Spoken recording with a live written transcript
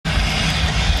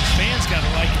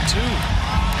2.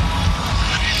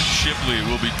 Shipley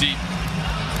will be deep,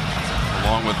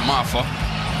 along with Mafah.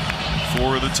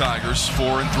 4 of the Tigers,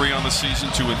 4-3 on the season,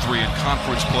 2-3 in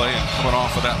conference play, and coming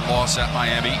off of that loss at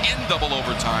Miami in double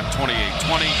overtime,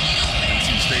 28-20.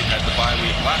 NC State had the bye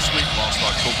week last week, lost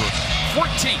October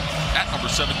 14th at number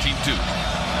 17 to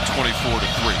 24-3.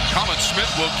 Colin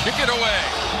Smith will kick it away.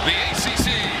 The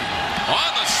ACC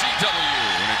on the CW,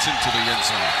 and it's into the end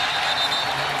zone.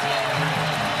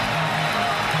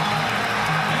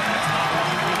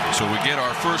 So we get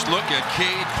our first look at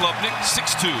Cade Klubnik,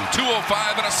 6'2",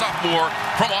 205, and a sophomore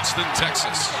from Austin,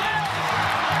 Texas.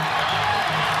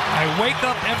 I wake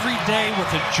up every day with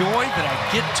the joy that I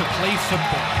get to play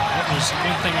football. That was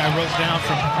one thing I wrote down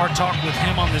from our talk with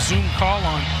him on the Zoom call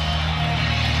on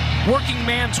Working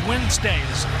Man's Wednesday,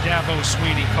 as Davo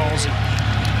Sweeney calls it.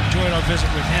 Enjoyed our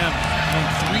visit with him.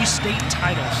 Won 3 state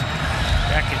titles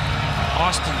back at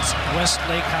Austin's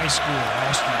Westlake High School,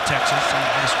 Austin, Texas, and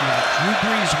the high school that Drew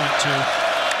Brees went to.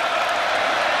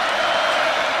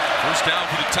 First down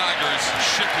for the Tigers.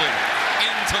 Shipley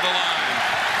into the line.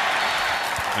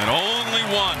 And only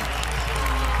one.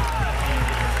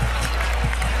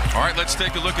 All right, let's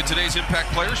take a look at today's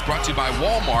Impact Players, brought to you by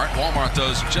Walmart. Walmart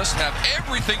does just have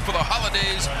everything for the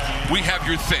holidays. We have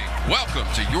your thing. Welcome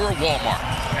to your Walmart.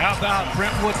 How about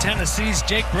Brentwood, Tennessee's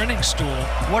Jake Brenningstool?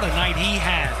 What a night he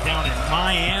had down in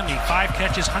Miami. 5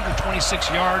 catches,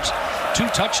 126 yards, 2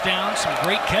 touchdowns, some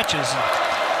great catches.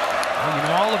 Well, you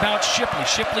know all about Shipley.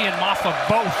 Shipley and Mafah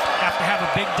both have to have a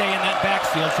big day in that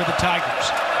backfield for the Tigers.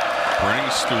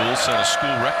 Brenningstool set a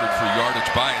school record for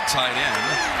yardage by a tight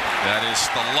end. That is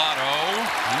Stellato.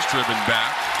 He's driven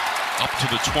back up to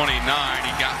the 29.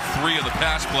 He got 3 of the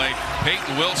pass play.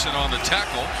 Payton Wilson on the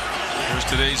tackle. Here's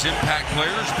today's Impact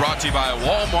Players, brought to you by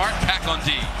Walmart. Pack on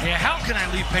D. Yeah, how can I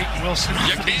leave Payton Wilson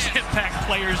off of these Impact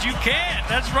Players? You can.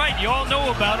 That's right. You all know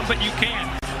about him, but you can.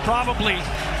 Probably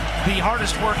the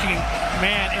hardest working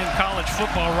man in college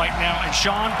football right now. And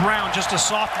Sean Brown, just a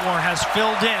sophomore, has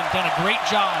filled in, done a great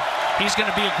job. He's going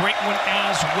to be a great one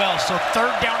as well. So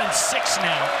 3rd down and 6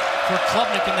 now for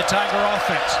Klubnik in the Tiger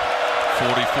offense.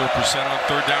 44% on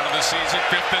 3rd down of the season,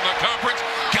 5th in the conference.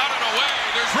 Got it away.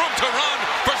 There's room to run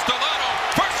for Stellato.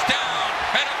 First down.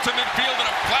 Head up to midfield, and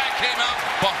a flag came out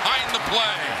behind the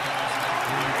play.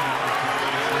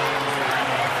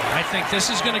 I think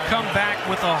this is going to come back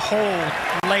with a hold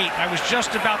late. I was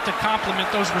just about to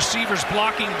compliment those receivers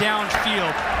blocking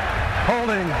downfield.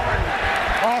 Holding.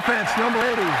 Offense, number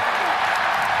 80.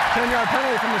 10-yard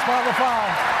penalty from the spot of the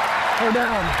foul. 4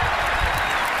 down.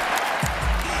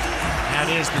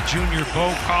 That is the junior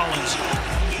Bo Collins.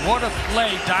 What a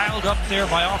play dialed up there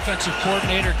by offensive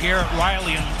coordinator Garrett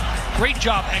Riley, and great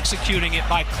job executing it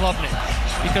by Klubnik,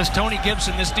 because Tony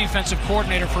Gibson, this defensive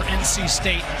coordinator for NC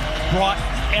State, brought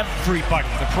everybody.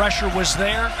 The pressure was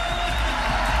there,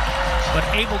 but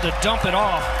able to dump it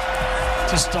off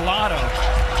to Stellato.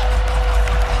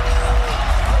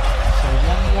 So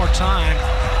one more time.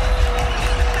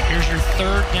 Here's your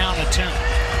 3rd down attempt.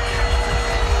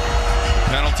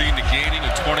 Penalty negating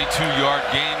a 22-yard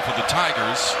gain for the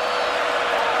Tigers.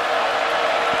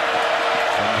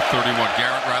 From the 31,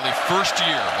 Garrett Riley,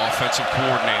 first-year offensive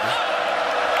coordinator.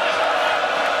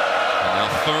 And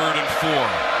now 3rd and 4.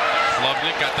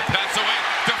 Klubnik got the pass away,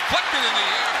 deflected in the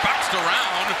air, bounced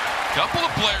around. A couple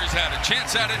of players had a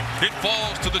chance at it. It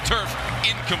falls to the turf,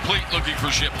 incomplete, looking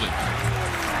for Shipley.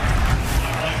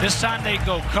 This time they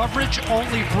go coverage,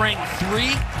 only bring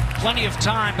 3. Plenty of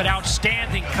time, but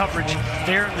outstanding coverage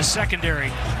there in the secondary.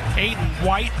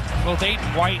 Both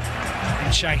Aiden White and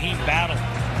Shaheem Battle,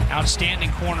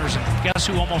 outstanding corners. And guess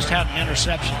who almost had an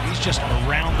interception? He's just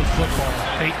around the football.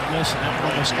 Payton Wilson, that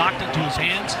one almost knocked into his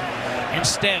hands.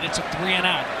 Instead, it's a 3 and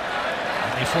out.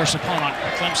 And they force a punt on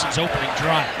Clemson's opening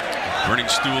drive.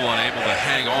 Brenningstool unable to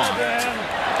hang on.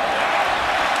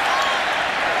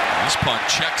 This punt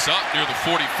checks up near the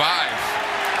 45.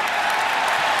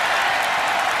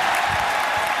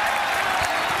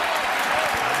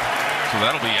 So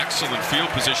that'll be excellent field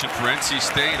position for NC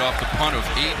State off the punt of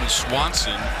Aiden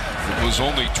Swanson. It was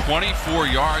only 24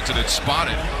 yards that it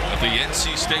spotted at the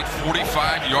NC State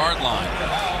 45-yard line.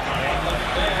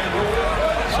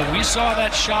 So we saw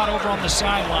that shot over on the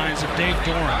sidelines of Dave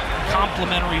Doran.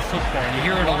 Complimentary football.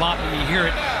 You hear it a lot, and you hear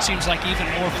it, seems like even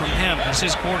more from him as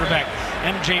his quarterback,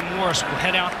 MJ Morris, will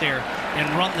head out there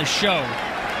and run the show.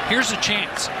 Here's a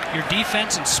chance. Your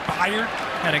defense inspired,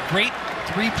 had a great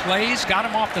 3 plays, got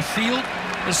him off the field.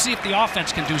 Let's see if the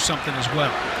offense can do something as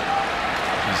well.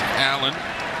 As Allen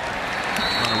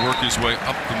trying to work his way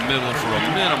up the middle for a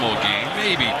minimal gain,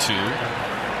 maybe 2.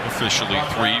 Officially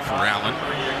 3 for Allen.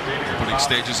 But opening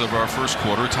stages of our first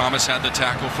quarter. Thomas had the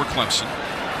tackle for Clemson.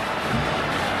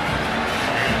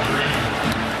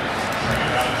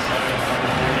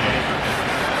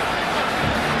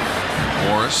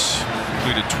 Morris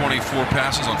completed 24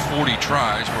 passes on 40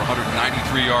 tries for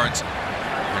 193 yards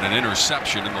and an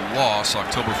interception in the loss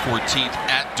October 14th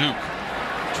at Duke.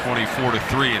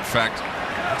 24-3. In fact,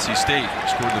 NC State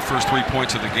scored the first 3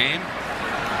 points of the game.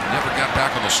 Never got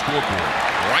back on the scoreboard.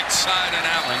 Right side and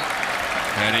Allen.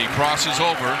 And he crosses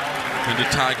over into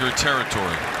Tiger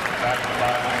territory.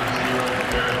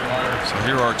 So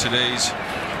here are today's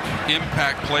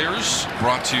impact players,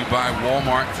 brought to you by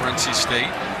Walmart for NC State.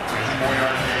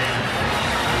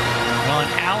 Well,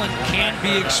 and Allen can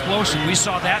be explosive. We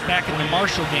saw that back in the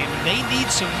Marshall game. They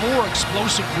need some more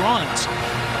explosive runs.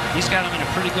 He's got him in a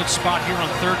pretty good spot here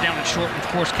on third down and short. Of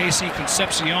course, Kevin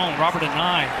Concepcion, Robert and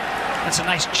I. That's a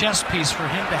nice chess piece for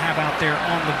him to have out there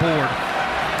on the board.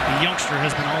 The youngster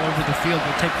has been all over the field.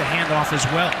 Will take the handoff as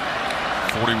well.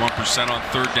 41% on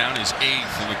third down is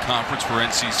 8th in the conference for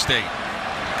NC State.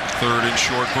 Third and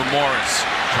short for Morris.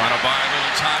 Trying to buy a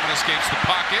little time and escapes the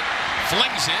pocket.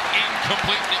 Flings it.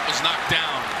 Incomplete. It was knocked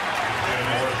down.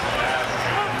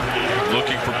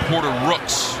 Looking for Porter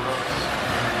Rooks.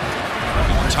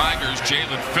 The Tigers,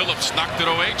 Jalen Phillips knocked it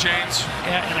away, James.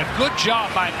 Yeah, and a good job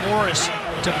by Morris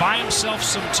to buy himself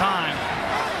some time.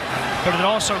 But it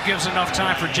also gives enough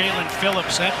time for Jalen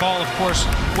Phillips. That ball, of course,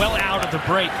 well out of the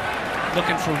break.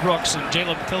 Looking for Rooks, and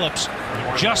Jalen Phillips,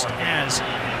 just as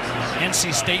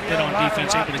NC State did on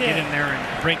defense, able to get in there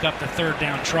and break up the third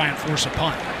down, try and force a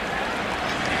punt.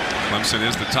 Clemson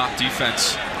is the top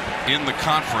defense in the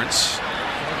conference.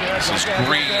 This is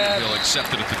Green. He'll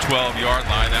accept it at the 12-yard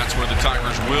line. That's where the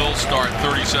Tigers will start.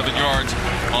 37 yards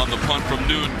on the punt from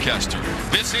Noonkester.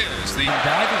 This is the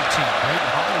diving team. Payton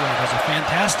Holloway does a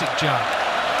fantastic job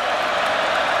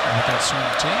with that swim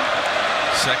team.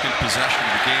 Second possession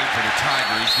of the game for the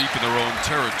Tigers, deep in their own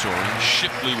territory.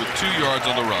 Shipley with 2 yards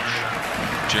on the rush.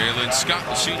 Jalen Scott,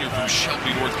 the senior from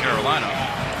Shelby, North Carolina.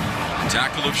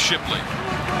 Tackle of Shipley.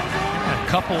 A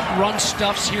couple run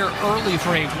stuffs here early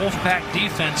for a Wolfpack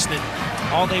defense that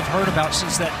all they've heard about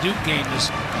since that Duke game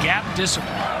is gap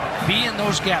discipline. Be in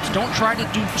those gaps. Don't try to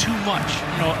do too much.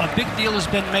 You know, a big deal has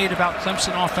been made about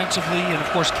Clemson offensively, and of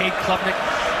course, Cade Klubnik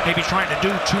maybe trying to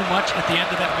do too much at the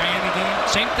end of that Miami game.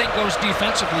 Same thing goes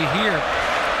defensively here.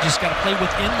 Just got to play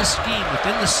within the scheme,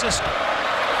 within the system.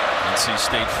 NC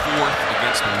State 4th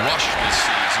against the rush this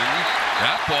season.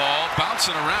 That ball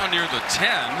bouncing around near the 10.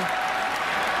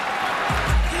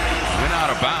 Went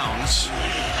out of bounds.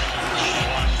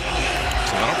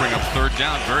 So that'll bring up third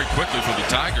down very quickly for the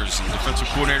Tigers. And defensive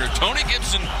coordinator Tony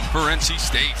Gibson for NC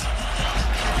State.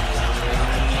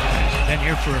 Been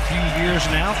here for a few years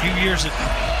now. A few years at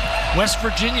West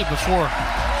Virginia before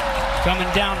coming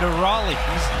down to Raleigh.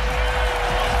 He's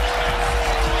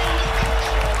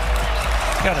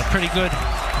got a pretty good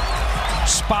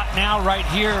spot now right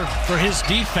here for his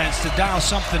defense to dial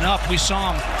something up. We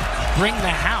saw him bring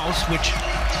the house, which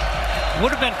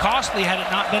would have been costly had it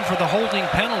not been for the holding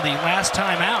penalty last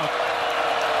time out.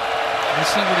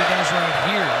 Let's see what he does right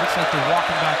here. Looks like they're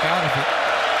walking back out of it.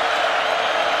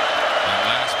 That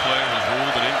last play was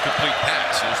ruled an incomplete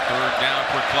pass. His third down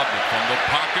for Klubnik from the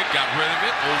pocket, got rid of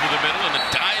it over the middle, and the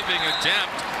diving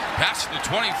attempt past the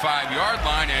 25-yard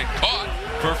line and caught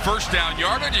for first down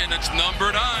yardage, and it's number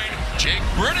 9. Jake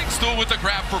Brenningstool with the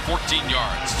grab for 14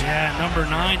 yards. Yeah, number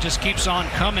 9 just keeps on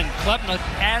coming. Klubnik,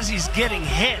 as he's getting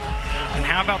hit. And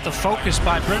how about the focus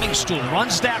by Brenningstool?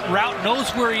 Runs that route,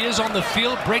 knows where he is on the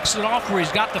field, breaks it off where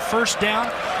he's got the first down,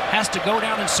 has to go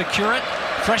down and secure it.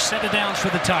 Fresh set of downs for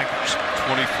the Tigers.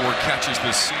 24 catches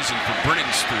this season for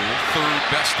Brenningstool. Third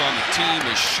best on the team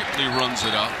as Shipley runs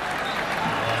it up.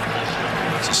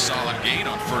 It's a solid gain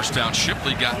on first down.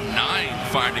 Shipley got 9,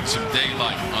 finding some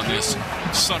daylight on this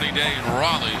sunny day in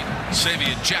Raleigh.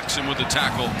 Savion Jackson with the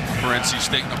tackle for NC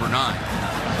State, number 9.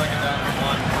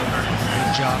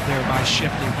 Good job there by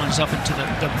Shipley. Runs up into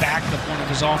the back of one of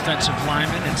his offensive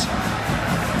linemen. It's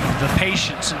the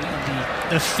patience and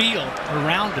the feel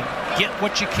around him. Get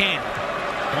what you can.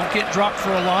 Don't get dropped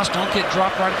for a loss. Don't get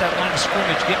dropped right at that line of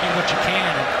scrimmage. Get me what you can.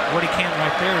 And what he can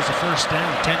right there is a first down,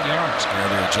 10 yards. Yeah,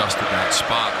 they adjusted that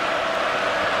spot.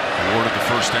 Awarded the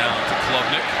first down to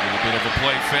Klubnik with a bit of a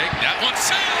play fake. That one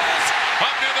sails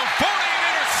up near the 40 and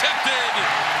intercepted.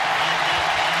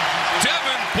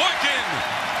 Devin Boykin,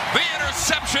 the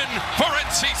interception for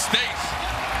NC State.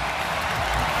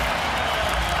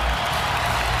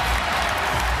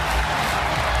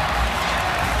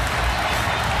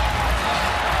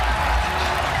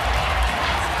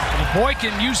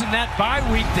 Boykin using that bye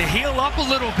week to heal up a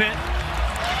little bit.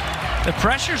 The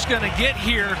pressure's going to get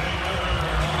here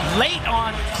late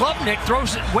on. Klubnik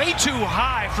throws it way too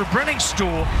high for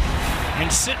Brenningstool,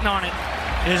 and sitting on it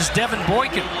is Devin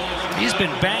Boykin. He's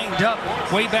been banged up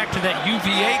way back to that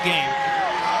UVA game.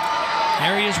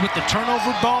 There he is with the turnover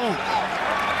bone.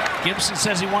 Gibson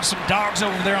says he wants some dogs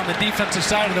over there on the defensive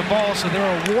side of the ball, so they're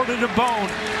awarded a bone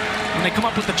when they come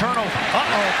up with the turnover.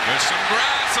 There's some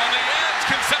grass on the edge.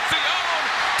 Concepcion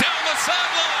down the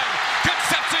sideline.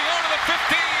 Concepcion to the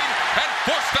 15 and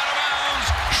forced out of bounds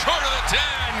short of the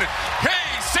 10.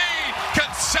 KC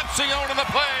Concepcion in the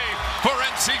play for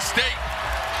NC State.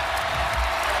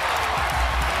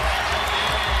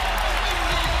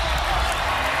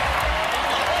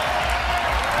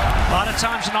 A lot of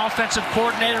times an offensive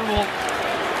coordinator will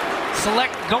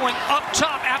select going up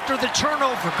top after the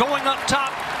turnover. Going up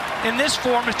top in this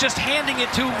form is just handing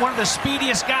it to one of the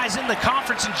speediest guys in the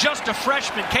conference and just a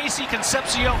freshman, KC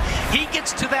Concepcion. He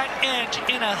gets to that edge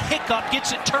in a hiccup,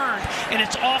 gets it turned, and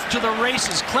it's off to the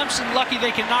races. Clemson lucky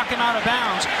they can knock him out of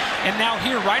bounds. And now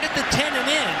here, right at the 10 and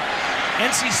in,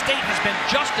 NC State has been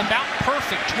just about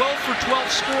perfect. 12 for 12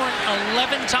 scoring.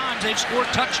 11 times they've scored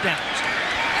touchdowns.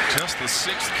 Just the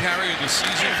 6th carry of the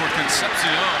season for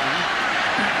Concepcion.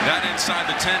 That inside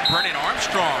the 10, Brennan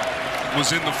Armstrong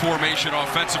was in the formation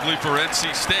offensively for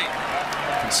NC State.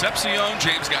 Concepcion,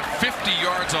 James got 50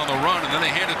 yards on the run, and then they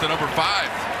hand it to number 5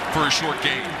 for a short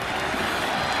gain.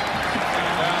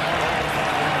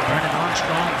 Brennan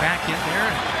Armstrong back in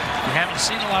there. You haven't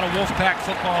seen a lot of Wolfpack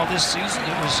football this season.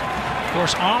 It was, of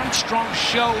course, Armstrong's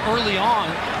show early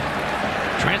on,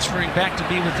 transferring back to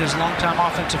be with his longtime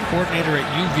offensive coordinator at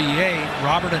UVA,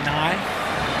 Robert Anai.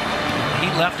 He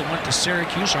left and went to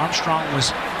Syracuse. Armstrong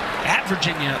was at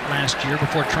Virginia last year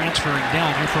before transferring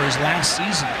down here for his last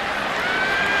season.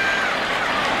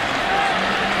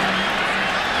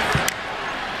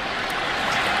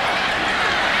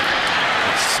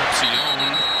 Concepcion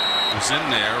was in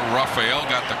there. Raphael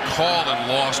got the call and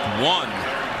lost 1.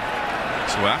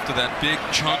 So after that big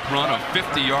chunk run of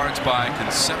 50 yards by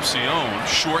Concepcion,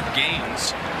 short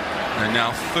gains, and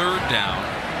now 3rd down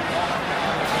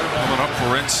coming up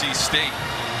for NC State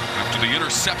after the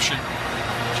interception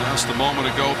just a moment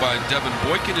ago by Devin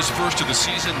Boykin, his first of the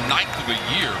season, 9th of the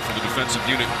year for the defensive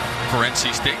unit for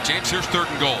NC State. James, here's 3rd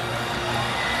and goal.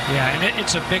 Yeah, and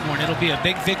it's a big one. It'll be a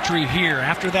big victory here.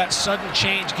 After that sudden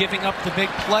change, giving up the big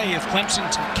play, if Clemson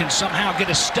can somehow get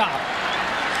a stop.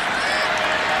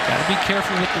 Got to be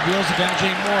careful with the wheels of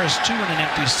MJ Morris, too, in an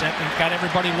empty set. They've got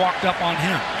everybody walked up on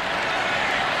him.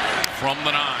 From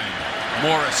the 9,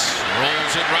 Morris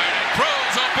rolls it right and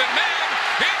throws open man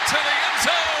into the end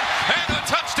zone, and a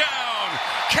touchdown.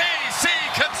 KC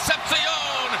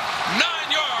Concepcion,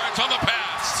 9 yards on the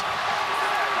pass.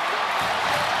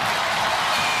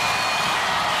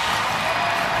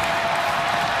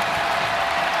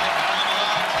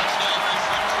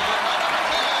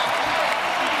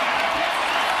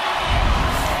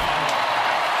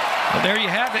 There you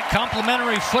have it,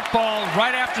 complimentary football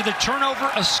right after the turnover,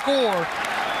 a score.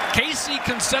 KC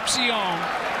Concepcion,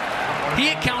 he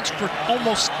accounts for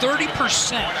almost 30%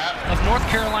 of North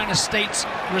Carolina State's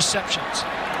receptions.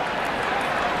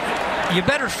 You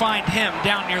better find him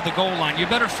down near the goal line. You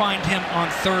better find him on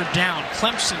 3rd down.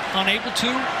 Clemson unable to,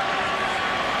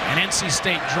 and NC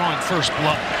State drawing first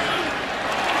blood.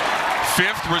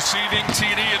 5th receiving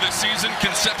TD of the season,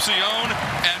 Concepcion,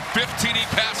 and 5th TD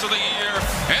pass of the year,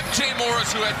 MJ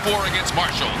Morris, who had 4 against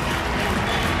Marshall.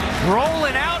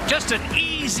 Rolling out, just an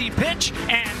easy pitch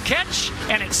and catch,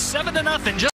 and it's 7-0.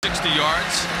 Just 60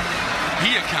 yards.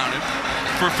 He accounted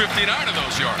for 59 of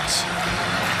those yards.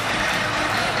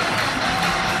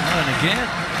 And again,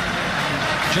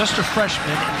 just a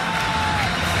freshman.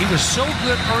 He was so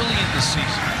good early in the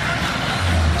season,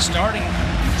 starting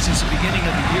since the beginning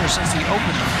of the year, since the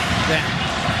opener, that,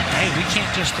 hey, we can't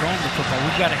just throw him the football.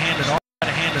 We've got to hand it off. To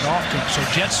him. So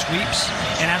jet sweeps,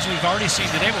 and as we've already seen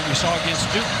today, what we saw against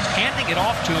Duke, handing it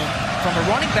off to him from a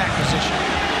running back position.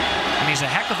 And he's a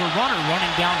heck of a runner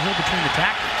running downhill between the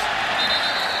tackles.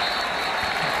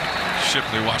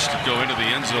 Shipley watched it go into the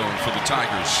end zone for the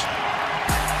Tigers.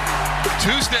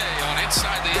 Tuesday on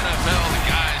Inside the NFL, the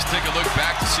guys take a look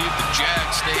back to see if the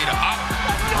Jags stayed hot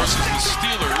versus the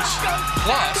Steelers.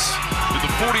 Plus, did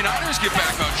the 49ers get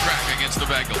back on track against the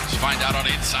Bengals? Find out on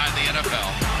Inside the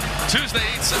NFL. Tuesday,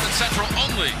 8/7 Central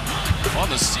only on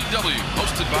the CW,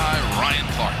 hosted by Ryan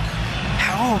Clark.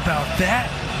 How about that?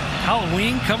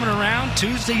 Halloween coming around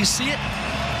Tuesday, you see it?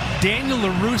 Daniel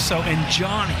LaRusso and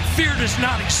Johnny. Fear does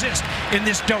not exist in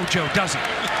this dojo, does it?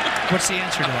 What's the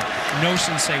answer to that? No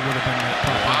sensei would have been the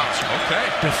proper answer. Okay.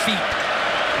 Defeat.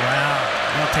 Wow.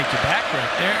 That'll take you back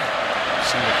right there.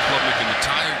 See what Klubnik and the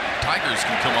Tigers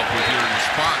can come up with here in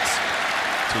response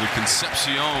to the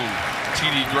Concepcion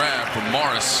TD grab from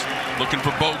Morris. Looking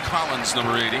for Bo Collins,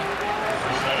 number 80.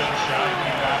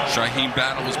 Shaheem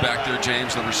Battle is back there,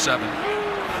 James, number 7.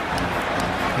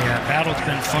 Yeah, Battle's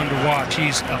been fun to watch.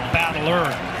 He's a battler.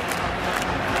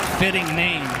 Fitting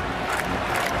name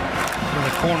for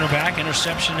the cornerback.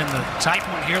 Interception in the tight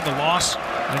one here, the loss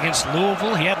against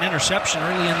Louisville. He had an interception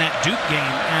early in that Duke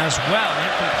game as well.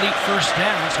 Incomplete first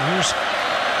down, so here's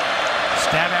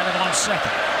stab at it on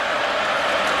second.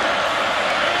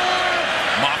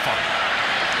 Mafah.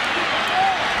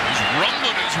 He's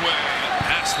rumbling his way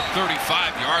past the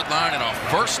 35-yard line and a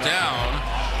first down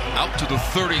out to the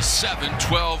 37,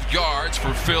 12 yards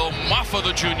for Phil Mafah,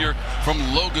 the junior from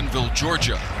Loganville,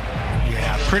 Georgia.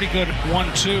 Yeah, pretty good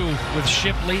 1-2 with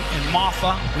Shipley and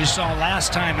Mafah. We saw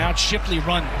last time out Shipley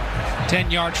run 10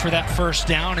 yards for that first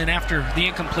down, and after the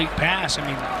incomplete pass, I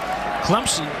mean,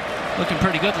 Clemson looking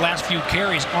pretty good the last few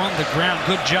carries on the ground.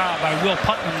 Good job by Will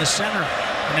Putnam, the center,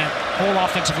 and that whole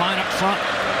offensive line up front.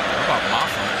 How about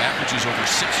Mafah? Averages over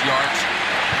 6 yards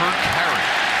per carry.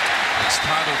 It's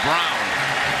Tyler Brown.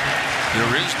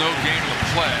 There is no gain of the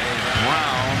play.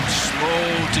 Brown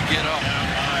slow to get up.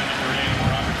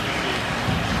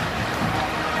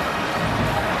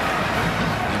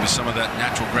 Maybe some of that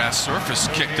natural grass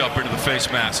surface kicked up into the face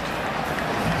mask.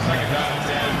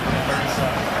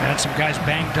 Had some guys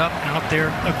banged up out there.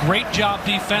 A great job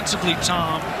defensively,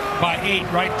 Tom, by 8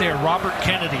 right there. Robert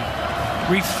Kennedy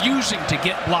refusing to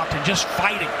get blocked and just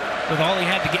fighting with all he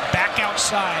had to get back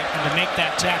outside and to make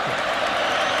that tackle.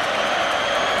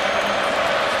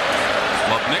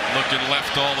 Nick looking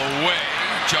left all the way.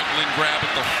 Juggling grab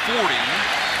at the 40.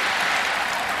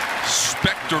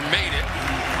 Spector made it.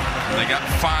 And they got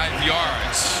 5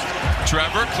 yards.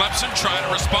 Trevor, Clemson trying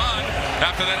to respond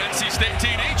after that NC State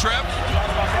TD. Trev.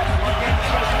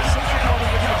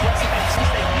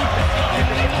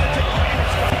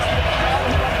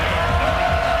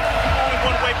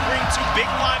 One way, bring 2 big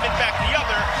linemen back the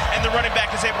other, and the running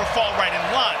back is able to fall right in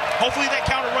line. Hopefully that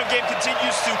counter run game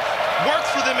continues to work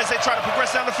for them as they try to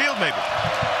progress down the field, maybe.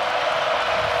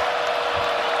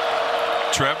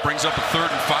 Trev brings up a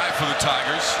 3rd and 5 for the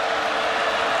Tigers.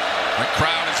 The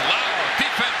crowd is loud.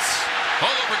 Defense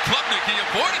all over Klubnik. He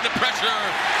avoided the pressure,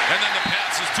 and then the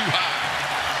pass is too high.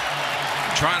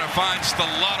 Trying to find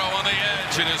Stellato on the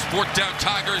edge, and his 4th down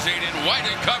Tigers. Aiden White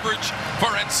in coverage for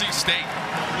NC State.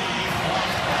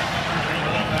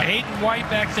 Aiden White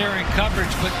back there in coverage,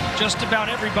 but just about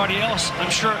everybody else, I'm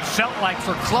sure it felt like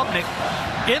for Klubnik,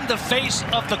 in the face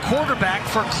of the quarterback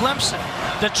for Clemson.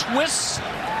 The twists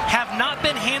have not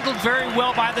been handled very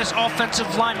well by this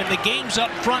offensive lineman. The game's up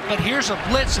front, but here's a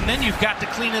blitz, and then you've got to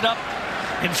clean it up.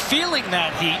 And feeling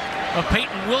that heat of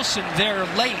Payton Wilson there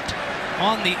late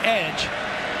on the edge,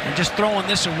 and just throwing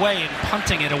this away and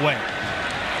punting it away.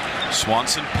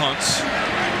 Swanson punts.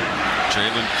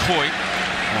 Jalen Coit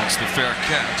wants the fair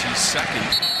catch. He's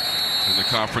 2nd in the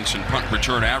conference in punt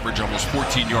return average, almost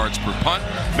 14 yards per punt.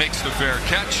 Makes the fair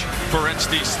catch for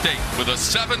NC State with a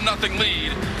 7-0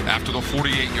 lead after the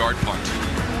 48-yard punt.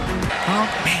 Oh,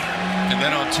 man. And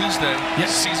then on Tuesday,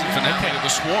 season finale of the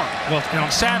Swarm. Well,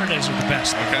 on Saturdays are the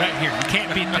best. Okay. Right here. You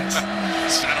can't beat this.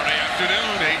 Saturday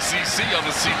afternoon, ACC on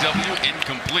the CW,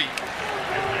 incomplete.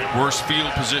 Worst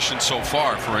field position so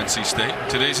far for NC State.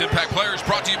 Today's Impact Players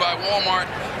brought to you by Walmart.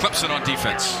 Clemson on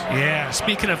defense. Yeah,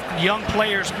 speaking of young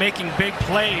players making big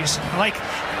plays, like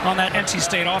on that NC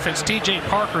State offense, TJ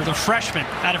Parker, the freshman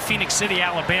out of Phoenix City,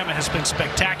 Alabama, has been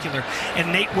spectacular.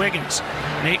 And Nate Wiggins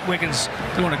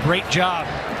doing a great job,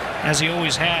 as he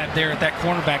always had there at that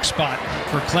cornerback spot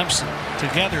for Clemson.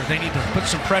 Together, they need to put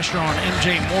some pressure on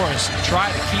MJ Morris and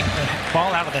try to keep the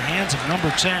ball out of the hands of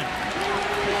number 10.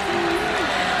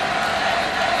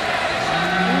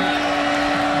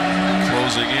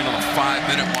 Closing in on the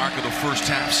 5-minute mark of the first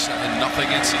half, 7-0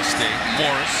 NC State.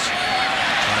 Morris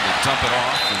trying to dump it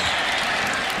off, and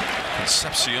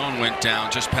Concepcion went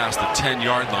down just past the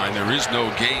 10-yard line. There is no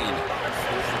gain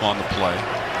on the play.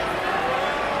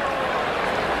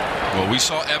 Well, we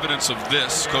saw evidence of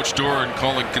this. Coach Doran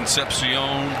calling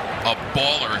Concepcion a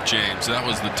baller, James. That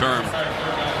was the term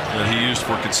that he used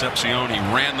for Concepcion. He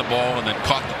ran the ball and then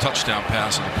caught the touchdown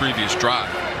pass in the previous drive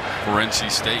for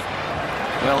NC State.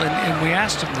 Well, and we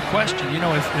asked him the question, you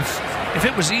know, if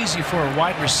it was easy for a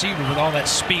wide receiver with all that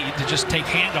speed to just take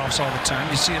handoffs all the time,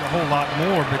 you see it a whole lot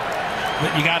more, but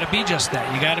you got to be just that.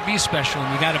 You got to be special, and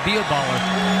you got to be a baller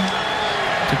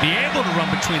to be able to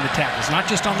run between the tackles, not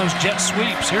just on those jet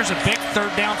sweeps. Here's a big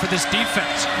 3rd down for this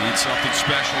defense. Need something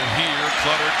special here.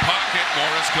 Cluttered pocket.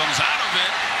 Morris comes out of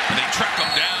it, and they track him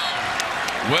down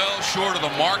well short of the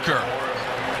marker.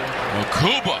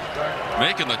 Makuba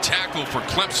making the tackle for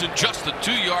Clemson, just a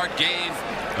 2-yard gain,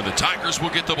 and the Tigers will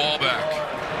get the ball back.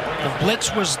 The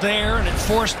blitz was there, and it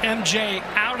forced MJ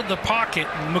out of the pocket.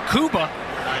 Makuba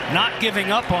not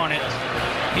giving up on it.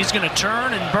 He's going to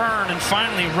turn and burn and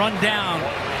finally run down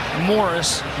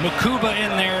Morris. Makuba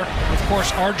in there, of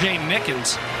course, R.J.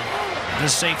 Mickens, the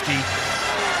safety,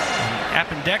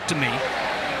 appendectomy.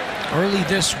 Early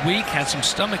this week, had some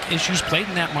stomach issues, played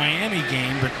in that Miami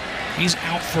game, but he's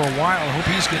out for a while. I hope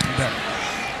he's getting better.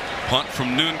 Punt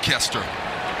from Noonkester.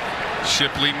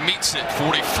 Shipley meets it,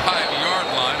 45-yard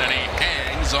line, and he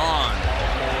hangs on.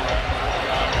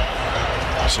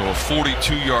 So a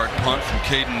 42-yard punt from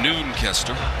Caden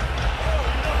Noonkester,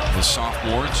 the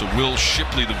sophomore. So Will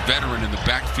Shipley, the veteran, in the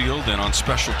backfield, and on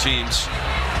special teams,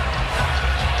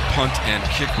 punt and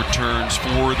kick returns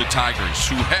for the Tigers,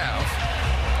 who have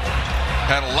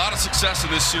had a lot of success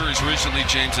in this series recently,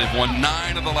 James. They've won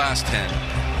 9 of the last 10,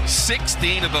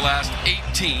 16 of the last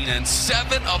 18, and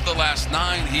 7 of the last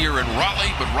 9 here in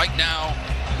Raleigh. But right now,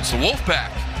 it's the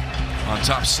Wolfpack on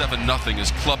top 7-0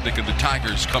 as Klubnik and the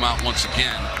Tigers come out once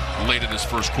again late in this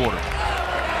first quarter.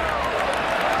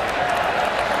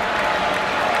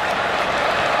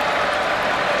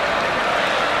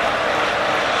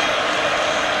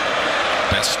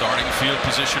 Best starting field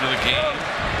position of the game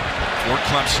for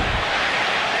Clemson.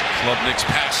 Klubnik's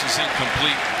pass is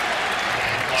incomplete.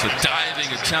 It's a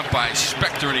diving attempt by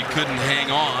Spector, and he couldn't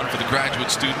hang on for the graduate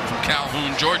student from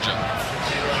Calhoun, Georgia.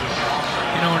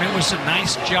 You know, and it was a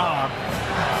nice job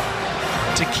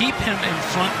to keep him in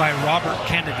front by Robert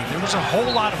Kennedy. There was a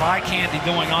whole lot of eye candy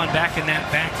going on back in that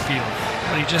backfield,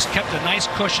 but he just kept a nice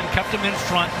cushion, kept him in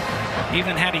front.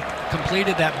 Even had he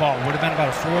completed that ball, it would have been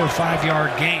about a 4 or 5 yard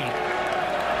gain.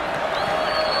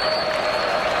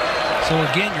 So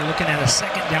again, you're looking at a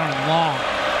 2nd down and long.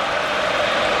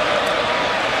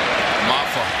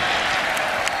 Mafah.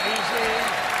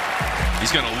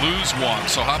 He's going to lose one,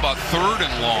 so how about 3rd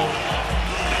and long?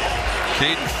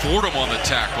 Caden Fordham on the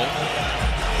tackle.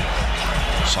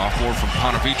 Sophomore from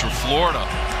Ponte Vedra, Florida.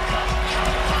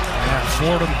 Yeah,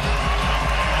 Fordham.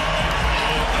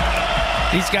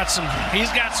 He's got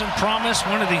some promise.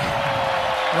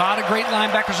 A lot of great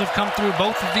linebackers have come through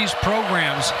both of these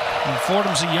programs. And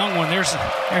Fordham's a young one. There's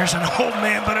an old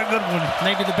man, but a good one.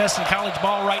 Maybe the best in college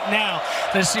ball right now.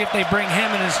 Let's see if they bring him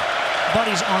and his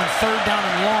buddies on 3rd down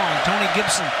and long. Tony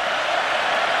Gibson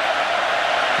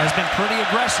has been pretty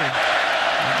aggressive.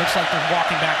 It looks like they're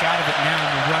walking back out of it now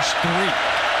in the rush 3.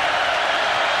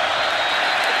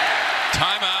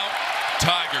 Timeout,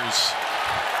 Tigers.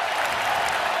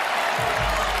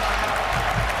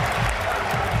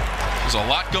 There's a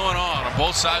lot going on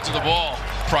both sides of the ball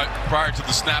prior to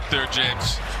the snap there,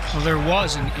 James. Well, there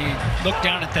was, and you look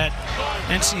down at that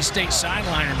NC State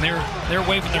sideline, and they're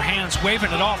waving their hands,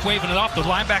 waving it off. The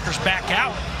linebackers back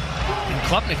out, and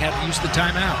Klubnik had to use the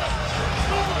timeout.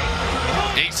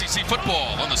 ACC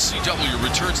football on the CW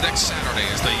returns next Saturday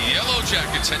as the Yellow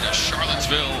Jackets head to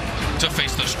Charlottesville to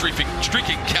face the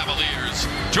streaking Cavaliers.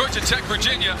 Georgia Tech,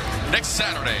 Virginia, next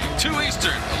Saturday, 2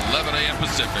 Eastern, 11 a.m.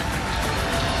 Pacific.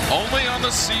 Only on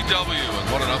the CW, and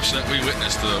what an upset we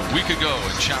witnessed a week ago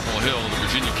in Chapel Hill, the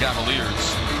Virginia Cavaliers.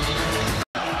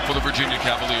 For the Virginia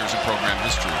Cavaliers in program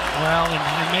history. Well, and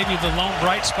maybe the lone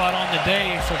bright spot on the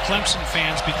day for Clemson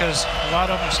fans, because a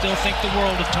lot of them still think the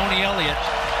world of Tony Elliott,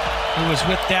 who was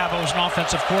with Dabo as an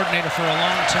offensive coordinator for a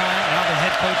long time, now the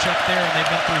head coach up there, and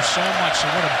they've been through so much,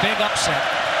 so what a big upset.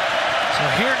 So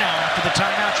here now, after the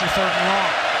timeout, you're 3rd and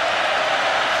long.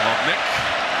 Klubnik,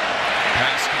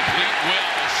 pass complete,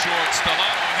 Will short, still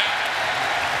out ahead.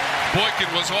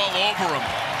 Boykin was all over him.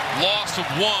 Loss of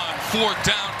 1, 4th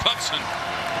down, Clemson.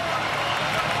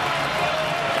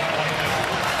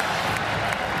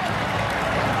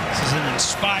 This is an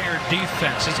inspired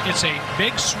defense. It's a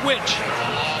big switch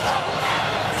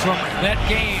from that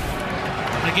game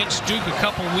against Duke a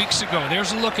couple weeks ago.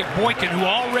 There's a look at Boykin, who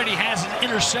already has an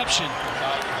interception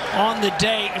on the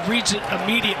day, reads it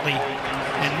immediately,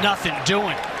 and nothing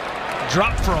doing.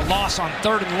 Dropped for a loss on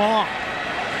 3rd and long.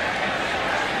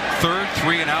 3rd,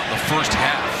 3 and out in the first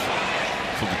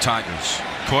half for the Tigers.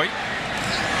 Coit,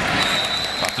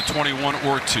 about the 21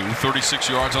 or 2, 36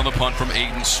 yards on the punt from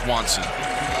Aiden Swanson.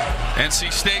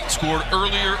 NC State scored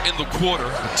earlier in the quarter,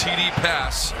 a TD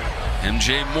pass.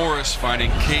 MJ Morris finding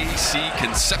Kevin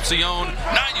Concepcion, 9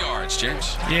 yards,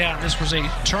 James. Yeah, this was a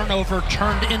turnover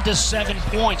turned into 7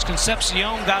 points.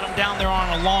 Concepcion got him down there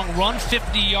on a long run,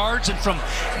 50 yards, and from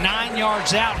 9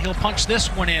 yards out, he'll punch this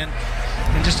one in,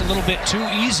 and just a little bit too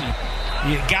easy.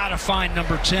 You gotta find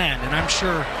number 10, and I'm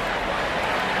sure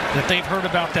that they've heard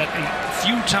about that a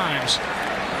few times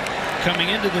coming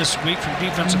into this week from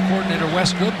defensive coordinator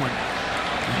Wes Goodwin.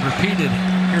 Repeated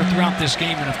here throughout this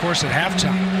game and, of course, at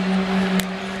halftime.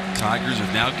 Tigers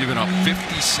have now given up 57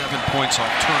 points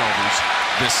off turnovers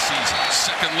this season.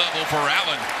 Second level for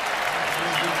Allen.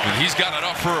 And he's got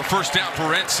enough for a first down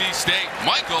for NC State.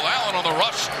 Michael Allen on the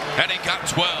rush, and he got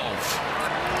 12.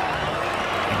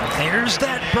 There's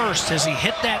that burst as he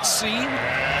hit that seam.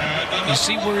 You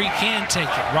see where he can take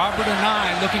it. Robert and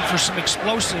I looking for some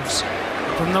explosives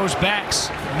from those backs.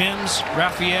 Mims,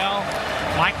 Raphael,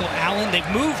 Michael Allen. They've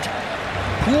moved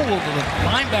Poole, the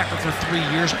linebacker for 3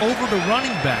 years, over to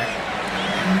running back.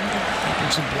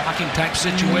 In some blocking type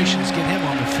situations, get him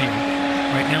on the field.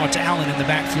 Right now it's Allen in the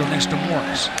backfield next to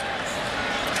Morris.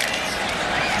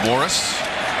 Morris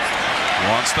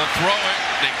wants to throw it.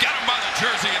 They got him by the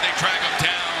jersey and they drag him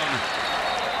down.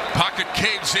 Pocket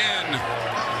caves in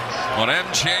on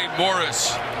MJ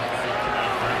Morris.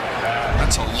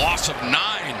 That's a loss of 9.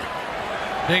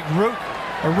 Big Rook,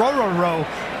 Roro.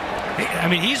 I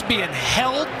mean, he's being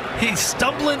held. He's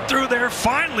stumbling through there.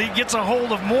 Finally gets a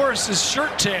hold of Morris's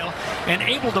shirt tail and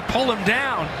able to pull him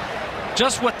down.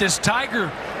 Just what this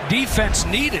Tiger defense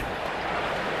needed.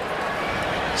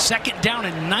 Second down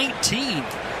and 19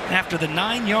 after the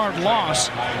 9-yard loss.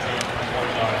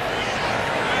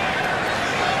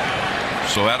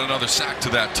 So add another sack to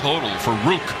that total for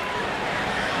Rook.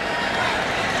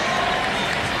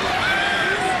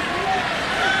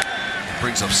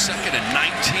 Brings up second and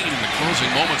 19 in the closing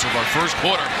moments of our first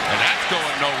quarter. And that's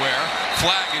going nowhere.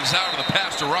 Flag is out of the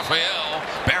pass to Raphael.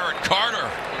 Barrett Carter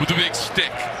with the big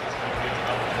stick.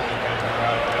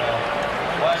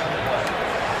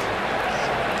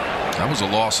 That was a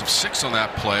loss of 6 on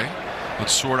that play.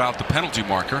 Let's sort out the penalty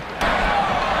marker.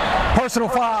 Personal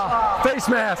foul, face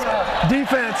mask,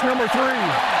 defense number 3,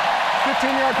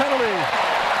 15-yard penalty,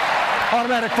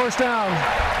 automatic first down.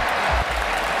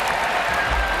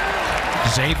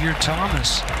 Xavier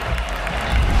Thomas.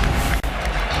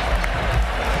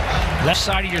 Left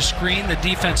side of your screen, the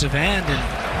defensive end,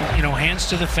 and, you know, hands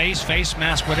to the face, face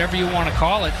mask, whatever you want to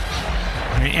call it.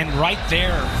 And right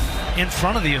there in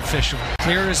front of the official,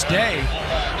 clear as day.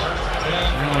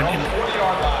 You know, and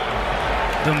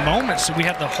the moments, we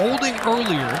had the holding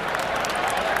earlier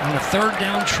on the third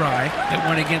down try that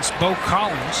went against Bo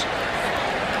Collins.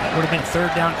 That would have been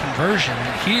third down conversion.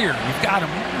 And here, you've got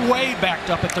them way backed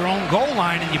up at their own goal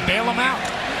line, and you bail them out.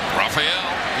 Raphael,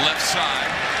 left side.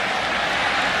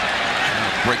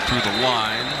 Break through the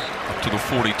line up to the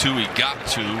 42 he got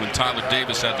to, and Tyler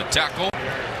Davis had the tackle.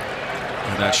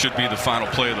 And that should be the final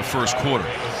play of the first quarter.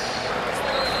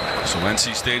 So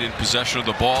NC State in possession of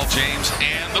the ball. James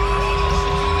and the...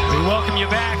 We welcome you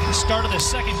back at the start of the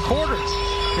second quarter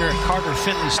here at Carter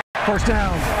Finley. First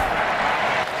down.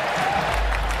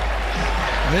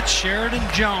 Rich Sheridan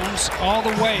Jones all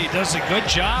the way. Does a good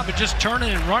job of just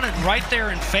turning and running right there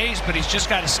in phase, but he's just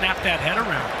got to snap that head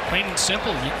around. Plain and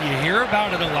simple. You hear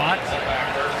about it a lot.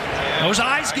 Those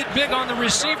eyes get big on the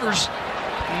receivers.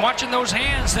 And watching those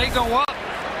hands, they go up.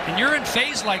 And you're in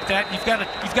phase like that, you've got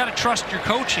to trust your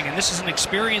coaching. And this is an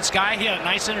experienced guy. He had a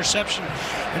nice interception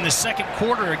in the second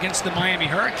quarter against the Miami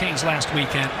Hurricanes last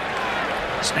weekend.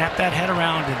 Snap that head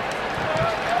around, and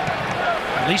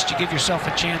at least you give yourself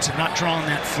a chance of not drawing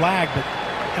that flag, but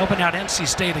helping out NC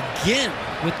State again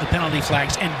with the penalty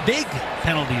flags and big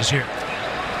penalties here.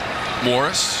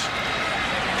 Morris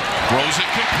throws it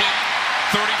complete.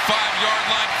 35-yard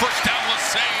line, first down,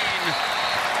 Lassane.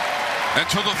 And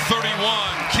to the 31,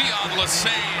 Keon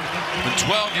Lassane. And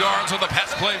 12 yards on the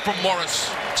pass play from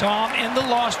Morris. Tom, in the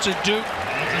loss to Duke,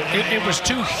 it was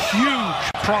 2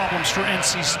 huge problems for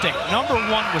NC State. Number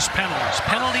 1 was penalties.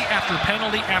 Penalty after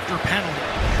penalty after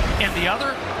penalty. And the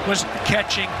other was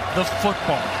catching the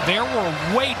football. There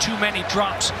were way too many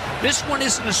drops. This one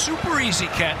isn't a super easy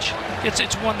catch.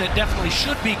 It's one that definitely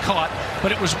should be caught,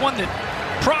 but it was one that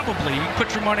probably, you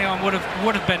put your money on, would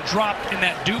have been dropped in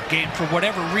that Duke game for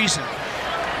whatever reason.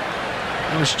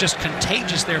 It was just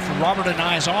contagious there for Robert and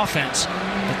I's offense.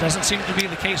 It doesn't seem to be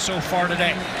the case so far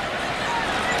today.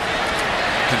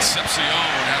 Concepcion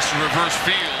has to reverse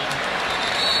field.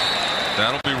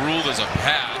 That'll be ruled as a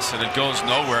pass, and it goes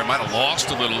nowhere. Might have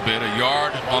lost a little bit, a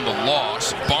yard on the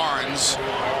loss. Barnes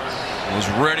was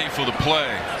ready for the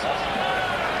play.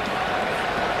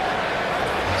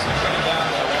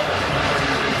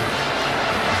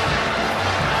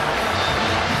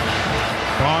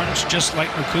 Barnes, just like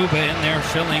Makuba, in there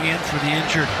filling in for the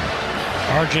injured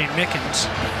R.J. Mickens.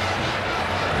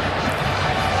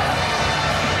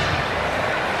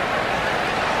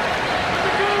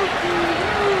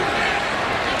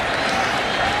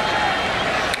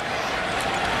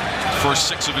 first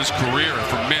 6 of his career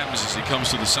for Mims as he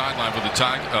comes to the sideline for the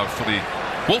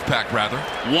Wolfpack, rather.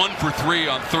 1 for 3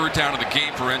 on 3rd down of the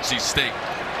game for NC State.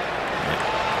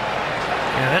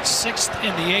 Yeah, that's 6th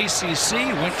in the ACC.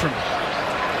 Went from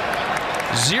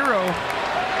 0 to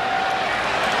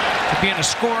being a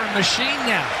scoring machine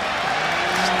now.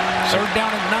 3rd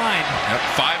down and 9. Yep,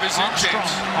 5 is in,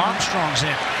 James. Armstrong's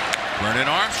in. Brennan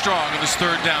Armstrong in his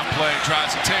 3rd down play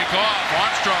tries to take off.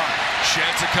 Armstrong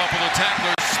sheds a couple of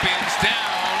tacklers, spins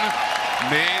down,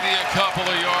 maybe a couple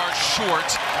of yards short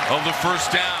of the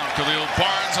 1st down. Khalil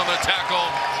Barnes on the tackle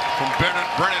from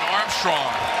Brennan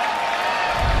Armstrong.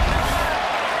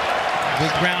 Big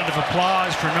round of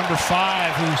applause for number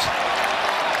 5, who's,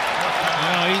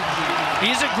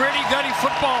 he's a gritty, gutty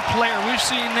football player. We've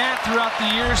seen that throughout the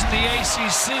years in the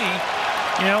ACC.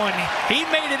 And he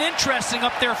made it interesting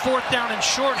up there 4th down and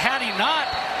short. Had he not,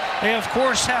 they of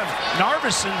course have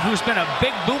Narveson, who's been a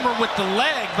big boomer with the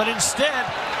leg, but instead,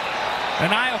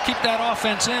 and I'll keep that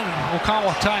offense in. We'll call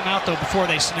a timeout though before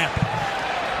they snap it.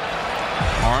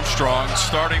 Armstrong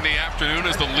starting the afternoon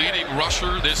as the leading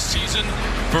rusher this season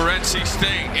for NC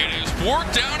State. It is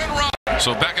 4th down and Raleigh.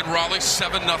 So back in Raleigh,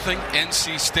 7-0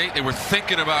 NC State. They were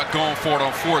thinking about going for it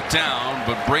on 4th down,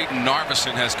 but Brayton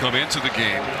Narveson has come into the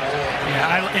game. Yeah,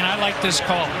 I like this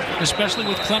call, especially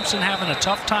with Clemson having a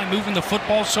tough time moving the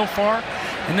football so far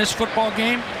in this football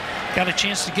game. Got a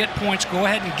chance to get points. Go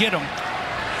ahead and get them.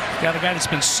 Got a guy that's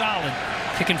been solid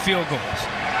kicking field goals.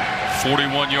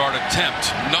 41-yard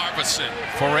attempt. Narveson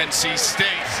for NC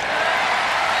State.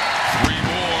 3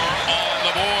 more on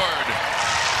the board.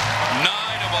 9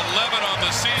 of 11 on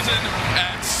the season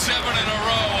and 7 in a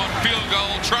row on field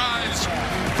goal tries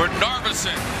for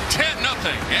Narveson. 10-0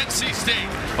 NC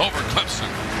State over Clemson.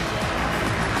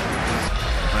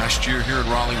 Last year here in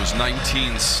Raleigh was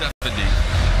 1970.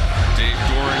 Dave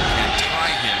Doran can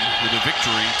tie him with a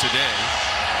victory today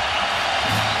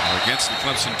against the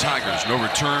Clemson Tigers. No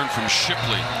return from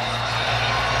Shipley.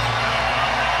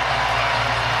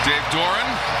 Dave Doran,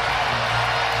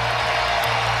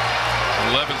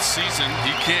 11th season,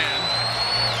 he can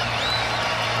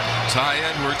Ty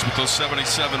Edwards with those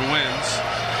 77 wins.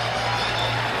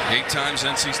 8 times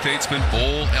NC State's been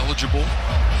bowl eligible.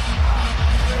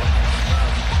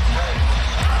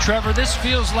 Trevor, this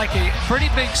feels like a pretty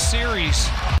big series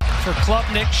for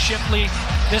Klubnik, Shipley,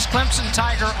 this Clemson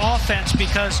Tiger offense,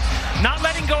 because not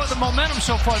letting go of the momentum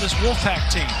so far, this Wolfpack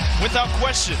team. Without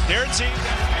question, their team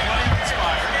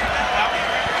inspired.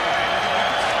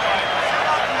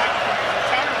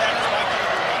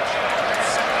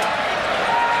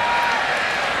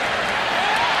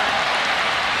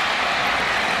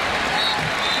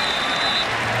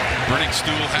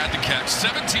 Stool had to catch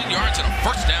 17 yards and a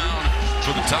 1st down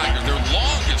for the Tigers, their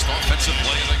longest offensive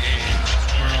play of the game.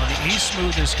 Well, he's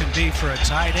smooth as can be for a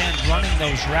tight end running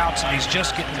those routes, and he's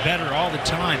just getting better all the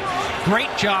time. Great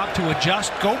job to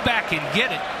adjust, go back and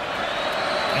get it,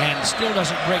 and still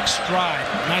doesn't break stride.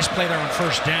 Nice play there on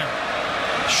 1st down.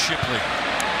 Shipley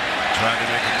tried to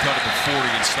make a cut at the 40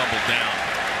 and stumbled down.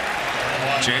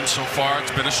 James, so far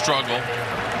it's been a struggle.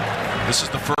 This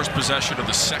is the first possession of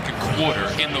the 2nd quarter.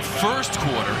 In the 1st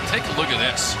quarter, take a look at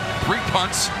this. 3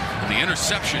 punts and the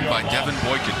interception by Devin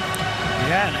Boykin.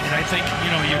 Yeah, and I think,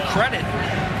 you credit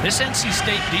this NC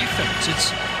State defense.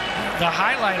 It's the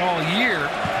highlight all year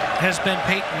has been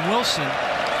Payton Wilson.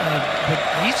 But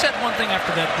he said one thing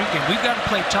after that Duke game. We've got to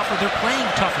play tougher. They're playing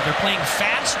tougher. They're playing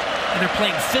fast, and they're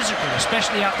playing physical,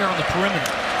 especially out there on the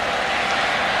perimeter.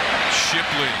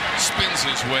 Shipley spins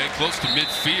his way close to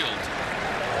midfield.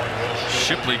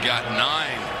 Shipley got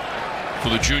 9 for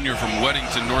the junior from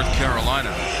Weddington, North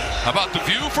Carolina. How about the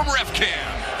view from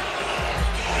RefCam?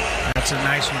 That's a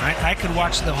nice one. I could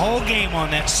watch the whole game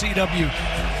on that CW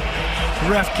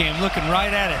RefCam, looking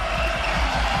right at it.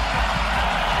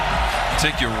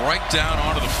 Take you right down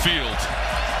onto the field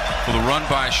for the run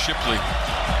by Shipley.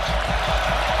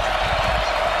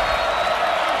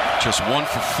 Just 1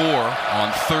 for 4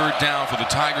 on 3rd down for the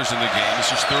Tigers in the game.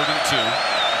 This is 3rd and 2.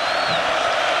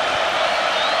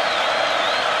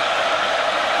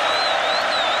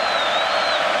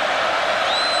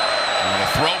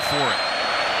 Throw for it.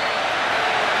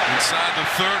 Inside the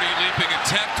 30, leaping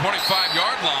attempt,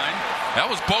 25-yard line. That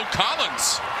was Bo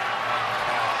Collins.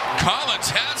 Collins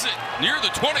has it near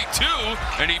the 22,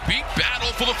 and he beat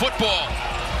battle for the football.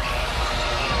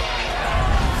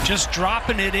 Just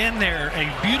dropping it in there. A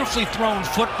beautifully thrown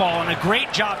football, and a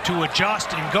great job to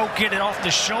adjust and go get it off the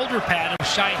shoulder pad of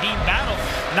Shaheem Battle.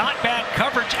 Not bad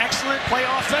coverage. Excellent play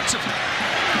offensively.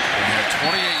 He had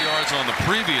 28 yards on the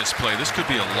previous play. This could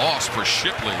be a loss for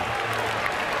Shipley.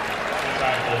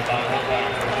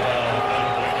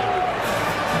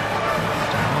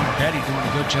 Betty doing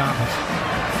a good job of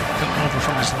coming over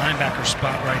from his linebacker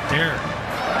spot right there.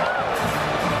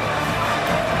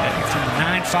 Betty from the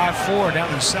 9-5-4 down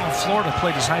in South Florida,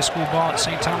 played his high school ball at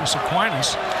St. Thomas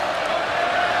Aquinas.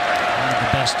 One of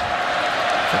the best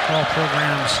football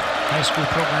programs, high school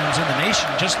programs in the nation,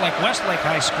 just like Westlake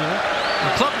High School,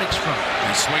 where Klubnik's from.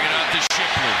 They swing it out to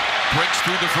Shipley. Breaks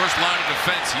through the first line of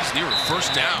defense. He's near a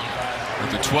first down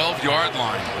at the 12-yard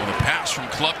line with a pass from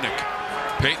Klubnik.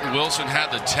 Payton Wilson had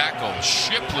the tackle.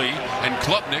 Shipley and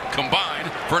Klubnik combined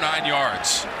for 9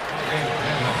 yards.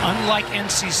 Unlike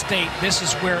NC State, this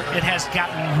is where it has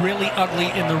gotten really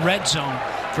ugly in the red zone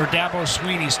for Dabo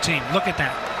Swinney's team. Look at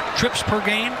that. Trips per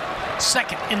game,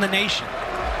 second in the nation.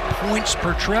 Points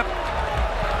per trip,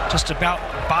 just about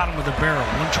bottom of the barrel,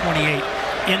 128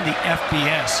 in the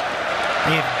FBS.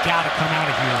 They have got to come out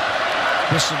of here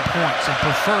with some points, and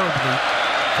preferably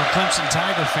for Clemson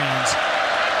Tiger fans,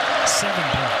 7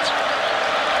 points.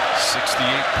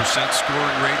 68%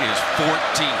 scoring rate is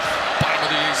 14th. Bottom of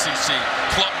the ACC.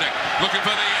 Klubnik looking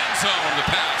for the end zone. The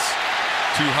pass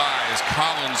too high as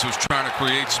Collins was trying to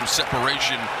create some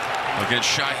separation against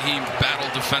Shaheem. Battle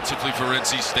defensively for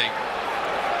NC State.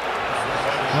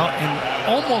 Well, and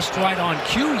almost right on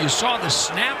cue, you saw the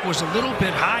snap was a little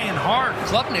bit high and hard.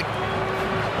 Klubnik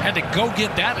had to go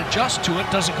get that, adjust to it,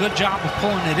 does a good job of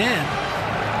pulling it in.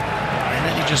 And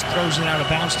then he just throws it out of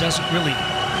bounds, doesn't really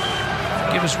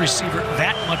give his receiver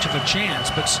that much of a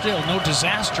chance, but still no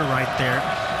disaster right there.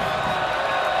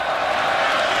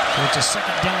 So it's a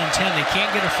 2nd down and 10. They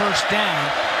can't get a first down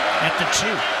at the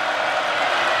 2.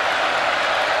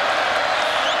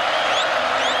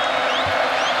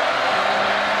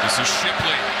 This is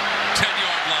Shipley,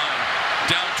 10-yard line,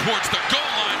 down towards the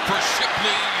goal line for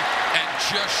Shipley, and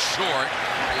just short,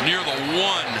 near the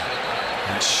 1.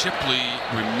 And Shipley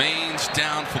remains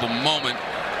down for the moment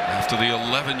after the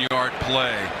 11-yard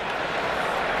play.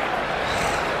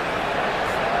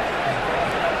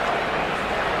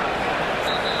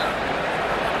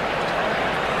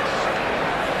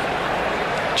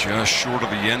 Just short of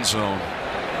the end zone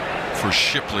for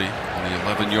Shipley on the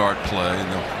 11-yard play,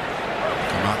 and they'll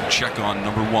come out and check on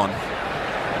number 1.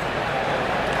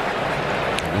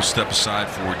 We'll step aside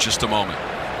for just a moment.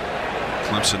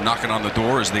 Clemson knocking on the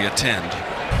door as they attend.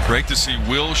 Great to see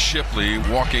Will Shipley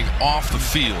walking off the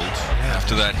field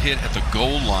after that hit at the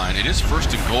goal line. It is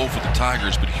 1st and goal for the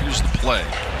Tigers, but here's the play.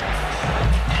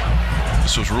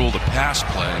 This was ruled a pass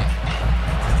play.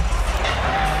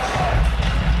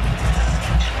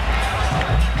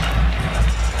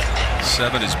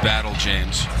 Seven is Battle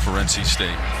James for NC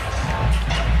State.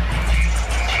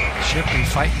 Shipley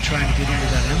fighting, trying to get into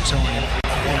that end zone.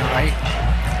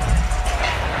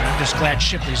 I'm just glad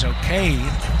Shipley's okay.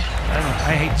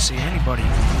 I hate to see anybody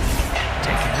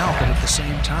taken out, but at the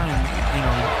same time,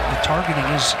 the targeting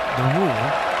is the rule,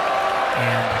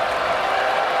 and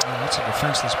that's a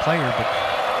defenseless player. But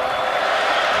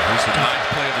here's the 9th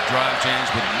play of the drive, James,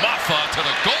 with Mafah to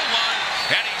the goal line,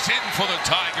 and he's in for the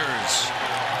Tigers.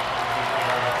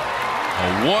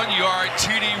 A 1-yard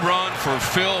TD run for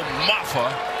Phil Mafah,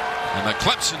 and the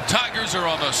Clemson Tigers are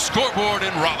on the scoreboard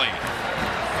in Raleigh.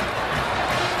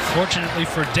 Fortunately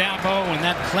for Dabo and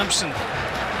that Clemson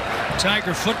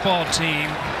Tiger football team,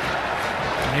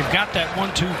 they've got that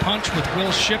 1-2 punch with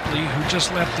Will Shipley, who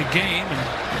just left the game,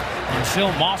 and Phil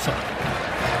Mafah.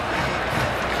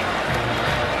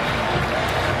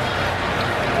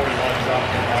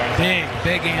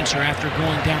 Big answer after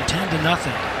going down 10-0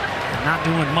 and not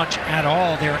doing much at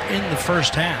all there in the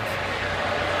first half.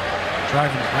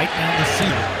 Driving right down the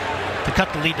field to cut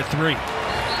the lead to 3.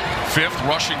 5th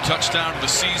rushing touchdown of the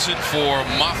season for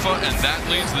Mafah, and that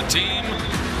leads the team.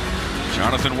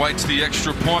 Jonathan White's the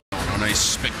extra point on a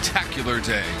spectacular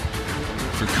day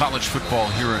for college football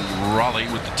here in Raleigh,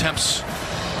 with the temps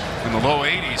in the low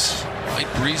 80s.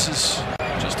 Light breezes,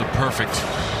 just a perfect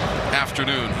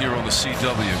afternoon here on the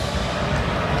CW.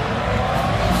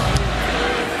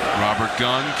 Robert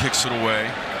Gunn kicks it away.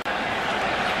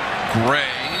 Gray.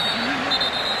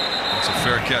 That's a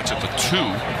fair catch at the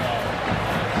 2.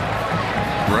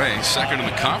 Gray, 2nd in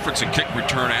the conference in kick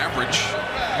return average.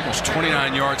 Almost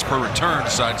 29 yards per return.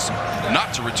 Decides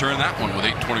not to return that one with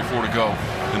 8:24 to go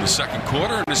in the 2nd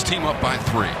quarter, and his team up by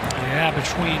 3. Yeah,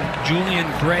 between Julian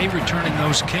Gray returning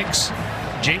those kicks,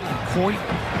 Jalen Coit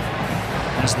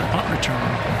as the punt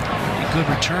returner. A good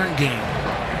return game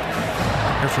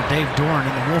here for Dave Doran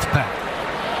in the Wolfpack.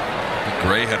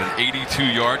 Gray had an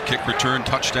 82-yard kick return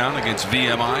touchdown against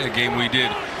VMI, a game we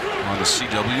did on the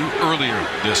CW earlier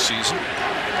this season.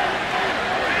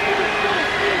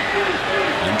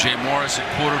 MJ Morris at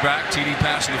quarterback. TD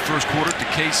pass in the 1st quarter to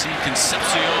Kevin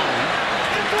Concepcion.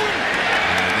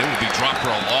 And they will drop for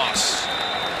a loss.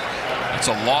 That's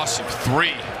a loss of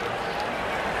 3.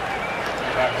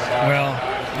 Well,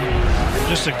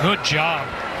 just a good job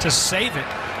to save it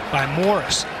by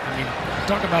Morris. I mean,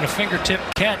 talk about a fingertip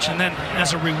catch, and then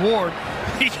as a reward,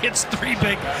 he hits 3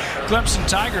 big Clemson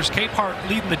Tigers. Capehart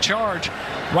leading the charge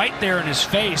right there in his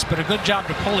face, but a good job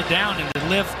to pull it down and to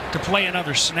live to play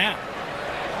another snap.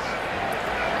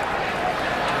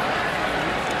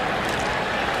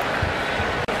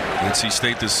 NC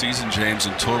State this season, James,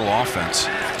 in total offense,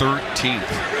 13th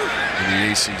in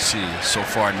the ACC. So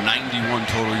far, 91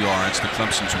 total yards. The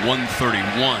Clemson's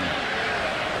 131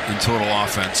 in total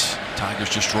offense. Tigers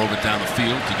just drove it down the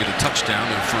field to get a touchdown,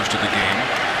 their first of the game.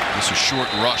 This is a short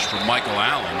rush from Michael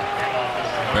Allen.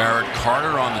 Barrett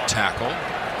Carter on the tackle.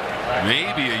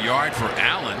 Maybe a yard for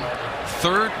Allen.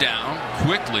 3rd down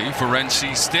quickly for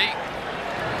NC State.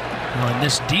 Well, in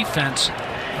this defense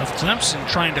of Clemson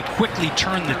trying to quickly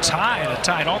turn the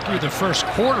tide all through the first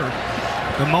quarter.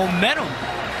 The momentum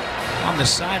on the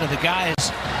side of the guys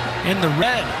in the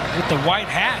red with the white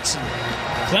hats. And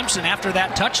Clemson, after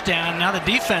that touchdown, now the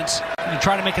defense going to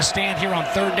try to make a stand here on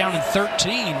 3rd down and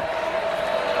 13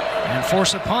 and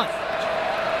force a punt.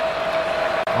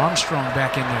 Armstrong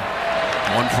back in there.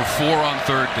 1 for 4 on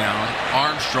 3rd down.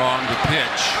 Armstrong the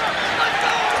pitch.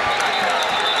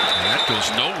 And that goes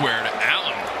nowhere to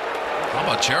Allen. How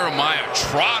about Jeremiah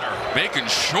Trotter making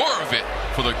sure of it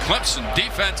for the Clemson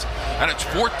defense? And it's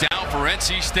 4th down for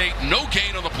NC State. No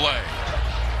gain on the play.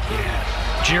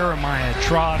 Yeah. Jeremiah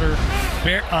Trotter,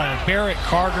 Barrett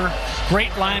Carter,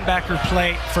 great linebacker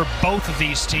play for both of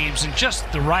these teams, and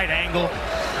just the right angle,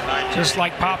 just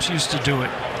like Pops used to do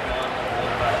it.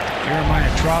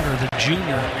 Jeremiah Trotter, the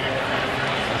junior,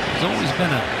 has always been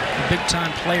a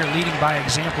big-time player leading by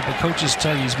example, but coaches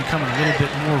tell you he's becoming a little bit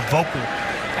more vocal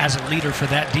as a leader for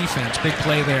that defense. Big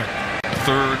play there.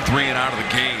 3rd 3 and out of the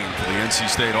game for the NC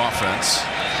State offense.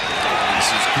 This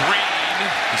is Green.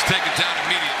 He's taken down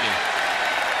immediately.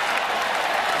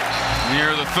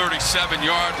 Near the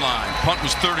 37-yard line. Punt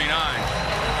was 39.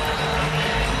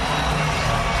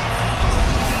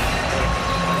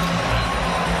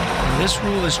 This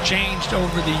rule has changed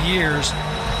over the years.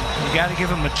 You got to give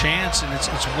them a chance, and it's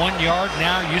 1 yard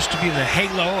now. It used to be the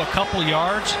halo, a couple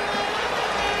yards.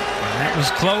 And that was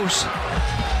close.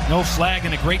 No flag,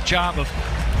 and a great job of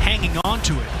hanging on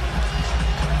to it.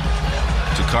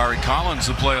 Takari Collins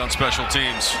to play on special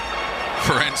teams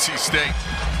for NC State.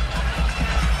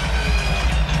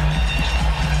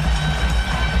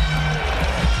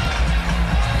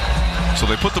 So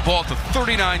they put the ball at the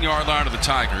 39-yard line of the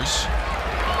Tigers.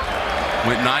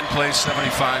 Went 9 plays,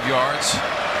 75 yards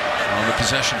on the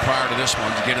possession prior to this one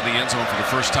to get in the end zone for the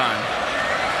first time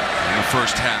in the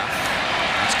first half.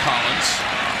 That's Collins.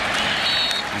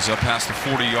 He's up past the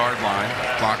 40-yard line.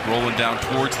 Clock rolling down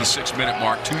towards the 6-minute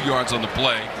mark. 2 yards on the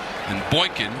play. And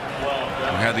Boykin,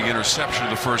 who had the interception of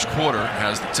the first quarter,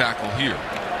 has the tackle here.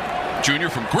 Junior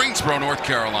from Greensboro, North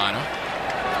Carolina.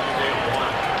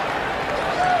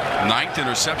 9th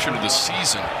interception of the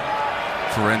season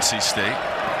for NC State.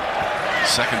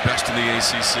 2nd best in the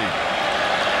ACC.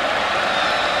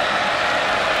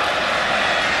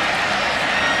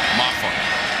 Mafah.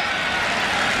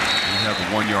 He had the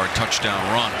 1-yard touchdown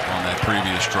run on that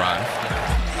previous drive.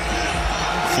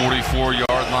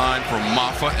 44-yard line for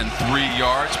Mafah and 3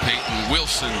 yards. Payton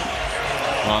Wilson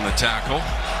on the tackle.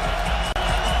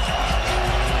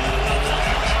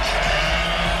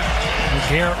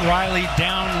 Garrett Riley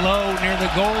down low near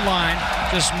the goal line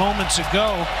just moments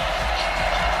ago.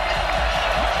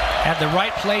 Had the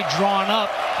right play drawn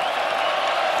up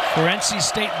for NC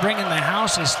State bringing the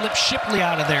house. They slipped Shipley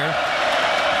out of there.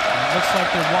 And it looks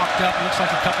like they're walked up. Looks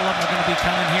like a couple of them are going to be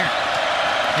coming here.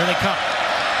 Here they come.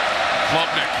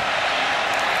 Klubnik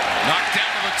knocked down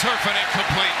to the turf and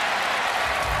incomplete.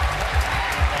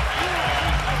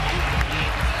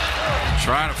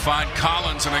 Trying to find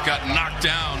Collins, and it got knocked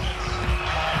down.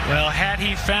 Well, had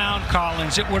he found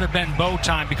Collins, it would have been Bo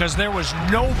time because there was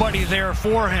nobody there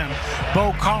for him.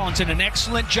 Bo Collins did an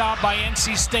excellent job by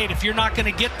NC State. If you're not going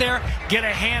to get there, get a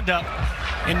hand up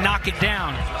and knock it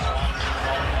down.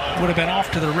 Would have been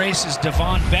off to the races.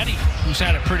 Devon Betty, who's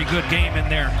had a pretty good game in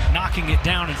there, knocking it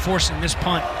down and forcing this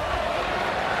punt.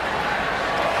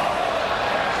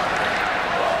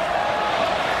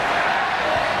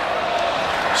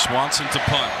 Swanson to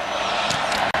punt.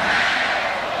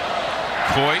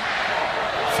 Coy,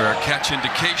 fair catch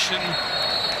indication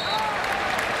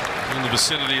in the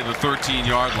vicinity of the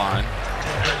 13-yard line,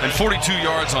 and 42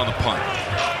 yards on the punt.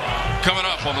 Coming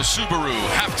up on the Subaru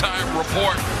halftime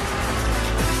report,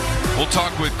 we'll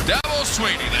talk with Dabo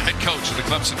Swinney, the head coach of the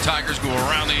Clemson Tigers, go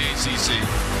around the ACC.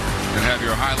 And have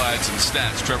your highlights and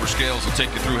stats. Trevor Scales will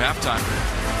take you through halftime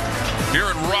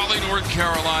here in Raleigh, North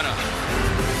Carolina.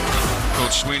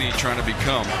 Coach Sweeney trying to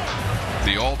become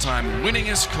the all-time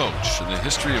winningest coach in the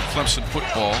history of Clemson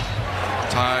football,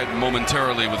 tied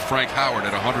momentarily with Frank Howard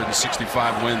at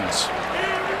 165 wins.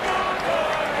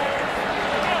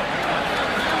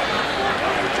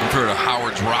 You've heard of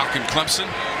Howard's Rock in Clemson,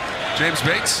 James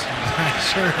Bates? I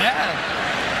sure have.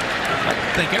 I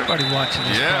think everybody watching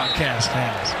this broadcast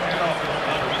has.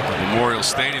 Memorial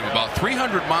Stadium, about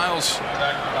 300 miles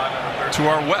to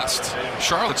our west.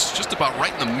 Charlotte's just about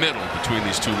right in the middle between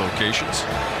these two locations.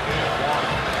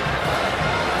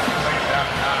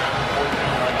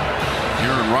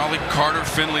 Here in Raleigh, Carter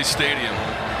Finley Stadium.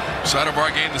 Site of our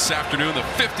game this afternoon, the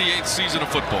 58th season of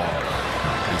football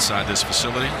inside this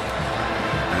facility.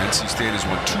 And NC State has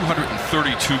won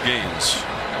 232 games.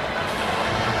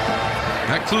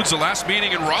 That includes the last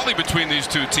meeting in Raleigh between these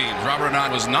two teams. Robert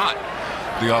Anand was not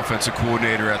the offensive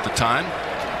coordinator at the time.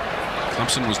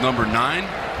 Clemson was number 9,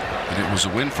 and it was a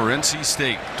win for NC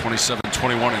State,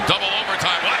 27-21 in double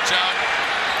overtime. Watch out.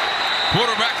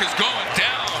 Quarterback is going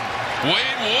down.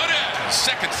 Wayne Woodhead,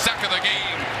 second sack of the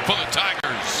game for the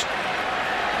Tigers.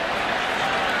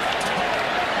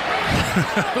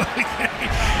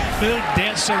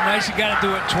 Dan's so nice you got to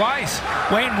do it twice.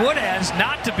 Wayne Woodhead's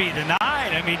not to be denied.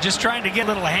 I mean, just trying to get a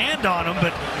little hand on him,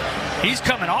 but he's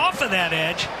coming off of that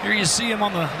edge. Here you see him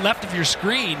on the left of your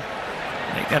screen.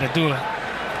 They got to do a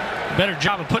better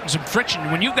job of putting some friction.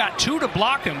 When you've got 2 to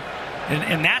block him,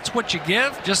 and that's what you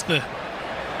give, just the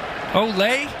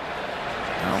Olay,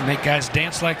 don't make guys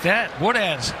dance like that.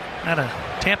 Woodhead's not a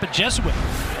Tampa Jesuit.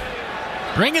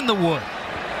 Bringing the wood.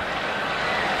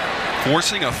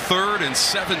 Forcing a 3rd and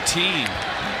 17.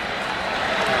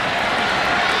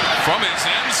 From his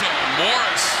end zone,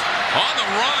 Morris on the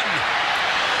run.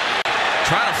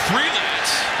 Trying to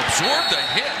freelance. Absorbed a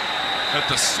hit at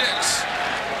the 6.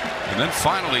 And then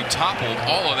finally toppled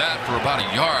all of that for about a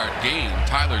yard gain.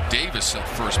 Tyler Davis at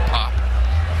first pop.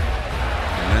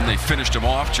 And then they finished him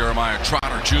off, Jeremiah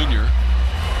Trotter Jr.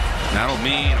 And that'll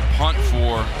mean a punt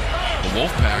for the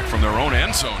Wolfpack from their own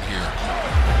end zone here.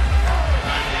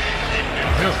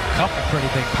 A couple pretty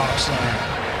big pops there.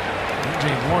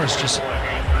 AJ Morris just,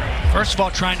 first of all,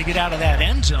 trying to get out of that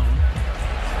end zone.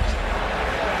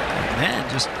 And then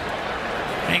just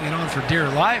hanging on for dear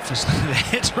life as the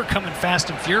hits were coming fast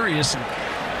and furious. And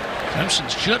Clemson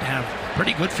should have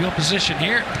pretty good field position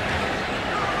here.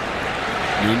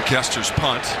 Noonkester's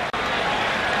punt.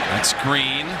 That's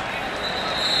Green.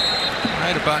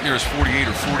 Right about near his 48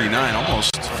 or 49,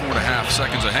 almost 4.5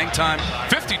 seconds of hang time.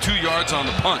 52 yards on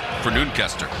the punt for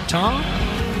Noonkester. Tom,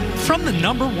 from the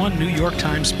 #1 New York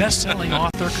Times best-selling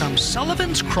author comes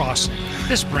Sullivan's Crossing.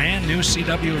 This brand new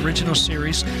CW original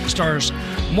series stars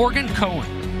Morgan Cohen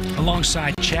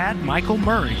alongside Chad Michael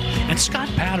Murray and Scott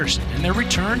Patterson in their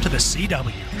return to the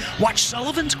CW. Watch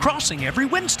Sullivan's Crossing every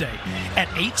Wednesday at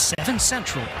 8/7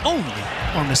 Central, only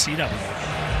on the CW.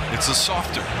 It's a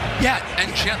softer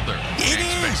and gentler. It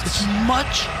is. It's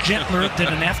much gentler than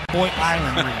an F-Boy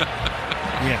Island read.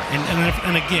 Yeah,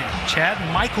 and again, Chad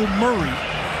Michael Murray,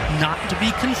 not to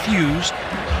be confused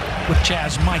with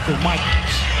Chaz Michael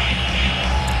Michaels.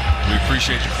 We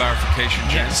appreciate your clarification,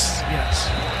 James. Yes.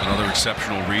 Another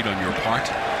exceptional read on your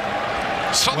part.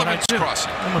 Sullivan's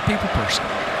Crossing. I'm a people person.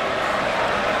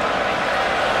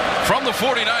 From the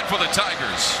 49 for the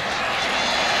Tigers.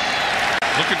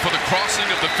 Looking for the crossing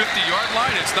of the 50-yard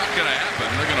line. It's not going to happen.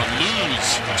 They're going to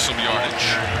lose some yardage.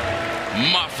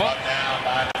 Mafah,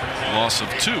 loss of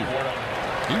 2.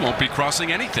 He won't be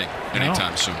crossing anything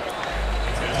anytime soon.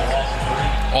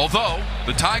 Although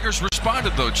the Tigers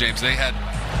responded, though, James. They had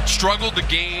struggled to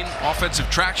gain offensive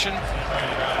traction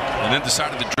and then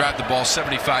decided to drive the ball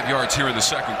 75 yards here in the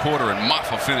second quarter, and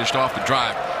Mafah finished off the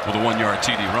drive with a 1-yard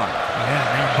TD run. Yeah,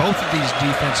 now both of these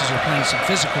defenses are playing some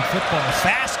physical football,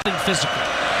 fast and physical.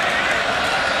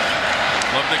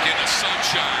 Klubnik into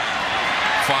sunshine.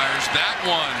 Fires that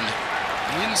one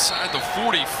inside the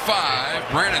 45.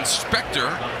 Brandon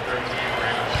Spector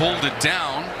pulled it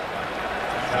down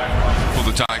for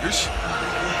the Tigers.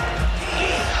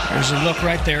 There's a look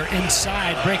right there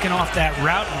inside, breaking off that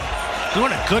route.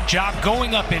 Doing a good job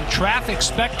going up in traffic.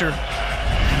 Spector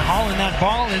and hauling that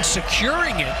ball and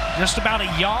securing it just about a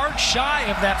yard shy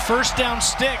of that first down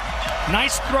stick.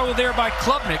 Nice throw there by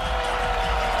Klubnik.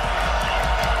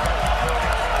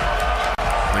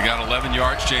 They got 11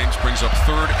 yards. James brings up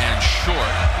 3rd and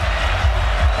short.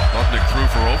 Klubnik threw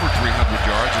for over 300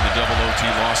 yards in the double OT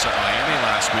loss at Miami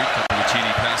last week. Couple of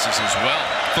TD passes as well.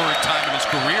 3rd time in his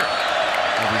career.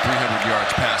 Over 300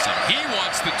 yards passing. He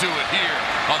wants to do it here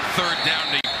on 3rd down.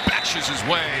 bashes his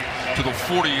way to the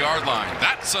 40-yard line.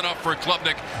 That's enough for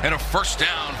Klubnik and a first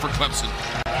down for Clemson.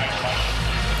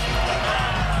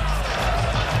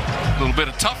 A little bit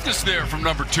of toughness there from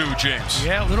number 2, James.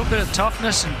 Yeah, a little bit of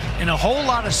toughness and a whole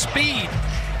lot of speed.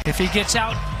 If he gets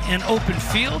out in open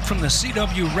field from the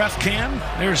CW ref cam,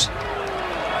 there's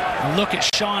a look at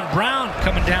Sean Brown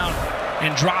coming down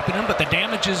and dropping him, but the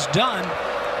damage is done,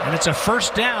 and it's a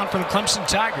first down for the Clemson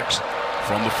Tigers.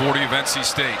 From the 40 of NC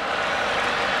State.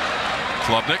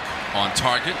 Klubnik on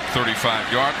target,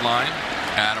 35-yard line.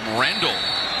 Adam Randall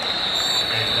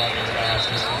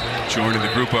joining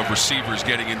the group of receivers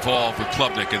getting involved with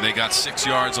Klubnik, and they got 6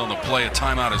 yards on the play. A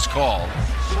timeout is called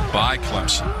by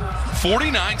Clemson.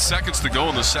 49 seconds to go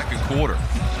in the second quarter.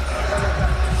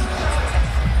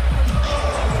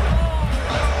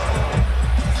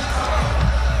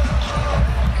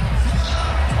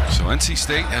 So NC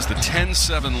State has the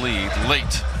 10-7 lead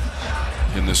late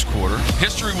in this quarter.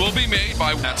 History will be made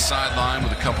by that sideline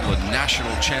with a couple of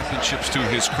national championships to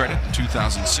his credit in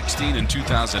 2016 and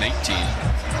 2018.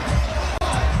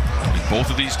 And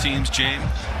both of these teams, James,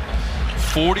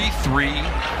 4-3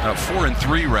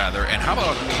 rather. And how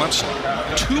about Clemson?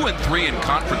 2-3 in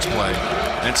conference play.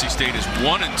 NC State is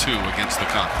 1-2 against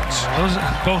the conference. Those are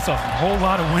both of them. A whole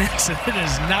lot of wins. It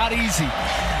is not easy,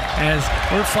 as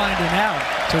we're finding out,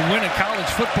 to win a college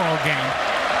football game.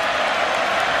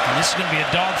 And this is going to be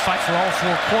a dogfight for all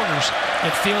 4 quarters,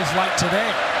 it feels like today.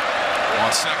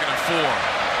 On 2nd and 4.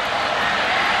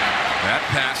 That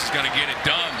pass is going to get it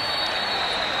done.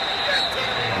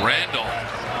 Randall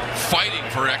fighting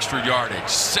for extra yardage.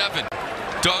 7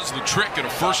 does the trick and a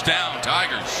first down,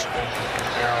 Tigers.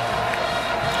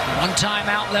 1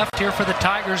 timeout left here for the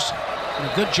Tigers.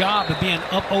 And a good job of being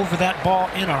up over that ball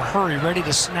in a hurry, ready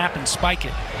to snap and spike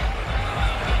it.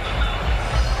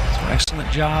 So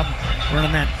excellent job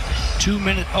running that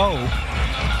 2-minute O.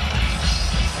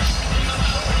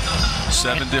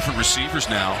 7 different receivers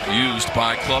now used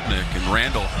by Klubnik, and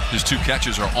Randall, his 2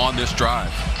 catches are on this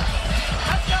drive.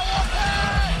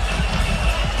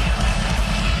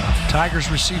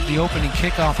 Tigers received the opening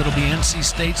kickoff. It'll be NC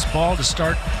State's ball to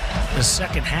start the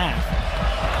second half.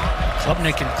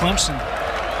 Klubnik and Clemson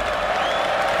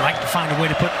like to find a way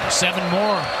to put 7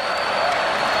 more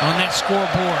on that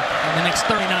scoreboard in the next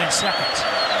 39 seconds.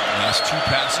 Last 2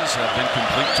 passes have been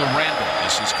complete to Randall.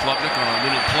 This is Klubnik on a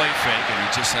little play fake, and he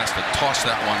just has to toss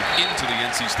that one into the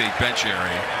NC State bench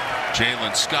area.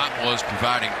 Jalen Scott was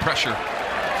providing pressure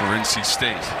for NC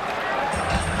State.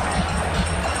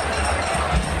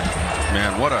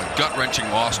 Man, what a gut-wrenching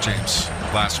loss, James,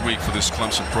 last week for this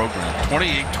Clemson program.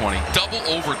 28-20, double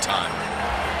overtime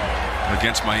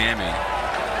against Miami.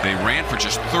 They ran for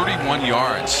just 31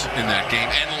 yards in that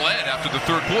game and led after the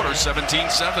third quarter, 17-7.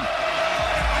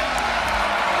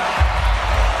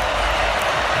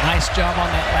 Nice job on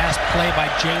that last play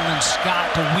by Jalen Scott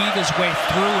to weave his way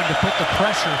through and to put the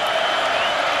pressure,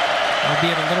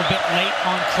 albeit a little bit late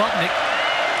on Klubnik.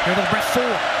 Here to the break 4.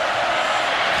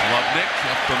 Klubnik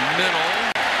up the middle.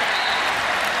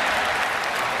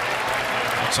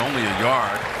 It's only a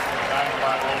yard.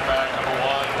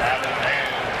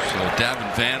 So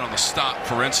Davin Van on the stop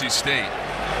for NC State.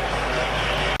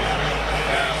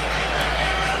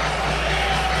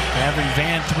 Davin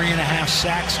Van, 3.5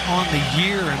 sacks on the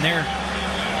year, and they're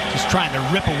just trying to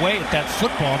rip away at that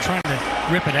football, trying to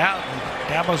rip it out. And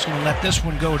Dabo's going to let this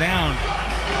one go down.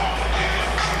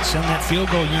 Send that field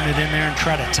goal unit in there and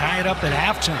try to tie it up at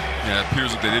halftime. Yeah, it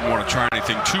appears like they didn't want to try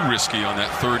anything too risky on that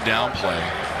third down play.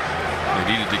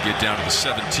 They needed to get down to the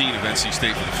 17 of NC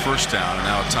State for the first down, and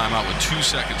now a timeout with 2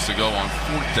 seconds to go on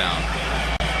 4th down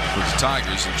for the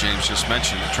Tigers. And James just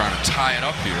mentioned trying to tie it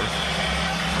up here.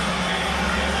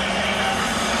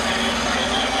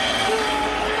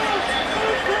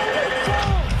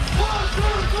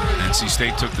 NC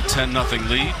State took the 10-0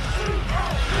 lead.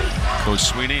 Coach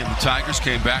Sweeney and the Tigers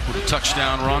came back with a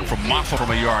touchdown run from Mafah from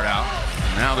a yard out.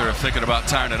 Now they're thinking about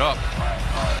tying it up.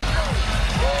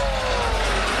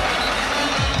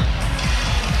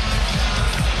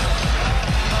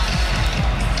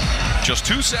 Just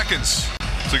 2 seconds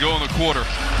to go in the quarter.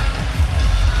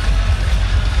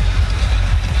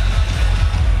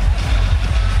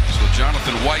 So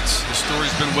Jonathan White's, the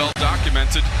story's been well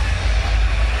documented.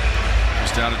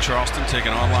 Down in Charleston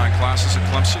taking online classes at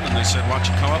Clemson, and they said, why don't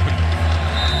you come up and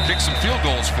kick some field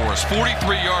goals for us.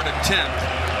 43-yard attempt.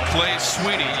 Clay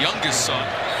Sweeney, youngest son.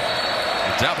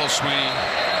 Dabo Sweeney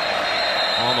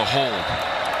on the hold.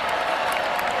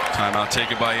 Timeout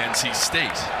taken by NC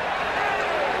State.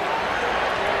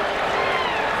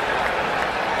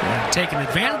 Taking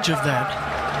advantage of that.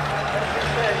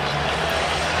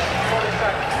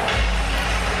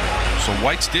 So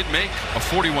Whites did make a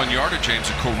 41-yarder, James,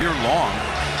 a career long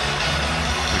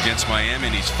against Miami,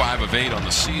 and he's 5 of 8 on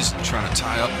the season, trying to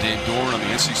tie up Dave Doran on the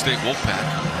NC State Wolfpack.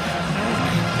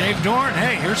 Dave Doran,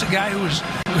 hey, here's a guy who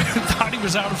thought he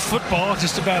was out of football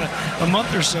just about a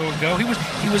month or so ago.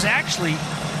 He was actually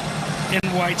in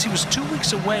Whites. He was 2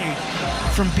 weeks away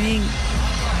from being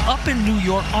up in New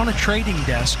York on a trading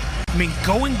desk. I mean,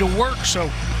 going to work. So,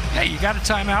 hey, you got a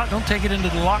timeout. Don't take it into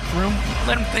the locker room.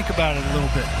 Let him think about it a little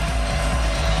bit.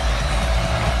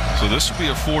 So this will be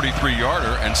a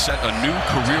 43-yarder and set a new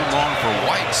career long for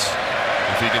Whites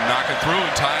if he can knock it through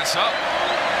and tie us up.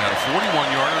 Got a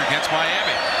 41-yarder against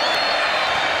Miami.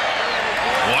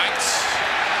 Whites.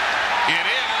 It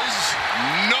is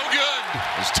no good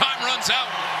as time runs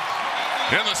out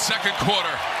in the second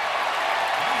quarter.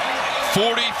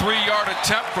 43-yard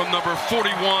attempt from number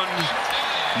 41.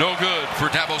 No good for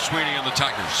Dabo Swinney and the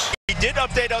Tigers. He did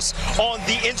update us on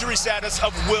the injury status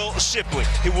of Will Shipley.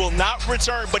 He will not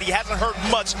return, but he hasn't heard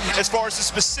much as far as the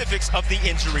specifics of the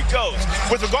injury goes.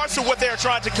 With regards to what they are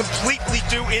trying to completely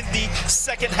do in the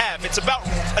second half, it's about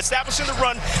establishing the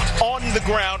run on the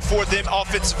ground for them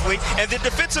offensively, and then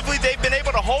defensively they've been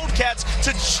able to hold Cats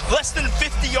to less than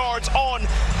 50 yards on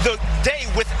the day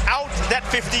without that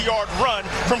 50-yard run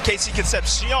from Kevin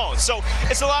Concepcion. So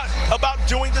it's a lot about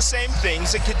doing the same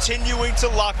things and continuing to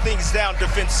lock things down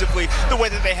defensively the way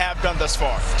that they have done thus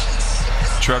far.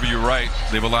 Trevor, you're right.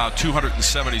 They've allowed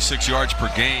 276 yards per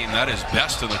game. That is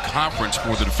best in the conference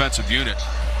for the defensive unit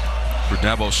for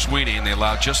Dabo Swinney, and they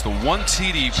allowed just the one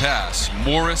TD pass.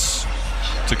 Morris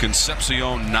to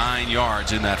Concepcion, 9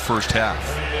 yards in that first half.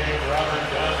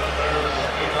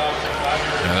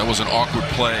 Yeah, that was an awkward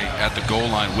play at the goal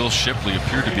line. Will Shipley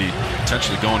appeared to be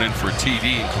potentially going in for a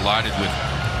TD and collided with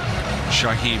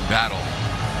Shaheem Battle.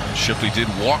 Shipley did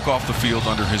walk off the field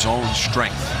under his own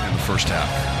strength in the first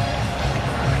half.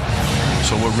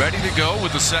 So we're ready to go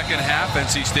with the second half.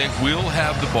 NC State will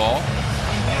have the ball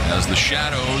as the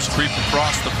shadows creep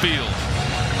across the field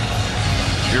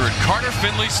here at Carter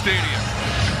Finley Stadium.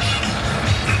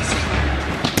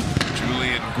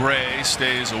 Julian Gray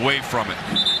stays away from it,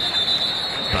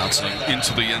 bouncing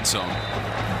into the end zone.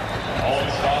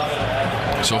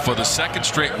 So for the second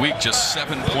straight week, just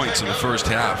 7 points in the first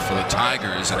half for the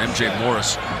Tigers, and MJ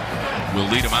Morris will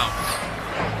lead them out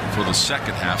for the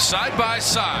second half. Side by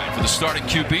side for the starting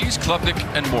QBs, Klubnik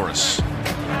and Morris.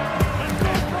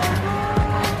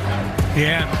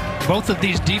 Yeah, both of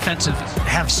these defenses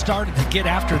have started to get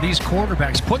after these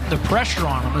quarterbacks, putting the pressure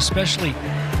on them, especially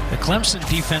the Clemson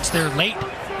defense there late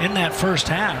in that first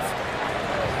half.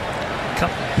 A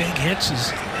couple big hits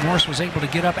as Morris was able to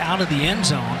get up out of the end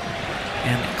zone.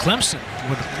 And Clemson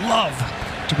would love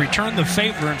to return the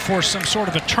favor and force some sort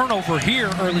of a turnover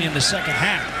here early in the second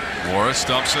half. Morris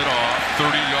dumps it off,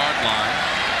 30-yard line.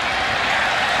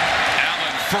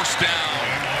 Allen first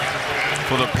down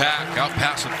for the Pack, out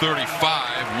past the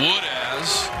 35.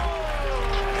 Woodaz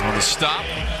on the stop,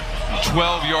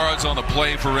 12 yards on the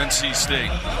play for NC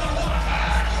State.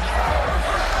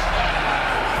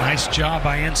 Nice job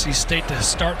by NC State to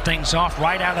start things off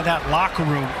right out of that locker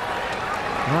room.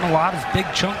 There weren't a lot of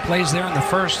big chunk plays there in the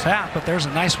first half, but there's a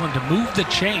nice one to move the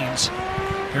chains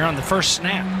here on the first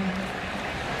snap.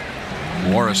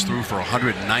 Morris threw for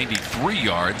 193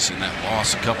 yards in that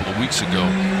loss a couple of weeks ago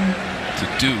to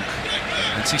Duke.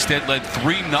 NC State led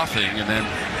 3-0, and then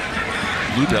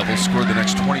Blue Devils scored the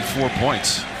next 24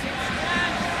 points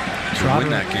to win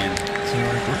that game.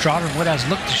 So Trotter and Woodhouse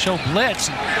looked to show blitz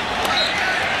and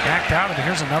backed out of it.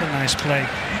 Here's another nice play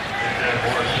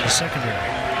in the secondary.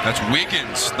 That's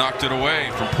Wiggins, knocked it away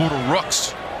from Poodle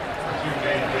Rooks.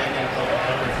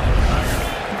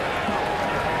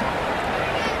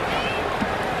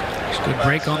 Good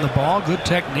break on the ball, good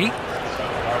technique.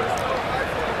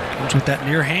 Comes with that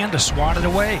near hand to swat it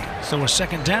away. So a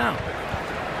second down.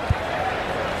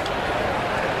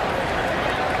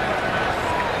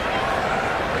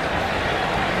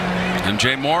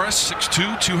 MJ Morris,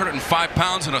 6'2", 205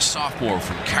 pounds, and a sophomore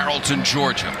from Carrollton,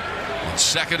 Georgia. On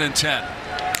 2nd and 10.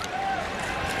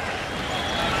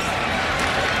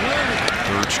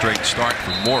 Third straight start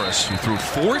for Morris, who threw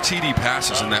 4 TD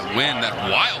passes in that win, that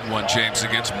wild one, James,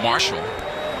 against Marshall.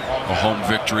 A home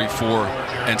victory for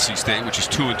NC State, which is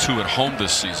 2-2 at home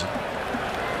this season.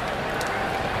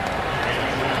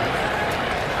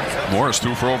 Morris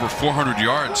threw for over 400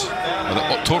 yards.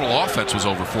 The total offense was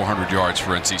over 400 yards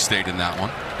for NC State in that one,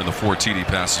 and the 4 TD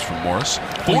passes from Morris.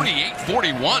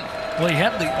 48-41. Well, he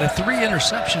had the 3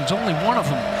 interceptions. Only one of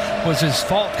them was his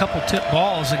fault, couple tip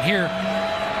balls, and here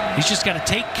he's just got to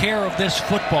take care of this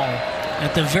football.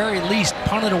 At the very least,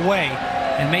 punt it away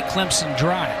and make Clemson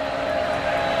drive.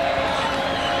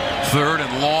 Third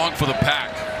and long for the Pack.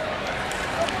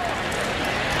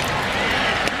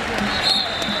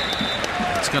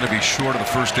 It's going to be short of the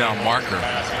first down marker,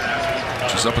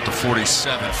 which is up at the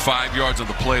 47. 5 yards on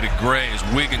the play to Gray as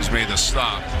Wiggins made the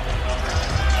stop.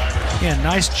 Yeah,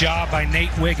 nice job by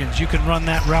Nate Wiggins. You can run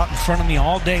that route in front of me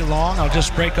all day long. I'll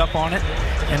just break up on it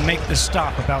and make the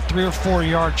stop. About 3 or 4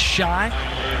 yards shy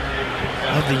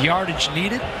of the yardage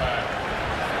needed.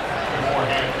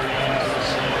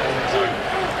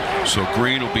 So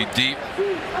Green will be deep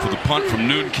for the punt from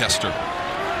Noonkester.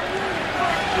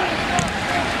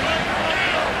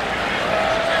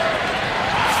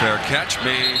 Fair catch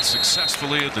made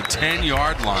successfully at the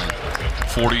 10-yard line.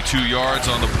 42 yards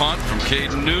on the punt from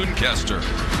Caden Noonkester.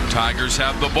 Tigers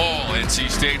have the ball. NC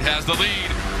State has the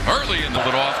lead early in the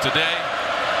bit off today.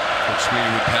 Coach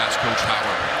Sweeney would pass Coach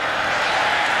Howard.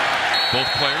 Both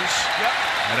players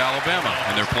at Alabama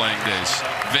in their playing days.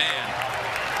 Van,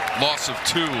 loss of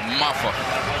 2. Mafah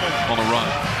on the run.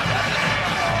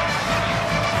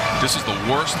 This is the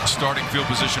worst starting field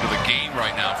position of the game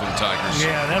right now for the Tigers.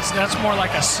 Yeah, that's more like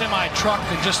a semi-truck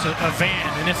than just a van.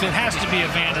 And if it has to be a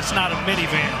van, it's not a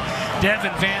minivan.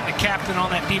 Devin Van, the captain on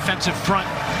that defensive front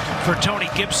for Tony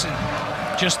Gibson.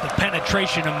 Just the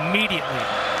penetration immediately.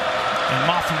 And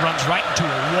Mafah runs right into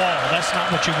a wall. That's not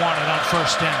what you wanted on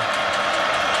first down.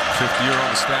 5th year on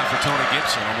the staff for Tony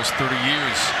Gibson. Almost 30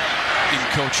 years in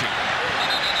coaching.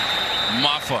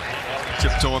 Mafah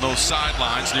tiptoeing those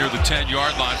sidelines near the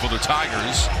 10-yard line for the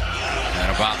Tigers. And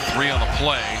about 3 on the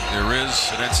play. There is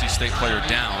an NC State player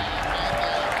down.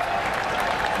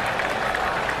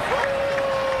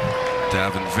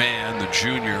 Davin Van, the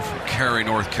junior from Cary,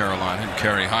 North Carolina, and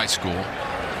Cary High School.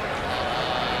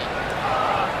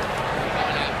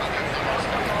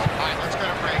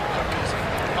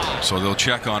 So they'll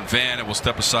check on Van and we'll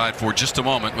step aside for just a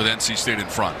moment with NC State in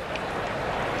front.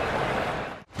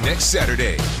 Next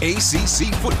Saturday, ACC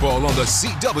football on the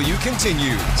CW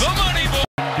continues. The money ball.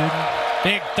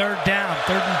 Big 3rd down,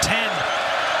 3rd and 10.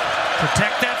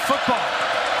 Protect that football.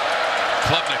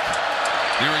 Klubnik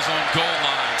near his own goal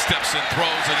line, steps and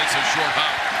throws, and it's a short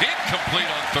hop. Incomplete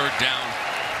on 3rd down.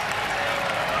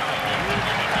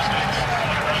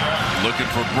 Looking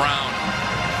for Brown.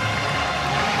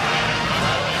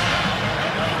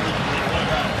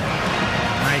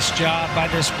 Nice job by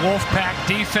this Wolfpack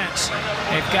defense.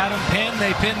 They've got them pinned.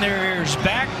 They pin their ears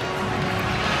back.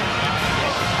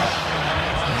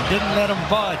 And didn't let them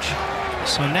budge.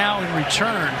 So now in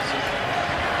return,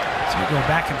 as we go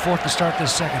back and forth to start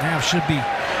this second half, should be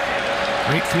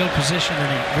great field position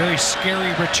and a very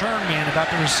scary return man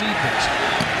about to receive this.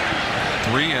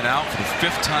 3 and out for the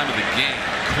 5th time of the game.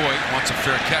 Coit wants a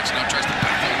fair catch, now tries to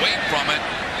back away from it.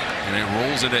 And it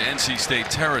rolls into NC State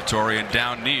territory and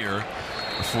down near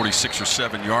the 46 or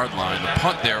 7-yard line. The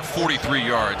punt there, 43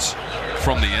 yards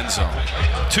from the end zone.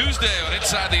 Tuesday on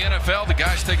Inside the NFL, the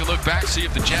guys take a look back, see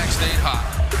if the Jacks stayed hot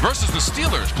versus the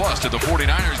Steelers. Plus, did the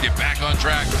 49ers get back on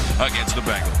track against the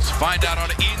Bengals? Find out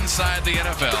on Inside the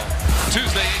NFL,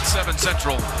 Tuesday 8/7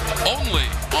 Central, only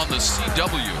on the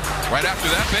CW. Right after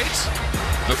that, Bates,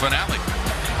 the finale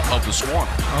of The Swarm.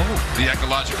 Oh, the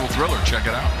ecological thriller. Check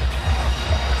it out.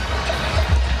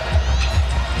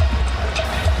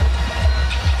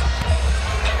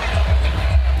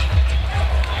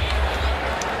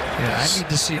 yeah, I need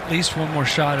to see at least one more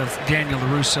shot of Daniel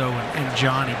LaRusso and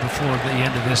Johnny before the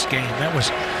end of this game. That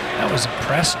was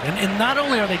impressive. And not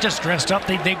only are they just dressed up,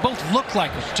 they both look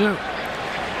like it too.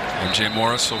 MJ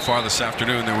Morris, so far this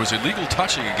afternoon, there was illegal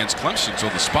touching against Clemson, so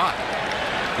the spot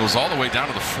goes all the way down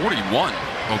to the 41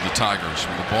 of the Tigers,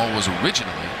 when the ball was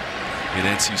originally in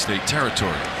NC State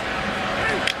territory.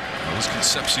 That was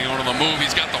Concepcion on the move.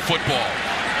 He's got the football.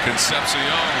 Concepcion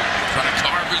trying to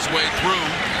carve his way through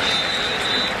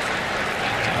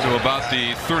to about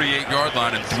the 38-yard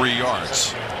line and 3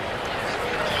 yards.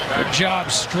 Good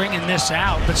job stringing this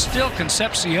out, but still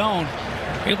Concepcion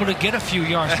able to get a few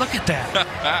yards. Look at that.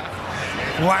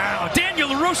 Wow. Daniel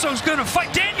LaRusso's going to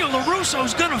fight. Daniel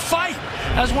LaRusso's going to fight.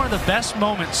 That was one of the best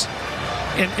moments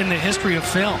in the history of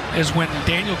film, is when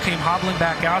Daniel came hobbling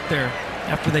back out there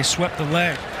after they swept the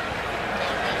leg.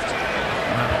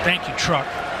 Thank you, Truck.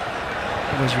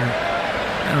 That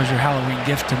was your Halloween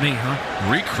gift to me, huh?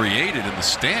 Recreated in the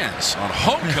stands on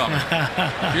homecoming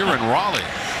here in Raleigh.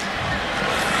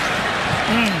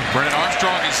 Brennan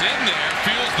Armstrong is in there,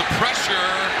 feels the pressure,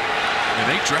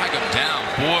 and they drag him down.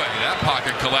 Boy, that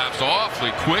pocket collapsed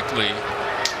awfully quickly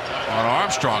on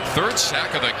Armstrong. 3rd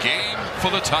sack of the game for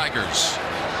the Tigers.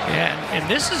 Yeah, and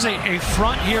this is a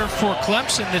front here for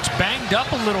Clemson that's banged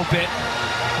up a little bit,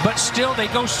 but still they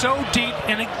go so deep.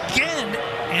 And again,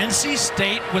 NC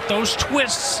State with those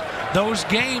twists those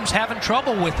games having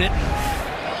trouble with it.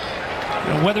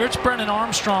 You know, whether it's Brennan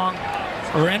Armstrong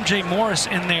or MJ Morris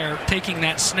in there taking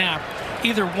that snap,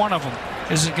 either one of them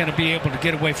isn't going to be able to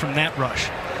get away from that rush.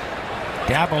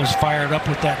 Dabo's fired up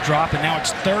with that drop, and now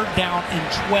it's 3rd down and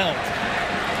 12.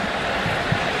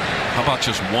 How about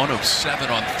just 1 of 7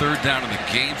 on 3rd down in the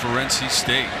game for NC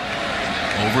State?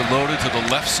 Overloaded to the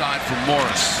left side for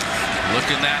Morris.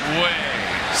 Looking that way.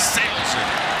 Sails it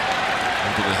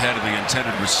over the head of the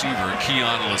intended receiver,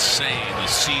 Keon Lassane, the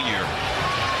senior.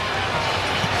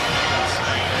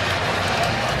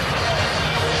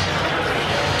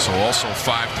 So also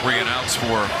 5 3-and-outs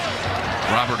for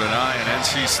Robert and I and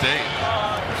NC State.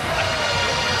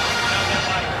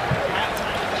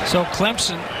 So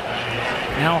Clemson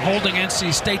now holding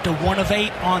NC State to 1 of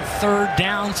 8 on 3rd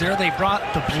downs. There they brought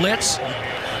the blitz.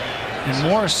 And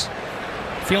Morris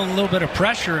feeling a little bit of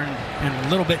pressure and a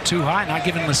little bit too high, not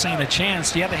giving Lassane a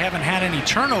chance. Yeah, they haven't had any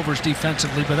turnovers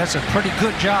defensively, but that's a pretty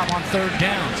good job on 3rd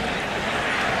downs.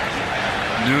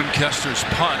 Noonkester's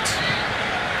punt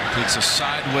takes a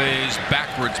sideways,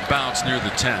 backwards bounce near the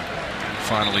 10.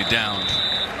 Finally down.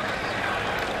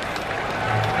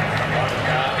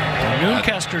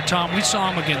 Noonkester, Tom, we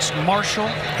saw him against Marshall.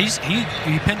 He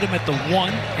pinned him at the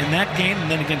 1 in that game, and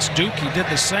then against Duke he did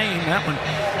the same. That one,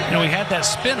 you know, he had that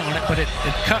spin on it, but it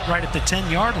cut right at the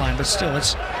 10-yard line. But still,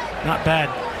 it's not bad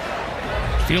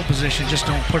field position. Just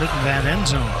don't put it in that end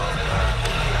zone.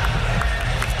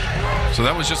 So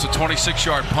that was just a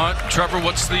 26-yard punt. Trevor,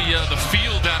 what's the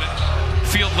field down at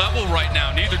field level right now?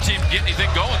 Neither team get anything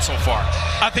going so far.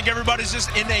 I think everybody's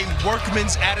just in a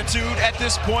workman's attitude at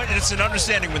this point, and it's an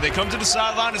understanding when they come to the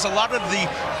sideline. It's a lot of the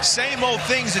same old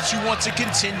things that you want to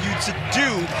continue to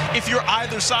do if you're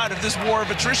either side of this war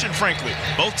of attrition, frankly.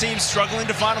 Both teams struggling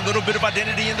to find a little bit of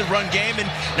identity in the run game,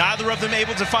 and neither of them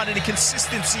able to find any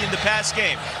consistency in the pass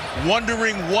game.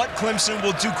 Wondering what Clemson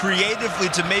will do creatively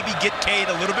to maybe get Cade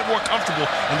a little bit more comfortable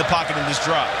in the pocket in this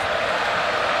drive.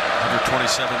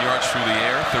 127 yards through the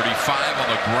air, 35 on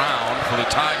the ground for the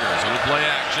Tigers. Little play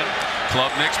action.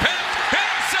 Klubnik's pass.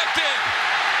 Intercepted!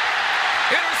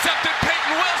 Intercepted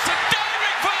Payton Wilson,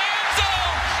 diving for the end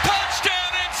zone!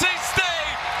 Touchdown NC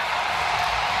State!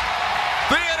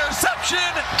 The interception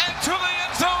and to the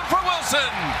end zone for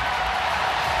Wilson!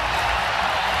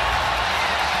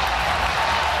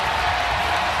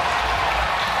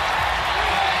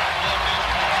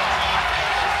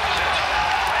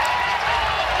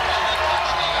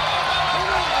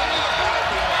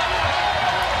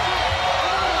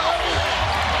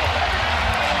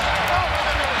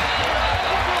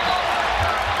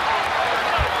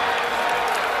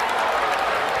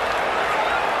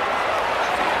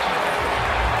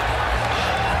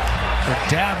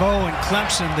 Dabo and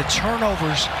Clemson, the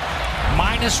turnovers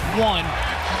 -1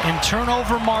 in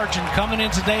turnover margin coming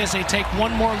in today as they take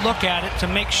one more look at it to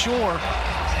make sure.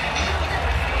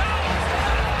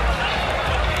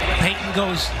 Payton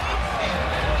goes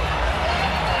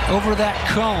over that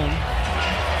cone.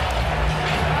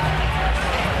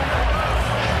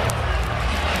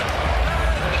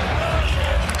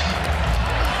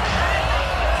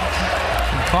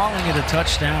 And calling it a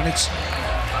touchdown.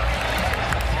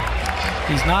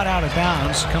 He's not out of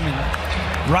bounds, coming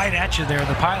right at you there,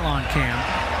 the pylon cam.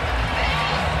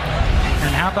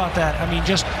 And how about that? I mean,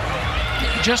 just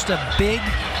a big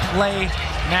play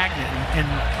magnet. And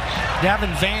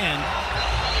Davin Vann,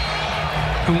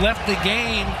 who left the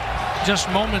game just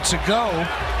moments ago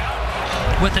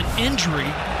with an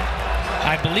injury,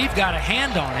 I believe got a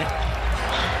hand on it.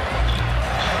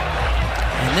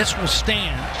 And this will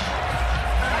stand.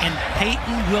 And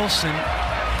Payton Wilson,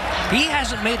 he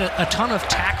hasn't made a ton of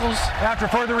tackles. After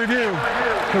further review,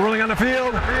 the ruling on the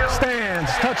field stands.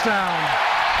 Touchdown.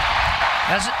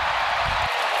 Has it?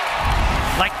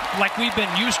 Like we've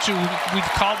been used to,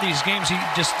 we've called these games. He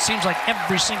just seems like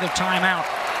every single time out,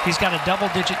 he's got a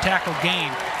double-digit tackle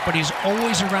gain, but he's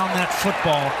always around that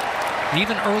football.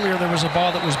 Even earlier, there was a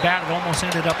ball that was batted, almost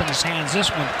ended up in his hands. This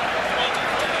one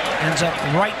ends up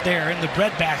right there in the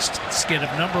breadbasket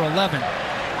of number 11.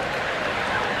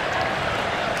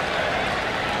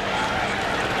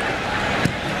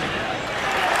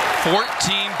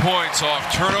 14 points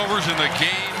off turnovers in the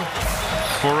game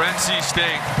for NC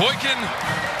State. Boykin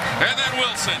and then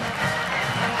Wilson.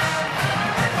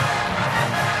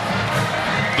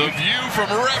 The view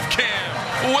from ref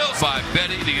cam. Wilson by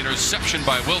Betty, the interception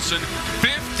by Wilson.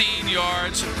 15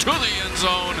 yards to the end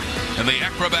zone, and the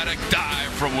acrobatic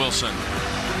dive from Wilson.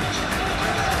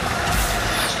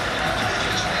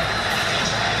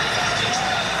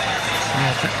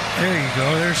 There you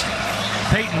go. There's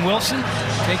Payton Wilson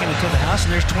taking it to the house,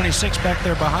 and there's 26 back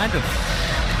there behind him.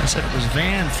 I said it was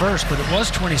Van first, but it was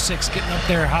 26 getting up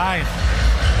there high.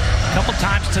 A couple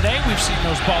times today we've seen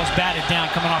those balls batted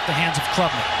down coming off the hands of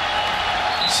Klubnik.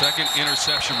 Second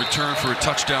interception return for a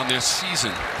touchdown this season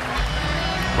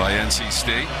by NC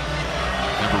State.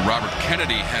 Remember, Robert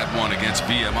Kennedy had one against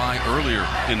VMI earlier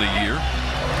in the year.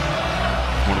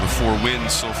 One of the 4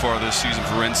 wins so far this season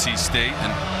for NC State.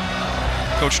 And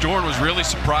Coach Dorn was really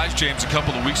surprised, James, a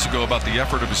couple of weeks ago about the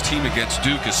effort of his team against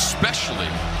Duke, especially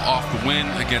off the win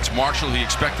against Marshall. He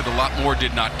expected a lot more,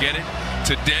 did not get it.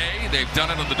 Today, they've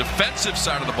done it on the defensive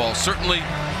side of the ball, certainly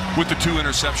with the 2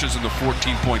 interceptions and the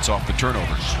 14 points off the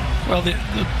turnovers. Well, the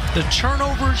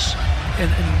turnovers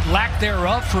and lack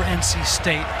thereof for NC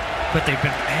State, but they've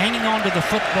been hanging on to the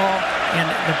football and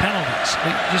the penalties.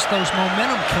 Just those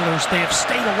momentum killers they have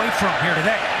stayed away from here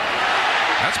today.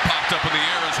 That's popped up in the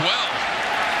air as well.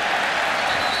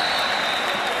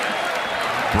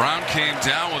 Brown came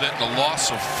down with it in a loss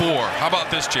of 4. How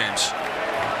about this, James?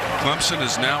 Clemson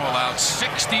has now allowed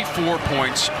 64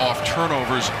 points off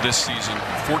turnovers this season,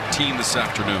 14 this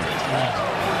afternoon.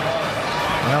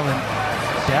 Well, and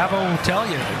Davo will tell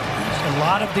you, a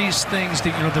lot of these things,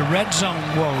 the red zone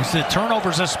woes, the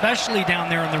turnovers, especially down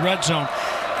there in the red zone,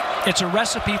 it's a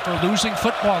recipe for losing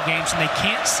football games, and they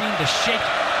can't seem to shake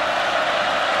it.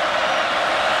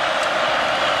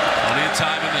 Plenty of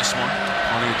time in this one.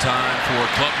 Plenty of time for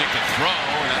Klubnik to throw,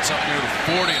 and that's up near the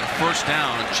 40 and a first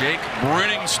down. Jake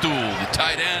Brenningstool, the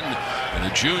tight end, and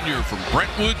a junior from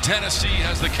Brentwood, Tennessee,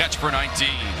 has the catch for 19.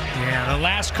 Yeah, the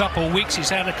last couple of weeks he's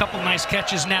had a couple nice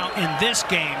catches now in this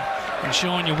game and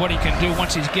showing you what he can do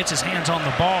once he gets his hands on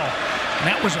the ball. And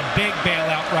that was a big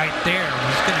bailout right there.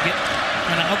 He's going to get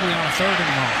kind of ugly on a 3rd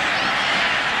and long.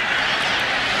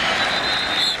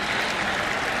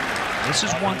 This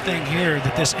is one thing here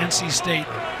that this NC State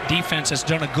defense has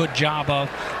done a good job of,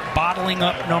 bottling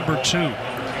up number 2.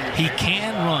 He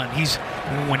can run.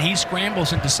 When he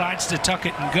scrambles and decides to tuck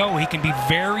it and go, he can be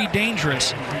very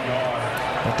dangerous.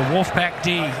 But the Wolfpack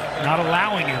D not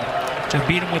allowing him to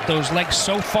beat him with those legs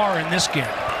so far in this game.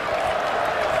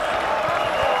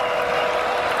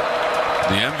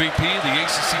 The MVP of the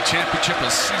ACC Championship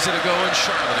a season ago in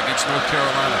Charlotte against North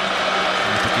Carolina.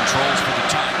 With the controls for the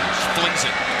Tigers, flings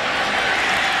it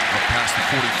up past the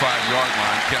 45-yard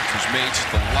line. Catch was made to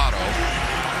the lotto.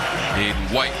 Aiden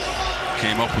White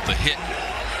came up with the hit.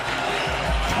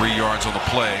 3 yards on the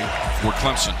play for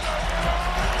Clemson.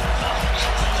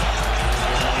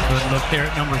 Good look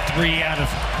there at number 3 out of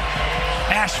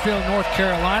Asheville, North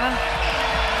Carolina.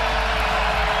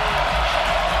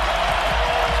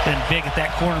 Been big at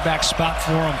that cornerback spot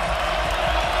for him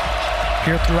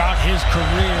here throughout his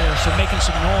career, so making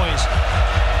some noise.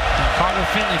 And Carter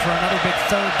Finley for another big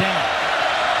 3rd down.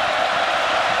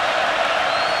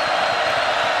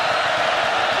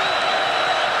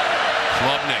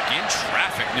 Klubnik in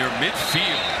traffic near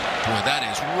midfield. Boy, that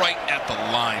is right at the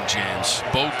line, James.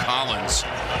 Bo Collins,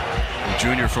 the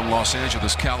junior from Los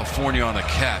Angeles, California, on the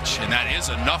catch. And that is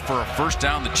enough for a first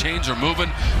down. The chains are moving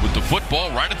with the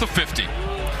football right at the 50.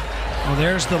 Well,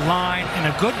 there's the line, and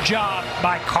a good job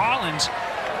by Collins,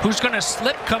 who's going to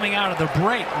slip coming out of the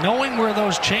break, knowing where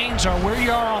those chains are, where you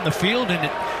are on the field, and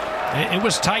it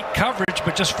was tight coverage,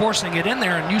 but just forcing it in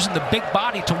there and using the big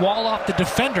body to wall off the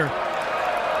defender.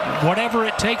 Whatever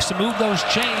it takes to move those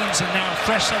chains, and now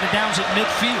fresh set of downs at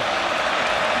midfield.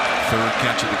 3rd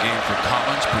catch of the game for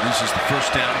Collins, produces the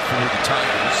first down for the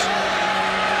Tigers.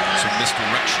 Some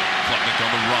misdirection, Klubnik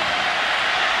on the run.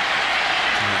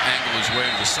 Angle his way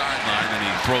to the sideline, and he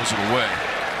throws it away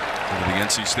into the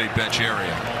NC State bench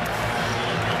area.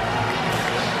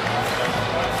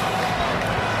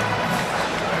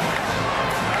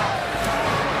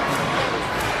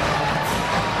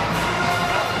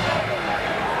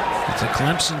 It's a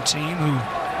Clemson team who,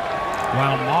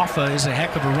 while Mafah is a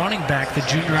heck of a running back, the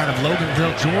junior out of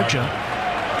Loganville, Georgia,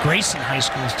 Grayson High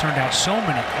School has turned out so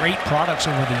many great products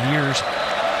over the years.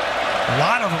 A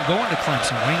lot of them going to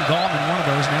Clemson. Wayne Gallman, one of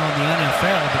those now in the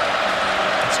NFL, but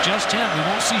it's just him. We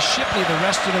won't see Shipley the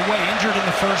rest of the way, injured in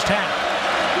the first half.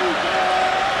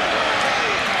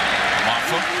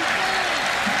 Mafah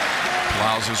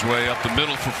plows his way up the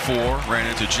middle for 4, ran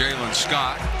into Jalen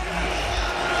Scott.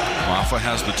 Mafah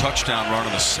has the touchdown run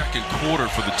in the 2nd quarter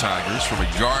for the Tigers from a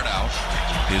yard out,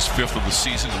 his 5th of the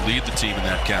season to lead the team in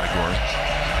that category.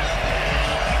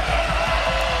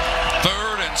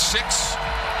 3rd and 6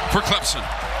 for Clemson.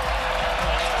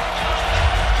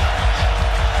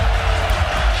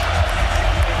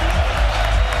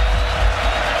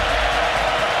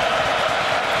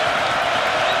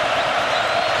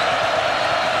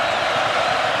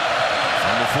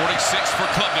 From the 46 for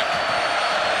Klubnik.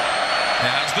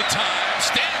 Has the time,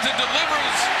 stands and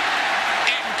delivers.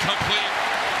 Incomplete.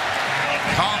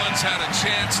 Collins had a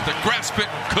chance to grasp it,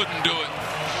 couldn't do it.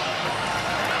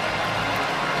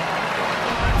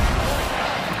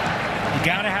 You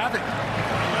gotta have it.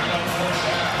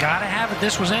 Gotta have it.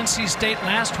 This was NC State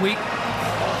last week.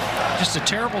 Just a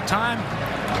terrible time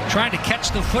trying to catch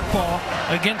the football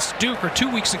against Duke, or 2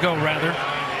 weeks ago rather.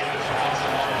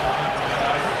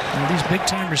 And these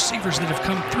big-time receivers that have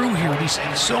come through here, these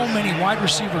so many wide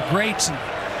receiver greats, and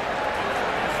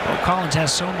Collins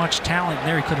has so much talent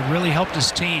there. He could have really helped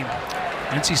his team.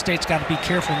 NC State's got to be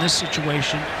careful in this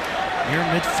situation. Near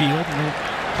midfield, and they'll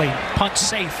play punt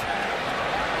safe.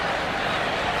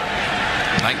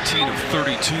 19 of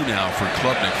 32 now for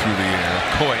Klubnik through the air.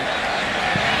 Coit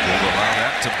will allow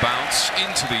that to bounce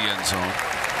into the end zone.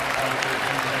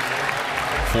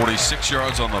 46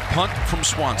 yards on the punt from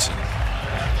Swanson.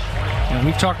 And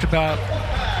we've talked about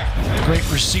great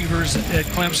receivers at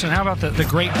Clemson. How about the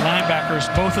great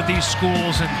linebackers? Both of these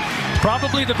schools, and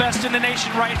probably the best in the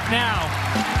nation right now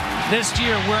this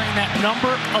year, wearing that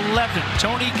number 11.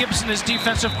 Tony Gibson, his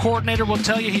defensive coordinator, will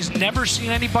tell you he's never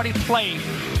seen anybody play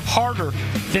harder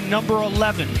than number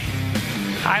 11.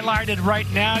 Highlighted right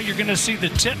now, you're going to see the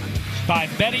tip by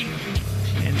Betty,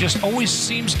 and just always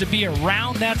seems to be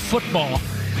around that football.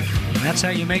 And that's how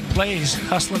you make plays,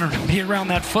 hustling to be around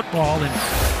that football,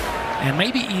 and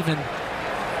maybe even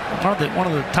one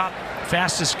of the top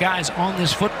fastest guys on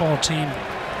this football team,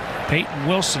 Payton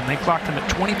Wilson. They clocked him at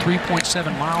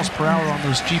 23.7 miles per hour on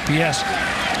those GPS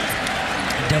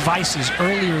devices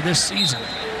earlier this season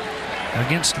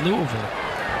against Louisville.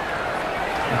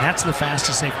 And that's the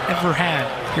fastest they've ever had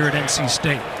here at NC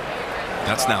State.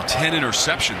 That's now 10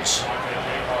 interceptions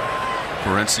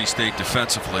for NC State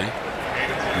defensively.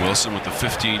 Wilson with the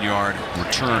 15-yard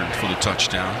return for the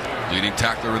touchdown. Leading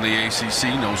tackler in the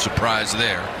ACC, no surprise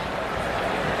there.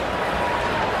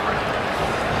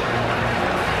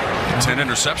 10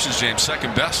 interceptions, James,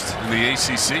 second best in the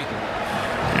ACC.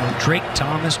 You know, Drake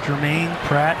Thomas, Jermaine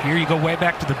Pratt. Here you go way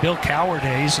back to the Bill Cowher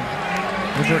days. And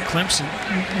over at Clemson,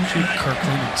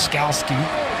 Kirkland and Skalski,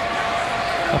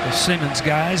 a couple Simmons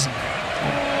guys. And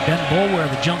Ben Boulware,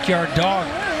 the junkyard dog,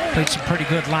 played some pretty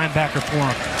good linebacker for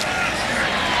him.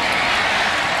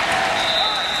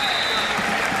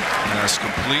 That's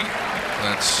complete.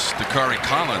 That's Dakari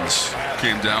Collins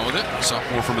came down with it.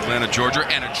 Sophomore from Atlanta, Georgia,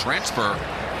 and a transfer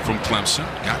from Clemson.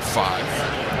 Got 5.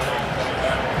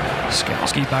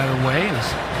 Skalski, by the way,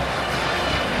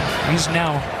 he's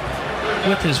now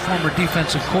with his former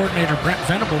defensive coordinator, Brent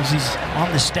Venables. He's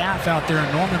on the staff out there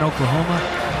in Norman, Oklahoma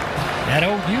at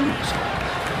OU.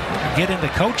 Get into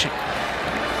coaching.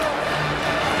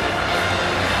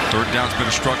 Third down's been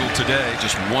a struggle today.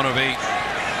 Just 1 of 8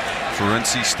 for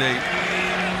NC State.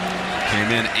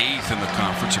 Came in 8th in the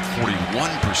conference at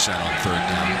 41% on third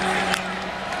down.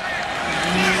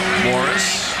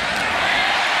 Morris.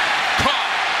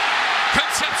 Caught.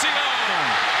 Concepcion.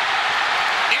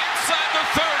 Inside the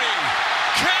 30.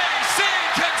 KC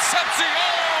Concepcion.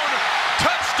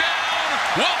 Touchdown.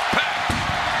 Wolfpack.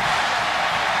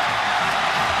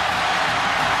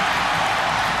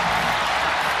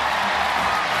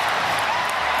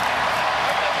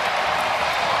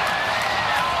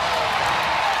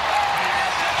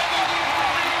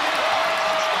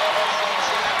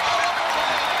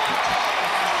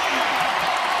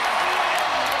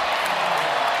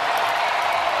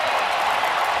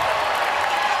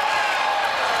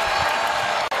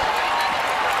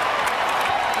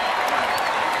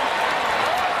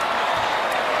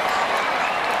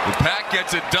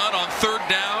 Gets it done on third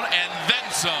down and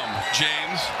then some,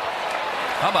 James.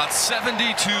 How about 72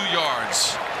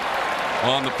 yards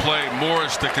on the play?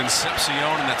 Morris to Concepcion,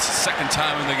 and that's the second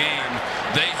time in the game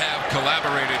they have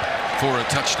collaborated for a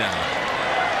touchdown.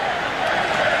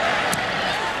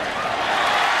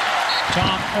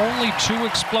 Tom, only 2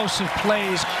 explosive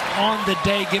plays on the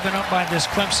day given up by this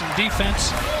Clemson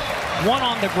defense. One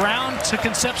on the ground to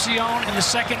Concepcion, and the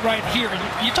second right here.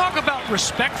 And you talk about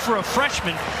respect for a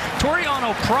freshman.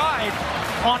 Toriano Pride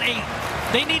on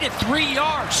they needed 3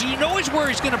 yards. So you know where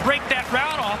he's going to break that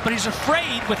route off, but he's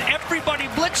afraid with everybody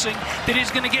blitzing that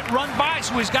he's going to get run by,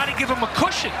 so he's got to give him a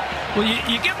cushion. Well,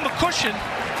 you give him a cushion,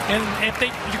 and if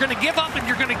you're going to give up and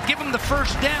you're going to give him the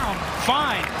first down,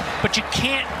 fine. But you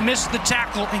can't miss the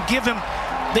tackle and give him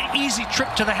the easy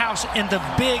trip to the house and the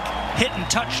big hit and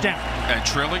touchdown. And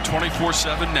trailing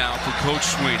 24-7 now for Coach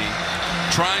Sweeney,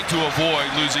 trying to avoid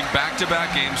losing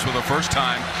back-to-back games for the first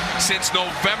time since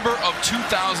November of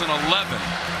 2011.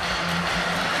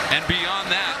 And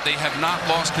beyond that, they have not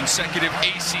lost consecutive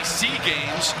ACC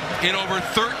games in over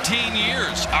 13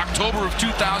 years, October of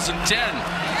 2010.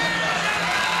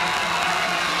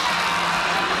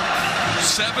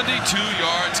 72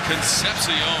 yards,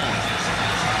 Concepcion.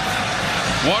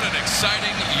 What an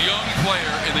exciting young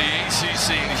player in the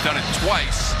ACC. And he's done it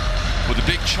twice with a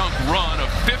big chunk run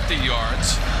of 50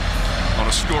 yards on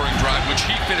a scoring drive, which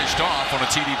he finished off on a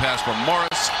TD pass from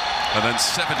Morris, and then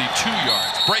 72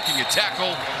 yards, breaking a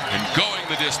tackle and going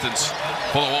the distance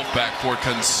for the Wolfpack for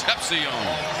Concepcion.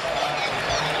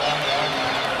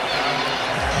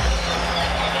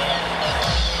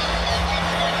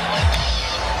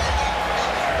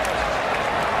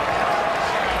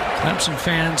 Clemson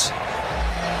fans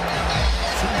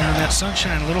sitting there in that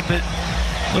sunshine, a little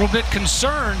bit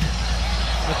concerned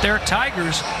with their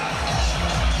Tigers,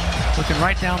 looking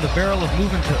right down the barrel of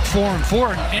moving to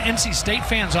 4-4. And NC State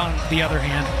fans, on the other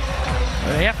hand,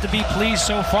 they have to be pleased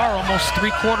so far, almost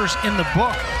 3/4 in the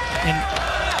book, and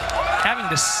having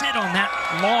to sit on that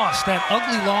loss, that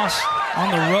ugly loss on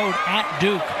the road at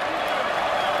Duke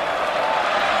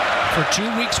for 2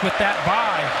 weeks with that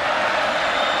bye.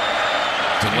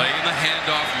 Delay in the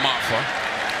handoff, Mafah.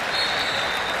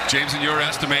 James, in your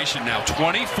estimation now,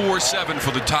 24-7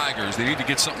 for the Tigers. They need to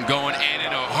get something going, and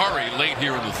in a hurry late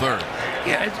here in the third.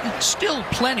 Yeah, it's still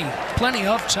plenty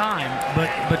of time,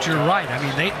 but you're right. I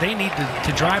mean, they need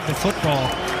to drive the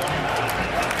football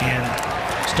and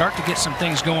start to get some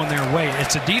things going their way.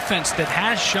 It's a defense that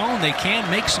has shown they can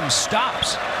make some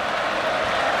stops.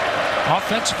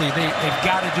 Offensively, they've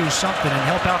got to do something and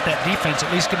help out that defense,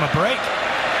 at least give them a break.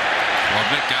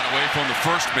 Klubnik got away from the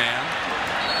first man.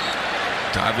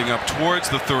 Diving up towards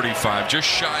the 35, just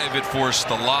shy of it for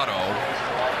Stellato.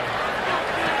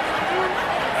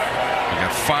 We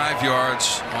got 5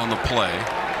 yards on the play.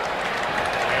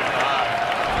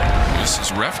 This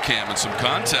is ref cam and some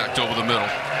contact over the middle.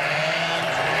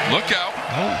 Look out.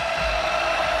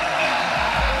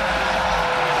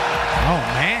 Oh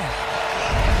man.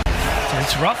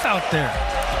 It's rough out there.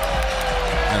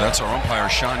 And that's our umpire,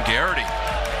 Sean Garrity.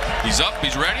 He's up,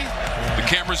 he's ready. The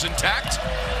camera's intact.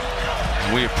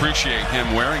 And we appreciate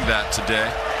him wearing that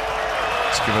today.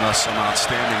 It's given us some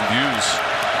outstanding views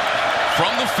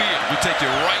from the field. We take you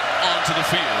right onto the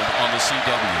field on the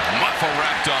CW. Mafah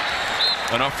racked up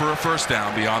enough for a first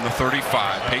down beyond the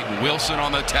 35. Payton Wilson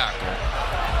on the tackle.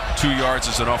 2 yards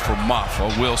is enough for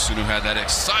Mafah. Wilson, who had that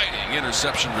exciting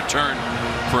interception return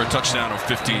for a touchdown of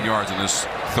 15 yards in this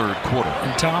third quarter.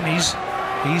 And Tom, he's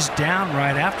down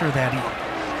right after that. He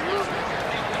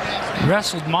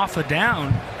wrestled Mafah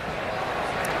down.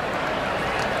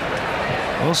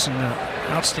 Wilson, an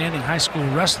outstanding high school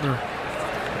wrestler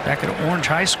back at Orange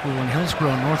High School in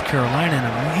Hillsborough, North Carolina, and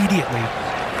immediately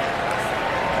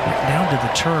went down to the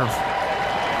turf.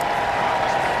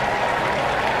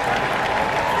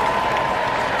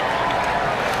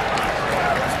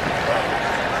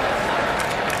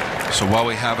 So while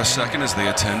we have a second as they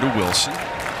attend to Wilson,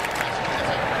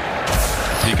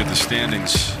 peek at the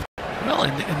standings. Well,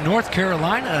 in North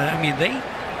Carolina, I mean,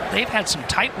 they've had some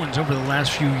tight ones over the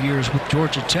last few years with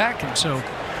Georgia Tech, and so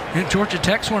Georgia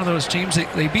Tech's one of those teams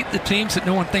that they beat the teams that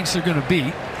no one thinks they're going to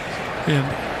beat,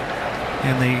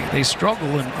 and they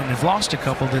struggle and have lost a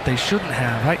couple that they shouldn't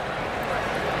have.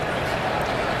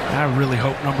 I really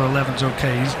hope number 11's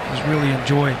okay. He's really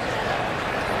enjoyed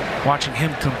watching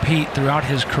him compete throughout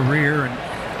his career, and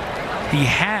he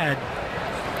had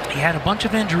a bunch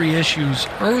of injury issues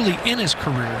early in his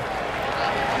career.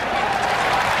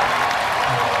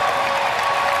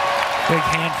 Big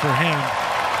hand for him.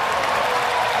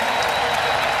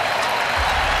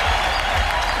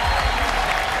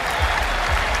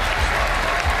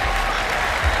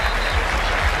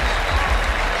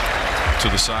 To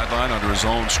the sideline under his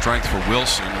own strength for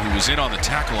Wilson, who was in on the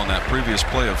tackle on that previous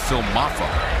play of Phil Mafah.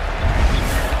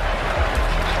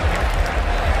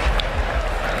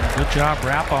 Good job,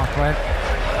 wrap off right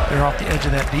there off the edge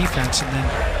of that defense, and then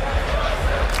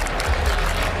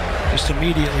just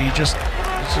immediately just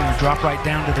drop right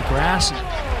down to the grass,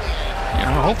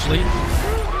 and hopefully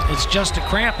it's just a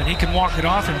cramp and he can walk it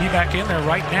off and be back in there.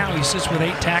 Right now he sits with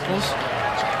 8 tackles,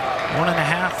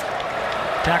 1.5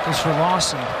 tackles for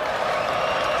loss, and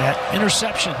that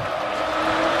interception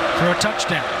for a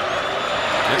touchdown.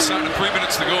 Inside of 3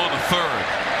 minutes to go in the third.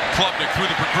 Klubnik through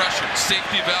the progression,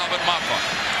 safety valve at Mafah.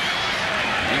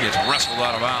 He gets wrestled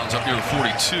out of bounds up near the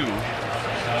 42.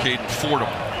 Caden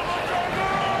Fordham.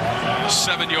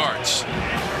 7 yards.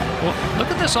 Well, look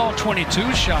at this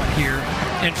all-22 shot here,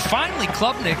 and finally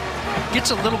Klubnik gets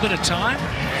a little bit of time,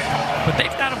 but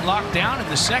they've got him locked down in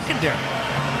the secondary.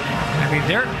 I mean,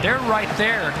 they're right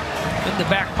there in the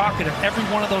back pocket of every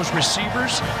one of those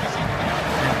receivers,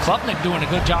 and Klubnik doing a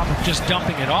good job of just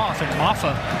dumping it off, and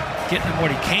Mafah getting him what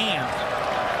he can.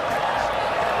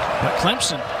 But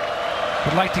Clemson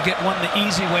would like to get one the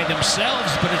easy way themselves,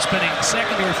 but it's been a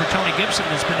secondary for Tony Gibson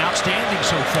that's been outstanding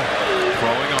so far.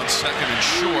 Throwing on second and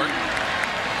short.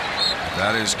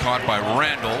 That is caught by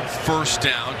Randall. First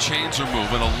down. Chains are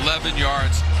moving. 11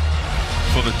 yards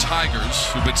for the Tigers,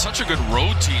 who've been such a good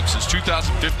road team since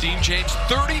 2015. James,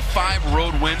 35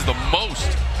 road wins, the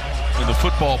most in the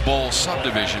Football Bowl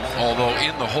subdivision, although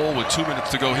in the hole with 2 minutes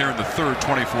to go here in the third,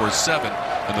 24-7,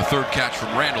 and the third catch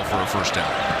from Randall for a first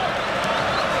down.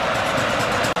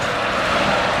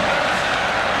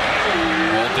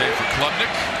 All day for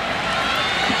Klubnik.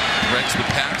 Threads the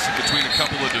pass in between a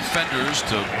couple of defenders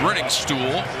to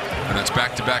Brenningstool, and that's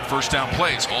back-to-back first down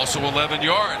plays. Also 11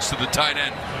 yards to the tight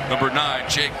end, number 9,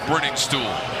 Jake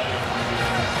Brenningstool.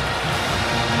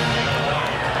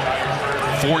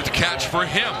 Fourth catch for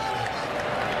him.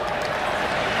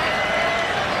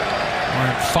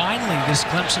 And finally, this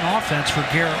Clemson offense for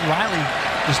Garrett Riley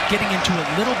is getting into a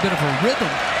little bit of a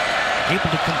rhythm,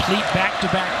 able to complete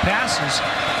back-to-back passes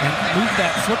and move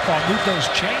that football, move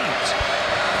those chains.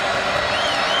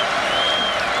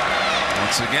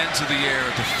 Once again to the air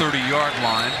at the 30-yard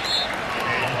line.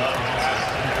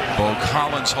 Bo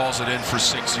Collins hauls it in for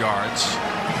 6 yards.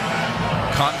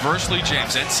 Conversely,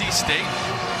 James, NC State,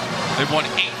 they've won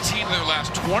 18 of their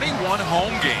last 21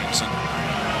 home games. And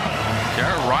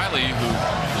Garrett Riley, who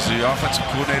was the offensive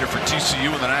coordinator for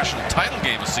TCU in the national title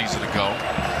game a season ago,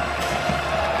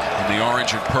 in the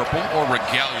orange and purple, or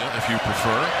regalia if you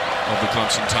prefer, of the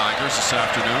Clemson Tigers this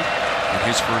afternoon in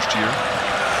his first year.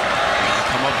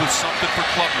 Come up with something for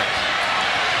Klubnik.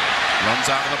 Runs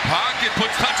out of the pocket,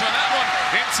 puts touch on that one,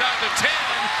 inside the 10,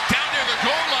 down near the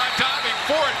goal line, diving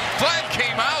for it. Flag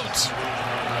came out.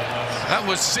 That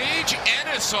was Sage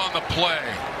Ennis on the play.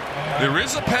 There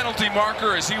is a penalty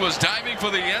marker as he was diving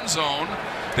for the end zone.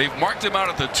 They've marked him out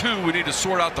at the 2. We need to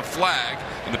sort out the flag,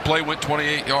 and the play went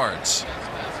 28 yards.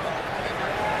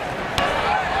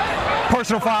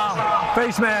 Personal foul,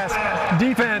 face mask,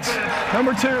 defense,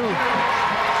 number 2.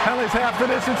 Penalties half the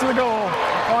distance to the goal.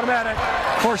 Automatic.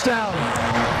 First down.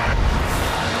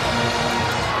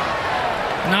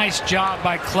 Nice job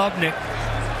by Klubnik.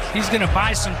 He's going to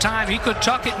buy some time. He could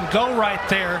tuck it and go right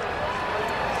there,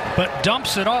 but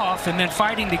dumps it off and then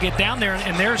fighting to get down there.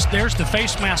 And there's the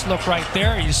face mask look right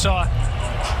there. You saw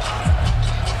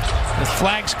the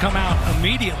flags come out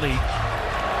immediately.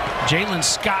 Jalen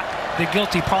Scott, the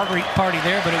guilty party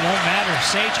there, but it won't matter.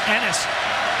 Sage Ennis.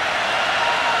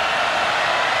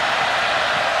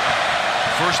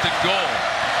 First and goal.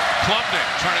 Klubnik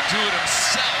trying to do it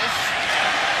himself.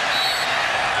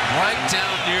 Right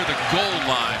down near the goal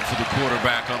line for the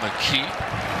quarterback on the keep.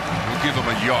 We'll give him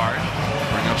a yard.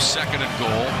 Bring up second and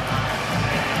goal.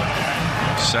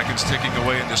 Seconds ticking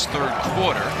away in this third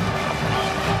quarter.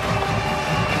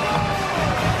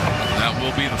 That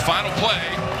will be the final play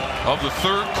of the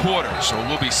third quarter. So it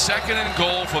will be second and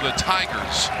goal for the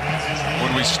Tigers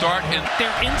when we start in.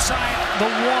 They're inside the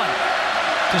 1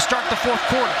 to start the fourth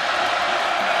quarter.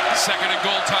 Second and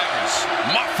goal, Tigers.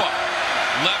 Mafah,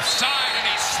 left side, and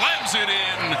he slams it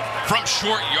in from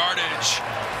short yardage.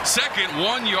 Second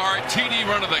 1-yard TD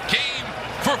run of the game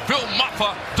for Phil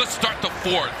Mafah to start the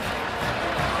fourth.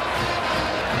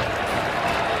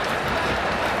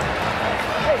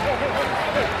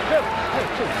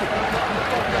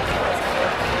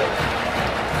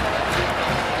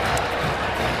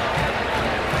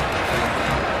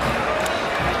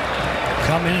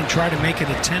 Come in and try to make it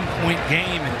a 10-point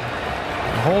game, and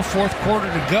the whole fourth quarter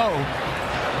to go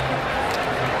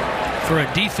for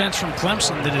a defense from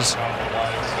Clemson that has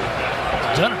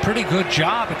done a pretty good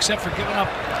job, except for giving up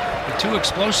the 2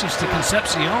 explosives to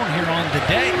Concepcion here on the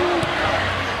day.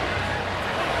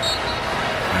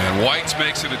 And Whites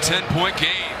makes it a 10-point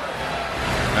game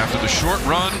after the short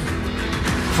run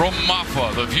from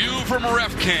Mafah. The view from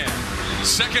Refcan.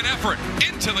 Second effort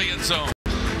into the end zone.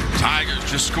 Tigers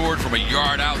just scored from a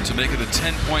yard out to make it a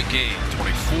 10-point game.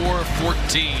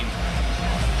 24-14.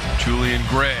 Julian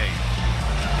Gray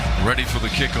ready for the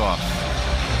kickoff.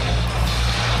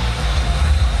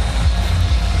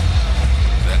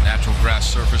 That natural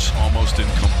grass surface almost in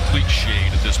complete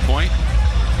shade at this point.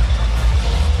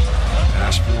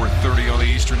 Pass 430 on the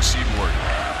eastern seaboard.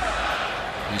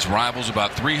 These rivals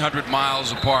about 300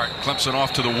 miles apart. Clemson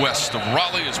off to the west of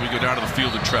Raleigh as we go down to the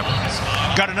field at Trevor.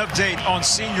 Got an update on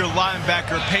senior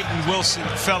linebacker Payton Wilson,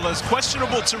 fellas.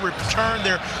 Questionable to return.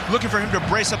 They're looking for him to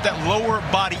brace up that lower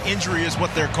body injury is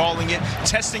what they're calling it.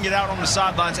 Testing it out on the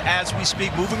sidelines as we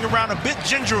speak. Moving around a bit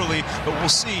gingerly, but we'll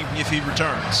see if he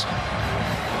returns.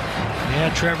 Yeah,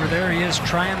 Trevor, there he is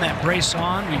trying that brace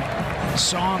on. We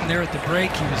saw him there at the break.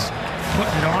 He was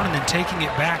putting it on and then taking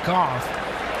it back off.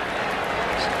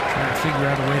 Trying to figure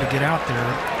out a way to get out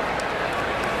there.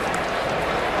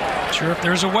 Sure, if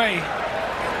there's a way,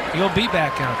 he'll be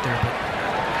back out there, but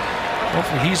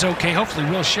hopefully he's okay. Hopefully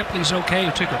Will Shipley's okay,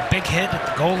 who took a big hit at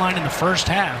the goal line in the first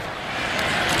half.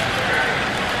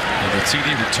 And the TD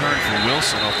return for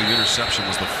Wilson off the interception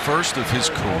was the first of his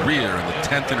career and the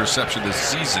 10th interception this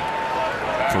season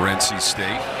for NC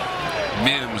State.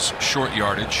 Mims short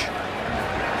yardage.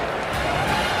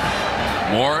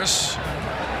 Morris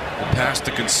will pass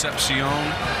to Concepcion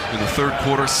in the third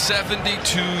quarter.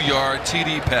 72-yard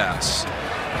TD pass.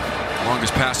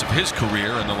 Longest pass of his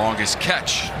career and the longest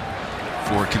catch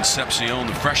for Concepcion,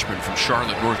 the freshman from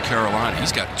Charlotte, North Carolina.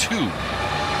 He's got 2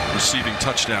 receiving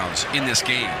touchdowns in this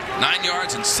game. 9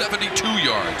 yards and 72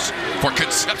 yards for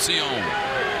Concepcion.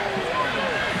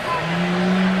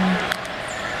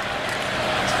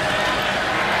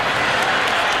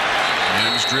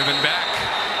 Mims driven back.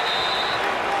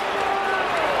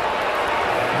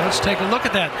 Let's take a look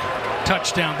at that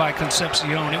touchdown by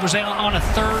Concepcion. It was on a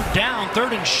third down,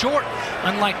 third and short,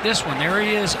 unlike this one. There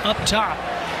he is up top.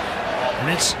 And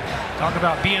it's, talk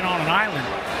about being on an island.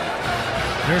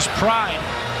 There's pride.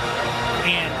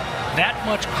 And that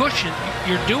much cushion,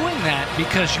 you're doing that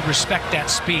because you respect that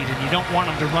speed and you don't want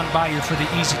them to run by you for the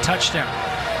easy touchdown.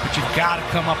 But you've got to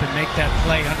come up and make that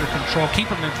play under control. Keep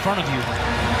them in front of you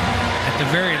at the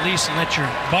very least and let your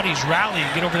buddies rally and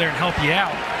get over there and help you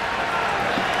out.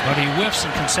 But he whiffs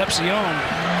and Concepcion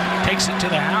takes it to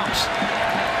the house.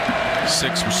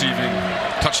 6 receiving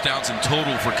touchdowns in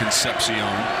total for Concepcion.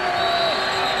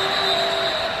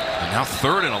 And now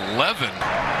 3rd and 11.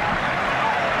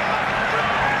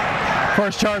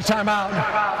 First charge timeout,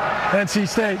 NC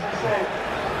State.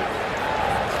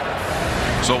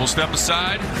 So we'll step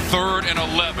aside. 3rd and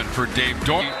 11 for Dave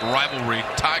Dorn. Rivalry.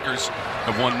 Tigers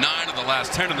have won 9 of the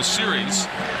last 10 in the series.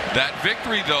 That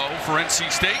victory, though, for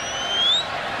NC State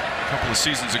a couple of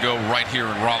seasons ago right here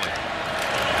in Raleigh.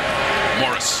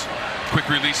 Morris, quick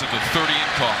release at the 30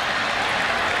 and caught.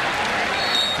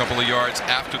 A couple of yards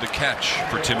after the catch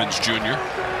for Timmons Jr.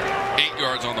 8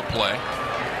 yards on the play.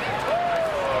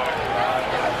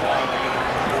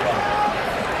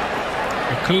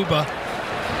 Kuba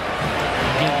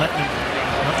again letting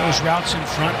those routes in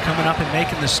front, coming up and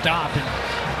making the stop, and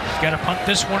he's got to punt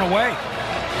this one away.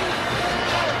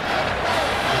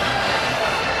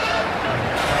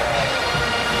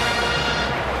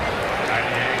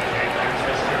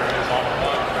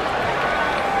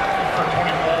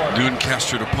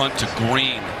 Noonkester to punt to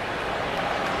Green.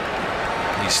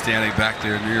 He's standing back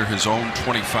there near his own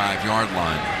 25-yard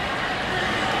line.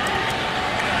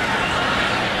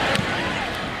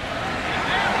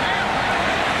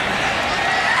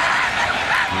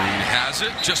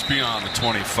 It just beyond the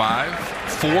 25.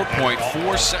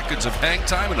 4.4 seconds of hang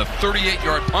time and a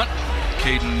 38-yard punt.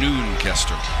 Caden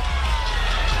Noonkester.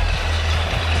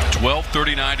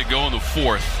 12:39 to go in the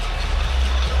 4th.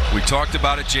 We talked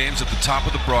about it, James, at the top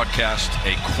of the broadcast.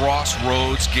 A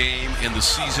crossroads game in the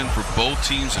season for both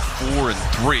teams at 4 and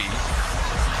 3.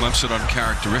 Clemson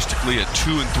uncharacteristically at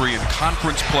 2 and 3 in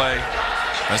conference play.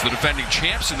 As the defending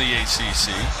champs in the ACC,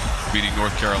 beating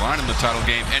North Carolina in the title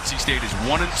game. NC State is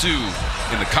 1 and 2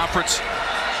 in the conference,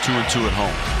 2 and 2 at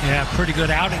home. Yeah, pretty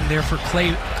good outing there for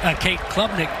Kate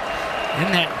Klubnik in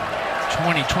that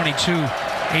 2022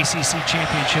 ACC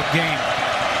championship game.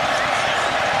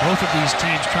 Both of these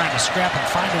teams trying to scrap and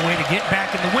find a way to get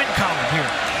back in the win column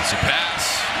here. It's a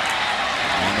pass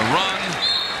on the run.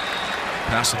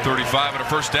 Pass the 35 and a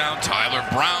first down. Tyler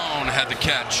Brown had the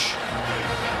catch.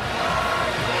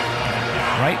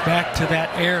 Right back to that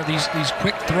air, these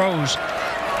quick throws,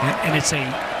 and it's a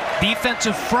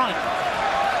defensive front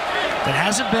that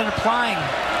hasn't been applying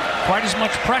quite as much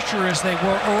pressure as they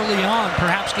were early on,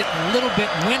 perhaps getting a little bit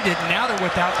winded. Now they're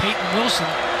without Payton Wilson,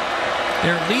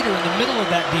 their leader in the middle of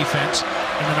that defense,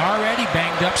 and an already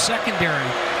banged up secondary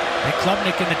that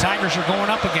Klubnik and the Tigers are going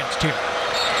up against here.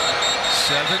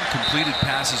 7 completed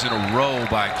passes in a row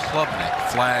by Klubnik.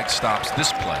 Flag stops this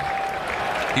play.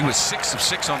 He was 6 of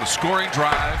 6 on the scoring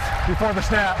drive. Before the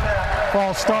snap,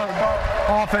 false start,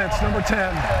 offense, number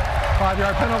 10,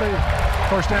 5-yard penalty,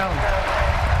 first down.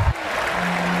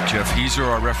 Jeff Heiser,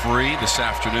 our referee this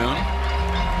afternoon.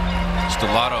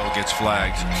 Stellato gets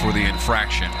flagged for the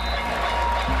infraction.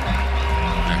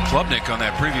 And Klubnik on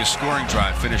that previous scoring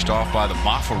drive, finished off by the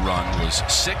Mafah run, was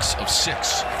 6 of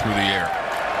 6 through the air.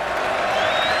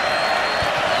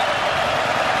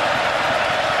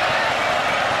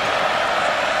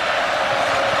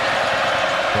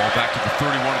 Ball back to the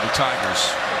 31 of the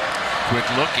Tigers. Quick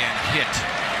look and hit.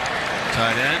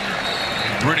 Tight end,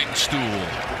 Brittingstool.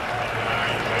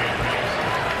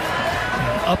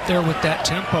 Up there with that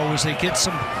tempo as they get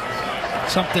some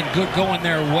something good going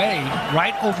their way,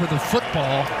 right over the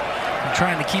football, and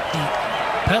trying to keep the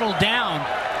pedal down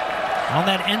on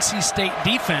that NC State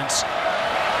defense.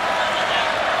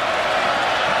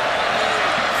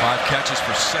 5 catches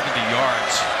for 70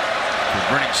 yards for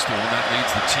Brenningstool, and that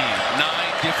leads the team. 9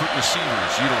 different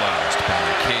receivers utilized by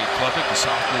Klubnik, the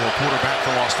sophomore quarterback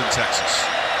from Austin, Texas.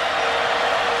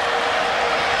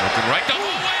 Looking right the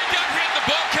whole way, got hit, the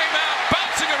ball came out,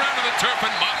 bouncing around to the turf,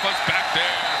 and Mafah's back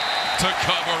there to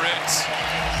cover it.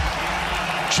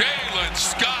 Jalen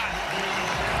Scott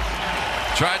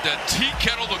tried to tea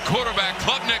kettle the quarterback,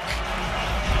 Klubnik.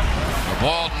 The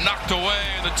ball knocked away,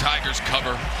 and the Tigers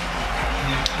cover.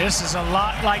 This is a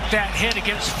lot like that hit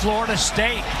against Florida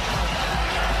State.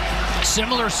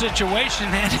 Similar situation,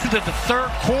 and into the third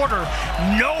quarter,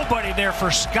 nobody there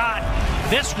for Scott.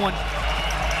 This one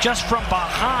just from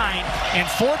behind, and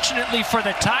fortunately for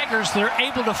the Tigers, they're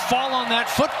able to fall on that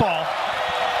football.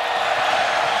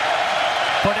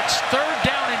 But it's 3rd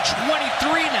down and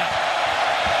 23 now.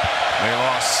 They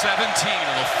lost 17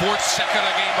 in the 4th second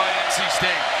of the game by NC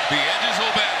State. The edges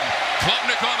will bend.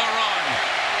 Klubnik on the run.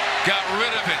 Got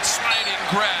rid of it. Sliding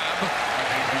grab.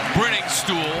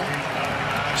 Brenningstool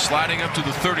sliding up to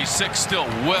the 36, still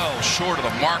well short of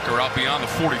the marker out beyond the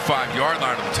 45-yard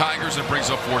line of the Tigers, and brings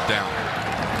up 4th down.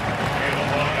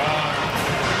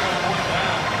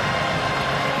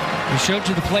 We showed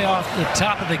you the play off the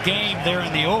top of the game there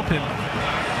in the open.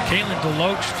 Kalen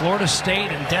DeLoach, Florida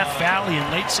State, and Death Valley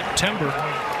in late September.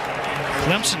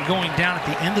 Clemson going down at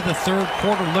the end of the 3rd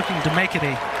quarter, looking to make it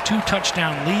a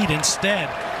 2-touchdown lead. Instead,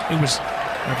 it was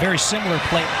a very similar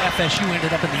play. FSU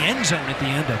ended up in the end zone at the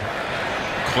end of it.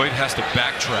 Coit has to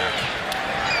backtrack.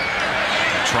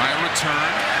 Try a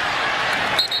return.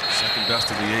 Second best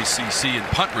of the ACC in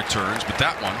punt returns, but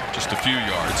that one just a few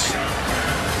yards.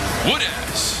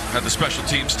 Woodez had the special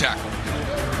teams tackle.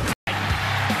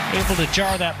 Able to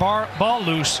jar that ball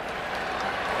loose,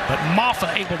 but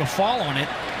Mafah able to fall on it,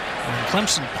 and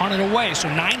Clemson punted away. So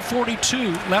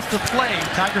 9:42 left to play.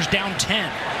 Tigers down 10.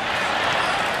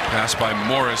 Pass by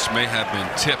Morris may have been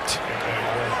tipped.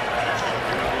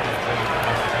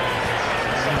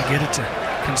 Get it to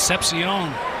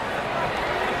Concepcion.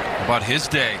 How about his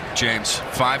day, James?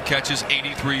 5 catches,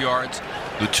 83 yards,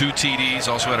 the 2 TDs,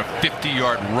 also had a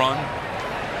 50-yard run.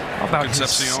 How about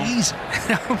Concepcion? His season?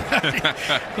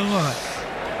 Come on.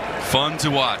 Fun to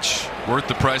watch. Worth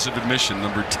the price of admission.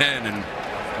 Number 10 in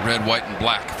red, white, and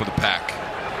black for the Pack.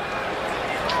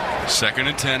 2nd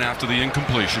and 10 after the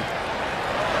incompletion.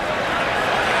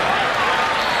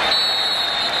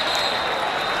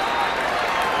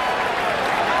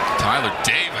 Tyler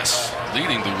Davis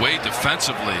leading the way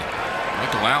defensively.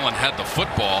 Michael Allen had the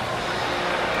football.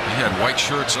 He had white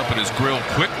shirts up in his grill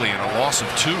quickly, and a loss of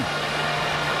 2.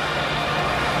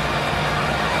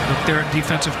 Look there at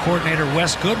defensive coordinator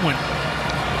Wes Goodwin,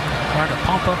 trying to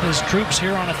pump up his troops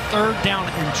here on a 3rd down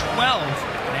and 12.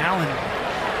 And Allen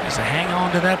has to hang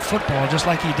on to that football just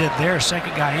like he did there.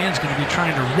 Second guy in is going to be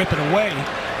trying to rip it away.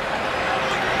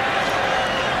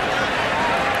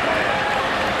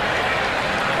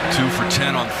 2 for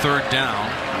 10 on 3rd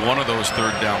down. One of those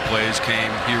 3rd down plays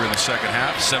came here in the second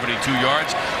half. 72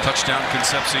 yards, touchdown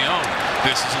Concepcion.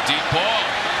 This is a deep ball.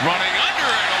 Running under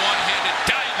it, a one-handed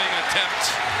diving attempt.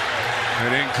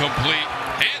 And incomplete.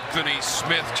 Anthony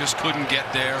Smith just couldn't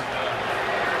get there.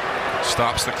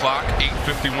 Stops the clock.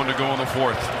 8:51 to go in the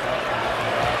 4th.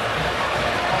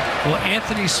 Well,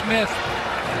 Anthony Smith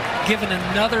given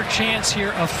another chance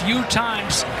here a few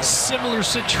times. Similar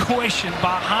situation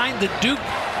behind the Duke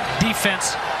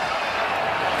defense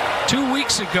 2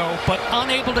 weeks ago, but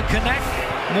unable to connect.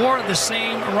 More of the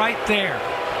same right there.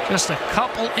 Just a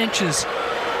couple inches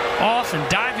off and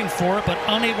diving for it, but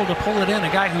unable to pull it in.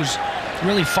 A guy who's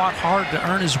really fought hard to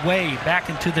earn his way back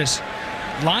into this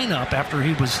lineup after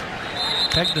he was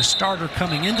pegged a starter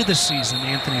coming into the season,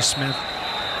 Anthony Smith.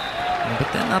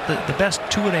 But then not the best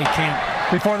two-a-day camp.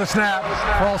 Before the snap,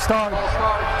 false start,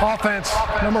 offense,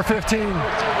 number 15,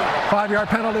 5-yard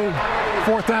penalty,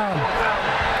 4th down.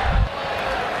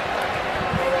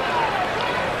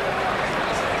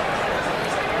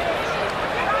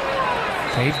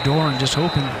 Dave Doran just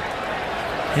hoping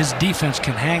his defense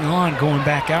can hang on going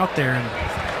back out there and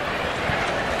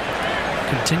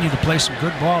continue to play some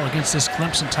good ball against this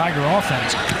Clemson Tiger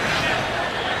offense.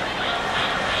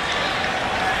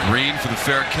 Green for the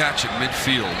fair catch at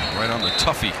midfield, right on the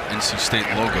Tuffy NC State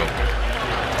logo.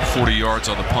 40 yards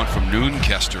on the punt from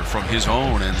Noonkester from his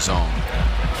own end zone.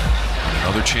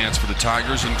 Another chance for the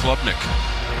Tigers and Klubnik.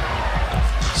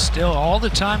 Still all the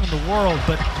time in the world,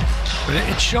 but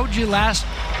it showed you last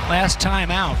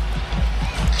time out.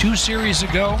 2 series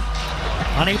ago,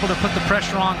 unable to put the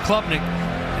pressure on Klubnik,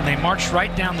 and they marched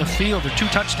right down the field. Their 2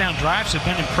 touchdown drives have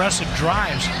been impressive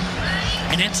drives,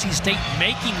 and NC State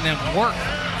making them work.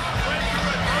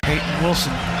 Payton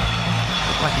Wilson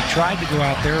looked like he tried to go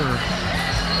out there.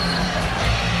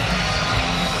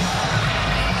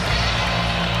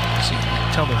 So you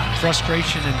can tell the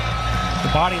frustration and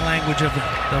the body language of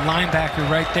the linebacker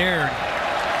right there.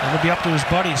 And it'll be up to his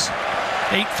buddies.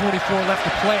 8:44 left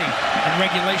to play in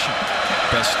regulation.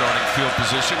 Best starting field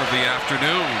position of the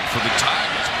afternoon for the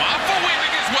Tigers. Mafah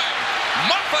weaving his way.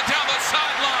 Mafah down the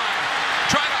sideline.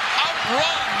 Trying to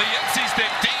outrun the NC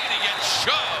State D, and he gets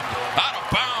shoved out of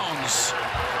bounds.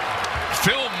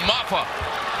 Phil Mafah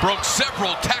broke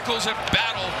several tackles in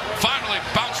battle. Finally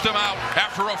bounced him out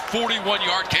after a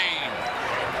 41-yard gain.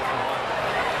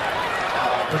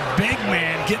 The big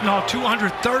man getting all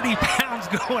 230 pounds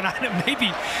going on him.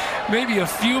 Maybe a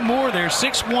few more there.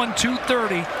 6'1",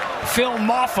 230. Phil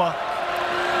Mafah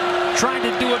trying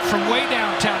to do it from way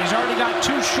downtown. He's already got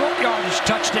 2 short yardage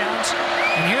touchdowns.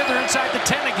 And here they're inside the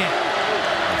 10 again.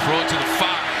 Throw it to the 5.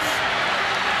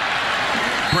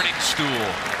 Briningstool.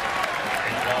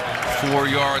 4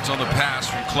 yards on the pass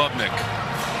from Klubnik.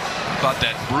 About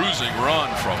that bruising run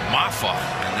from Mafah.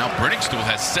 And now Briningstool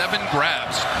has 7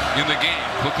 grabs in the game.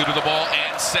 Quickly to the ball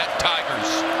and set Tigers.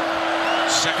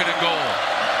 2nd and goal.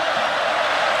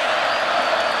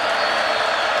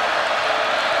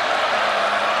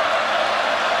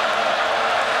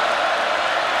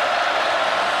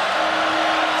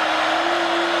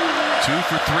 Two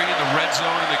for 3 in the red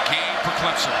zone in the game for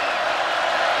Clemson.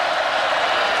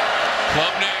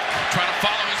 Klubnik trying to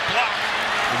follow his block.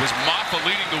 It was Mafah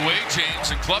leading the way, James,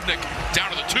 and Klubnik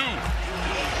down to the 2.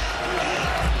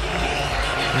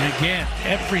 And again,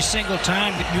 every single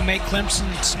time that you make Clemson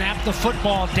snap the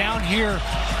football down here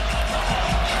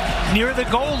near the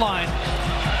goal line,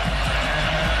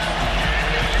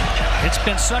 it's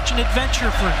been such an adventure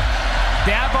for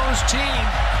Dabo's team.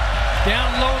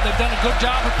 Down low, they've done a good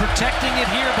job of protecting it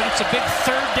here, but it's a big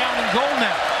 3rd down and goal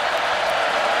now.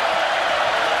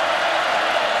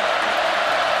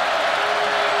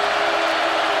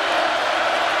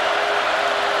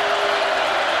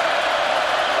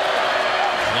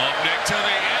 Klubnik to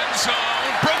the end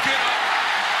zone, broke it up.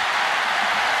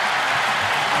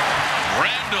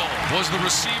 Randall was the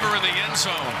receiver in the end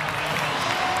zone.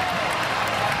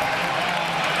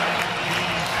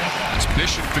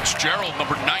 Bishop Fitzgerald,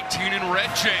 number 19 in red,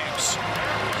 James.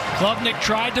 Klubnik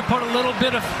tried to put a little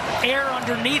bit of air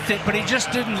underneath it, but he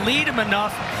just didn't lead him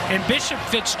enough. And Bishop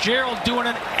Fitzgerald doing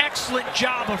an excellent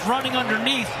job of running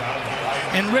underneath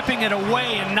and ripping it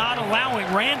away and not allowing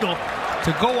Randall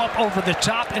to go up over the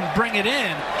top and bring it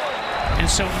in. And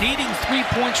so needing 3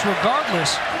 points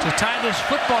regardless to tie this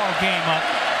football game up.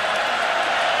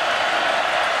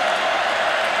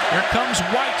 Here comes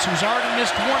Whites, who's already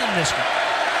missed 1 in this one.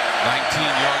 19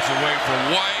 yards away for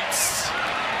Whites.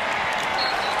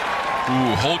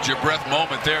 Ooh, hold your breath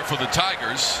moment there for the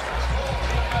Tigers.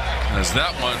 As that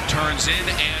one turns in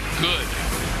and good.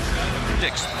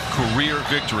 6th career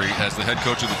victory as the head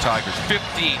coach of the Tigers.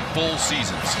 15 full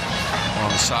seasons on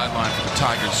the sideline for the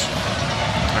Tigers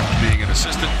after being an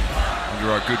assistant under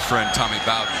our good friend Tommy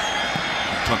Bowden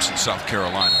in Clemson, South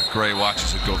Carolina. Gray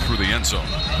watches it go through the end zone.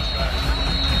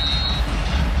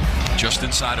 Just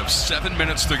inside of 7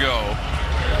 minutes to go.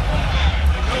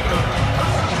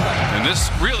 And this,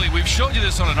 really, we've showed you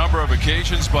this on a number of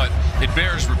occasions, but it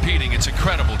bears repeating. It's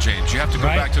incredible, James. You have to go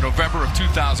back to November of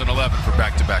 2011 for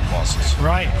back-to-back losses.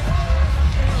 Right.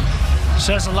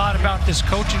 Says a lot about this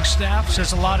coaching staff.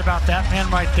 Says a lot about that man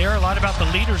right there. A lot about the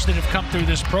leaders that have come through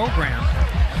this program.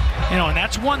 You know, and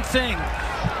that's one thing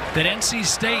that NC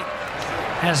State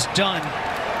has done.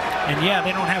 And yeah,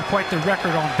 they don't have quite the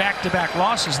record on back-to-back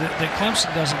losses that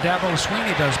Clemson does and Dabo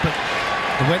Swinney does, but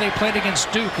the way they played against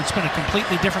Duke, it's been a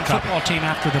completely different football team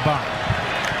after the bye.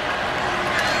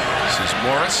 This is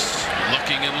Morris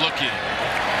looking and looking.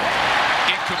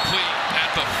 Incomplete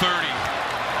at the 30.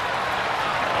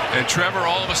 And Trevor,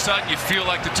 all of a sudden, you feel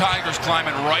like the Tigers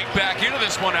climbing right back into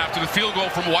this one after the field goal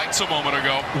from Whites a moment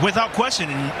ago. Without question,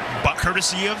 but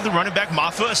courtesy of the running back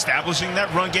Mafah establishing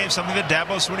that run game, something that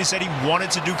Dabo Swinney said he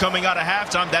wanted to do coming out of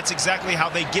halftime. That's exactly how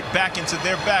they get back into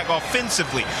their bag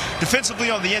offensively. Defensively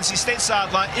on the NC State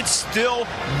sideline, it's still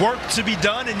work to be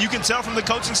done, and you can tell from the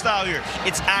coaching style here.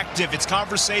 It's active, it's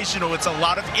conversational, it's a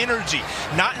lot of energy.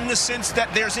 Not in the sense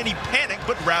that there's any panic,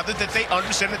 but rather that they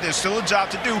understand that there's still a job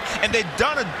to do, and they've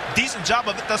done a decent job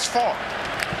of it thus far.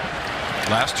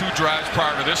 Last 2 drives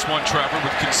prior to this one, Trevor,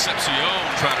 with Concepcion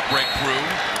trying to break through.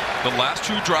 The last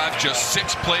 2 drives, just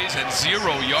 6 plays and 0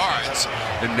 yards.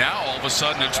 And now, all of a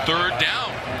sudden, it's 3rd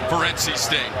down for NC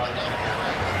State.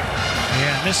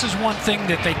 And this is one thing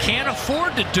that they can't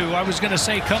afford to do, I was going to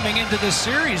say, coming into this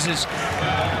series is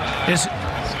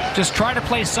just try to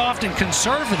play soft and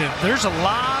conservative. There's a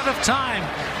lot of time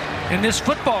in this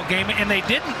football game, and they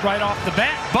didn't right off the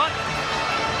bat. But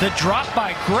the drop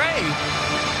by Gray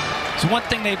is one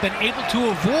thing they've been able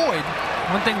to avoid,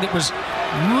 one thing that was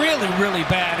really, really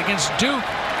bad against Duke.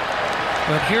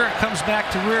 But here it comes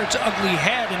back to rear its ugly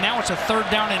head, and now it's a 3rd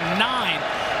down and 9.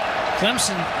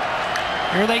 Clemson,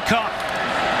 here they come.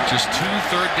 Just 2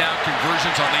 third-down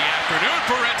conversions on the afternoon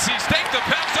for NC State. The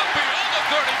pass up beyond the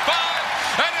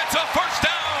 35, and it's a 1st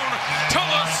down to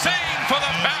Lassane for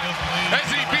the Pack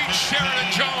as he beats Sheridan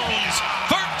Jones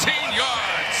 13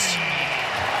 yards.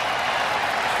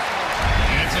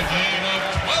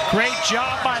 Great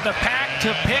job by the Pack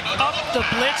to pick up the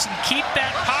blitz and keep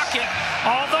that pocket,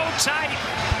 although tight,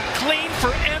 clean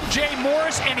for M.J.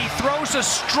 Morris, and he throws a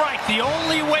strike. The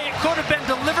only way it could have been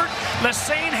delivered.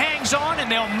 Lassane hangs on, and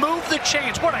they'll move the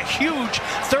chains. What a huge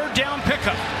 3rd down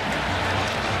pickup.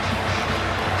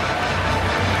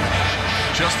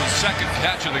 Just the 2nd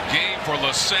catch of the game for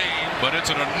Lassane, but it's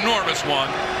an enormous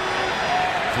one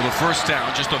for the 1st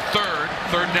down. Just a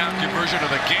 3rd down conversion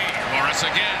of the game. Morris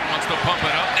again wants to pump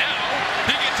it up. Now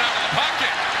he gets out of the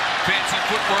pocket. Fancy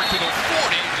footwork to the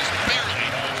 40, just barely.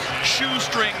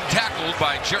 Shoestring tackled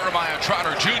by Jeremiah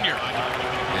Trotter Jr.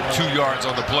 And 2 yards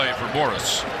on the play for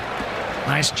Morris.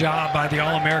 Nice job by the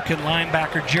All-American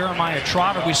linebacker Jeremiah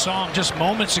Trotter. We saw him just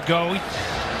moments ago. He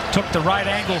took the right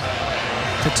angle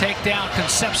to take down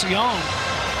Concepcion.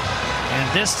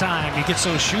 And this time he gets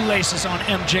those shoelaces on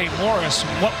M.J. Morris.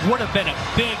 What would have been a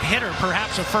big hitter,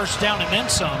 perhaps a 1st down and then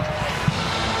some.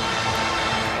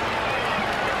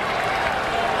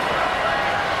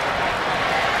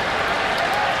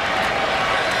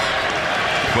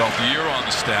 12th year on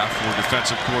the staff for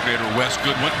defensive coordinator Wes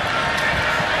Goodwin.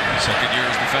 2nd year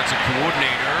as defensive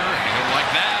coordinator. And he'll like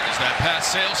that as that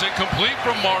pass sails incomplete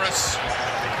from Morris.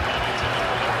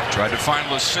 Tried to find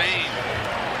Lassane.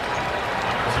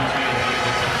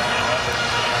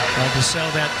 Tried to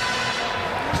sell that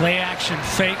play action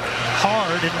fake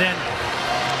hard, and then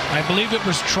I believe it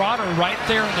was Trotter right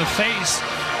there in the face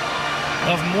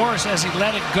of Morris as he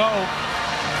let it go.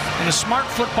 And a smart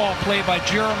football play by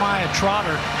Jeremiah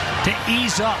Trotter to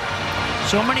ease up.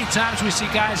 So many times we see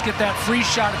guys get that free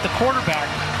shot at the quarterback,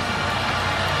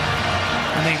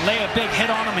 and they lay a big hit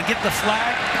on him and get the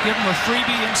flag, give him a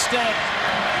freebie instead.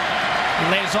 He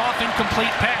lays off,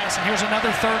 incomplete pass, and here's another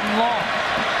 3rd and long.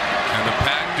 And the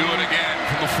Pack do it again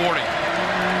from the 40.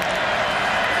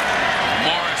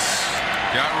 Morris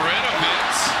got rid of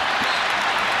it.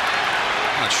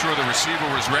 Not sure the receiver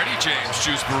was ready, James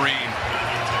Juice-Marine.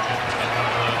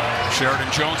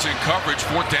 Sheridan Jones in coverage,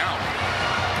 4th down.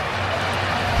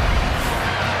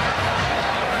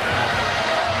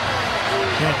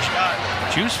 Yeah,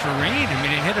 Juice-Marine, I mean,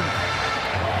 he hit him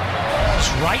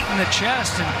just right in the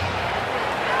chest, and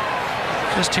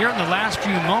just here in the last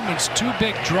few moments, 2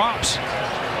 big drops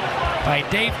by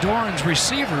Dave Doran's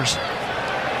receivers.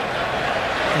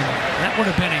 And that would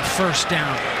have been a 1st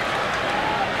down.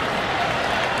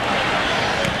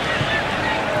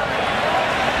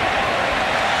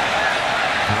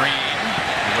 Green,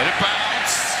 let it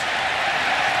bounce.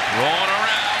 Rolling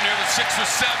around near the 6 or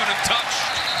 7 and touched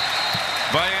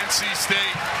by NC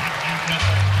State.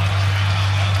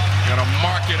 Gonna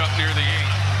mark it up near the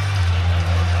 8.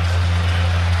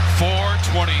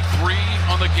 4:23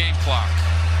 on the game clock.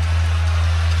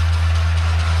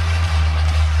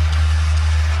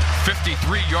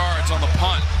 53 yards on the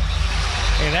punt.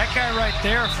 Hey, that guy right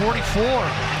there, 44,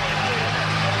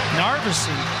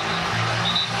 Narveson.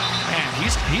 Man,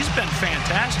 he's been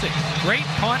fantastic. Great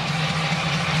punt.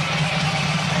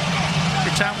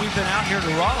 Every time we've been out here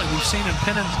to Raleigh, we've seen him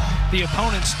pinning the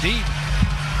opponents deep.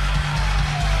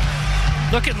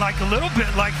 Looking like a little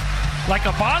bit like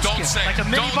a Boskin, like a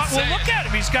mini Boskin. Well, look at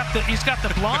him. He's got the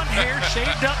blonde hair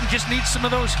shaved up and just needs some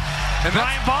of those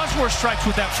Brian Bosworth stripes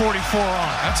with that 44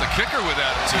 on. That's a kicker with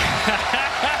attitude.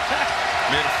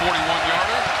 Made a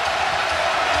 41-yarder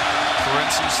for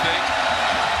NC State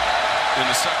in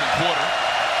the 2nd quarter.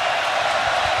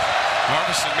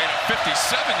 Narveson made a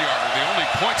 57-yarder, the only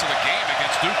points of the game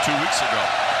against Duke 2 weeks ago.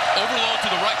 Overload to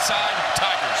the right side,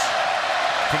 Tigers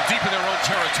from deep in their own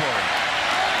territory.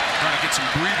 Trying to get some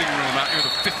breathing room out near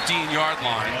the 15-yard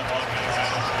line.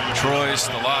 Troy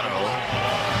Stellato.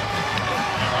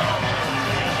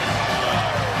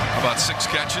 About 6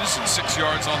 catches and 6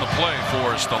 yards on the play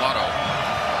for Stellato.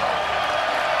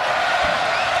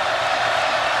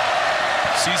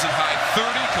 Season high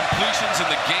 30 completions in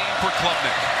the game for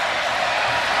Klubnik.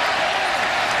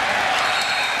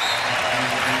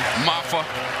 Mafah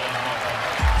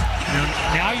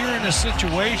Now you're in a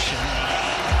situation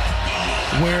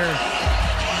where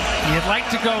you'd like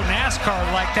to go NASCAR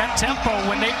like that tempo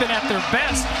when they've been at their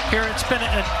best. Here it's been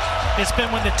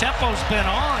when the tempo's been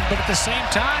on, but at the same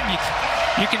time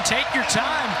you can take your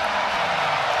time.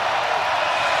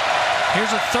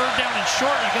 Here's a 3rd down and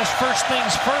short. I guess first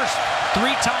things first.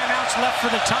 3 timeouts left for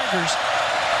the Tigers.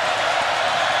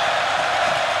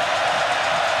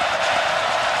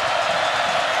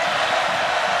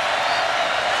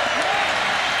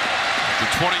 The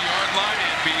 20-yard line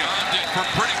and beyond it for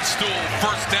Briningstool.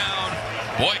 First down.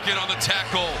 Boykin on the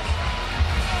tackle.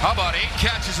 How about 8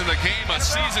 catches in the game? A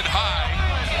season high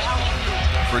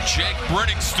for Jake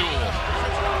Briningstool.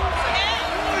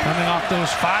 Coming off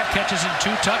those 5 catches and 2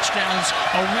 touchdowns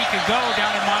a week ago down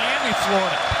in Miami,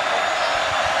 Florida.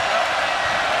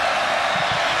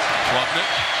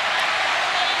 Klubnik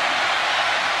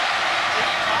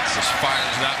just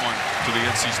fires that one to the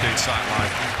NC State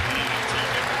sideline.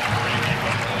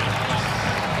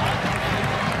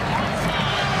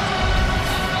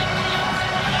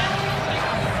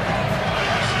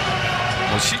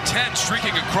 Well, C10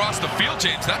 streaking across the field,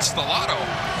 James. That's Stellato.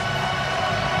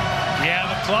 Yeah,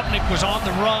 but Klubnik was on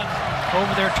the run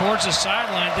over there towards the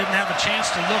sideline. Didn't have a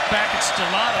chance to look back at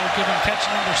Stellato, give him catch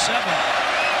number 7.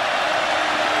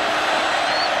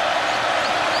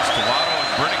 Stellato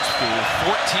and Briningstool,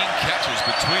 14 catches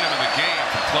between them in the game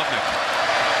for Klubnik.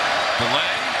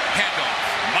 Delay, handoff,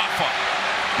 Mafah,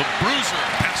 the bruiser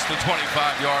past the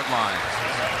 25-yard line.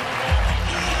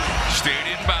 Stayed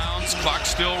in bounds, clock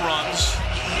still runs.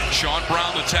 Sean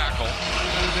Brown the tackle.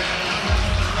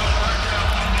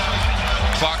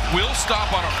 Clock will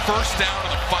stop on a first down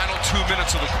in the final 2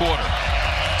 minutes of the quarter.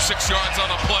 6 yards on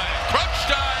the play. Crunch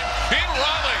time in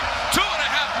Raleigh.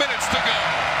 2.5 minutes to go.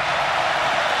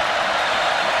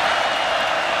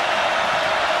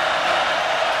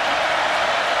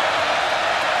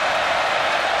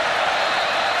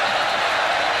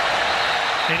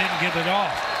 They didn't get it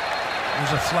off.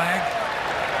 There's a flag.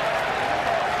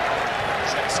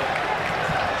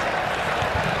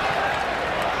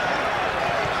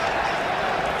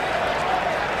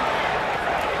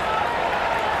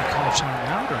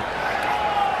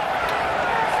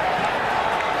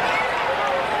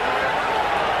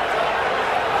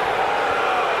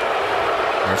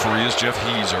 Referee is Jeff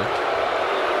Heiser.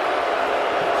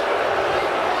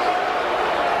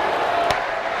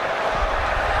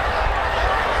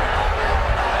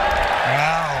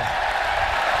 Wow.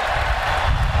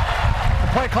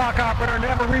 The play clock operator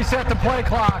never reset the play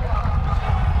clock.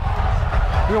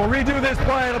 We will redo this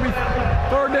play. It'll be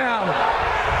 3rd down.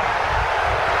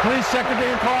 Please check the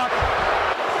game clock.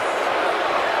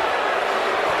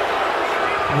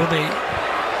 Will they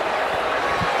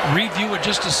review it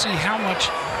just to see how much?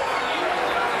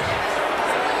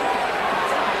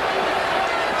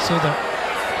 So the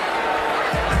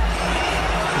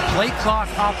play clock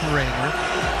operator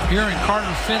here in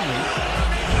Carter Finley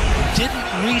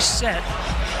didn't reset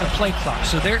the play clock.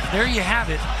 So there you have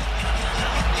it.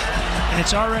 And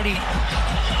it's already,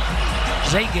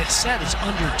 as they get set, it's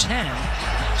under 10.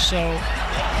 So,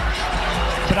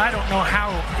 but I don't know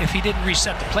how, if he didn't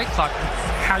reset the play clock,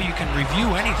 how you can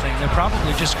review anything. They'll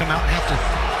probably just come out and have to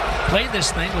play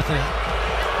this thing with a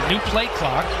new play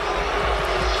clock.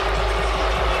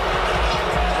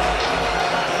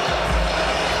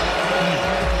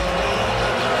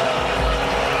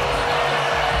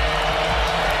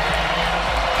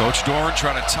 Coach Doran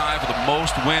trying to tie for the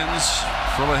most wins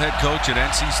from a head coach in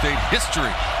NC State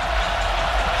history.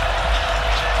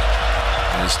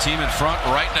 And his team in front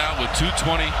right now with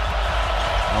 2:20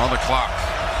 on the clock.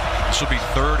 This will be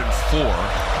 3rd and 4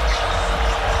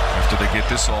 after they get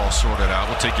this all sorted out.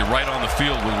 We'll take you right on the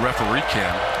field with referee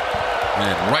Cam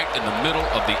and right in the middle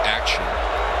of the action.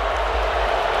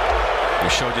 We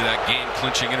showed you that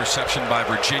game-clinching interception by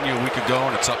Virginia a week ago,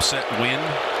 and its upset win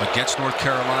against North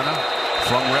Carolina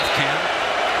from Ref Cam.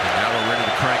 And now we're ready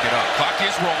to crank it up. Clock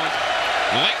is rolling.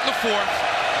 Late in the 4th.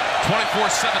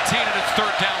 24-17, and it's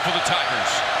 3rd down for the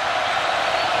Tigers.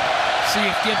 See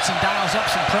if Gibson dials up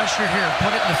some pressure here.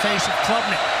 Put it in the face of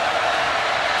Klubnik.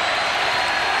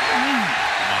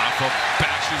 Mafah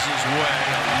bashes his way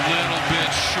a little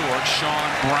bit short. Sean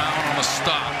Brown on the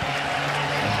stop.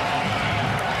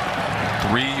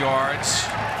 3 yards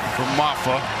for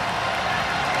Mafah.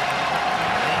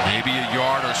 Maybe a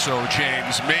yard or so,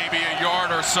 James. Maybe a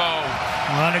yard or so.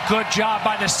 Well, and a good job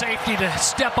by the safety to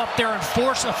step up there and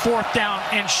force a 4th down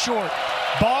and short.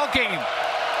 Ball game.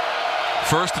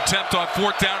 First attempt on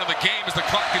 4th down of the game as the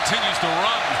clock continues to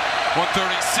run.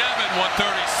 137,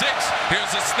 136.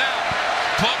 Here's a snap.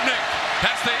 Klubnik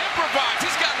has to improvise.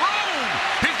 He's got room.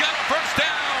 He's got a 1st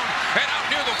down. And out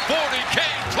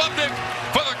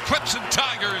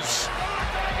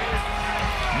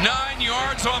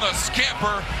on the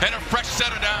scamper and a fresh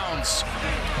set of downs.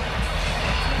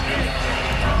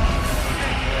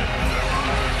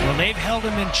 Well, they've held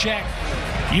him in check,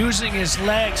 using his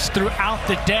legs throughout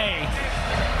the day.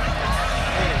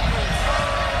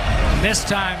 And this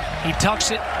time, he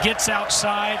tucks it, gets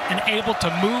outside, and able to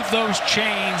move those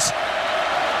chains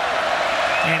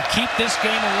and keep this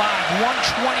game alive.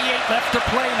 1:28 left to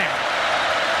play now.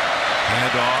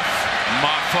 Hand off.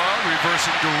 Mafah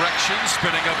reversing direction,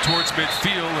 spinning up towards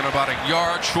midfield and about a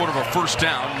yard short of a first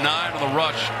down. 9 on the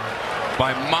rush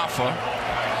by Mafah.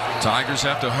 Tigers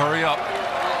have to hurry up.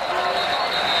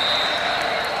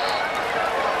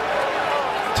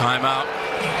 Timeout.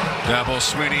 Dabo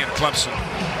Swinney and Clemson.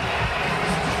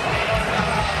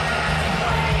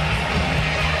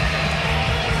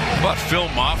 But Phil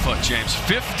Mafah, James,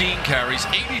 15 carries,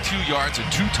 82 yards, and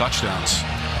 2 touchdowns.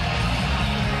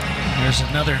 There's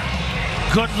another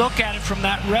good look at it from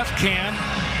that ref can.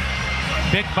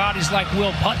 Big bodies like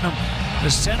Will Putnam, the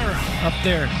center up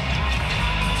there,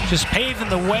 just paving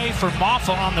the way for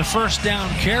Mafah on the first down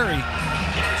carry.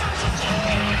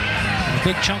 And a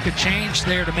big chunk of change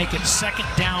there to make it 2nd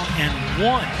down and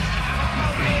 1.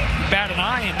 Bat an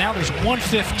eye, and now there's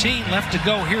 1:15 left to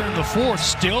go here in the 4th.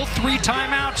 Still 3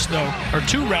 timeouts, though, or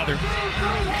 2 rather,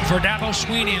 for Dabo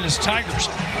Swinney and his Tigers.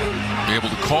 Able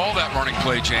to call that running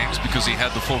play, James, because he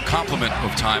had the full complement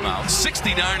of timeouts.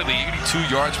 69 of the 82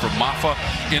 yards for Mafah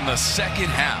in the second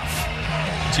half.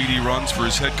 TD runs for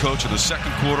his head coach in the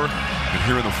 2nd quarter, and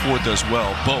here in the 4th as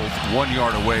well. Both 1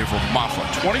 yard away from Mafah.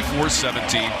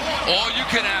 24-17. All you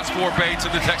can ask for, Bates,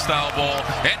 in the Textile Bowl.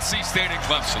 NC State and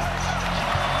Clemson.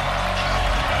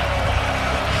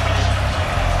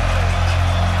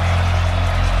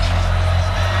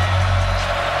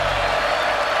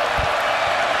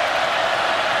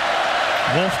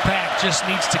 Wolfpack just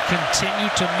needs to continue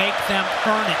to make them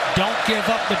earn it. Don't give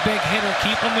up the big hitter.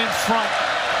 Keep them in front.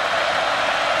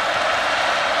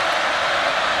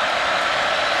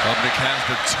 Klubnik has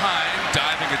the time.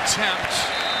 Diving attempt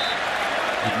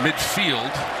at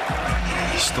midfield.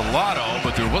 Stellato,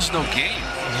 but there was no gain.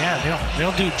 Yeah,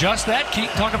 they'll do just that.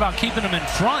 Talk about keeping them in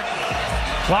front.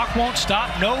 Clock won't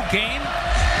stop. No gain.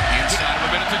 Inside of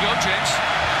a minute to go, James.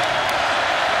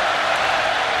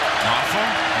 Mafah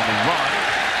on the run.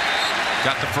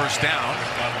 Got the first down,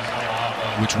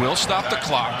 which will stop the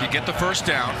clock. You get the first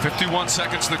down. 51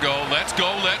 seconds to go. Let's go,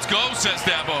 says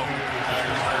Dabo.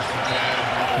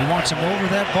 He wants him over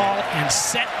that ball and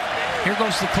set. Here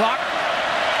goes the clock.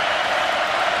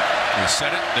 They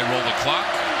set it. They roll the clock.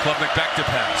 Klubnik back to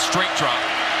pass. Straight drop.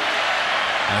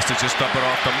 Has to just dump it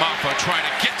off to Mafah, trying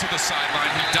to get to the sideline.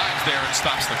 He dives there and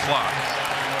stops the clock.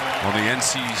 On the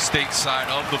NC State side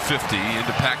of the 50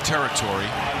 into Pack territory,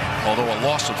 although a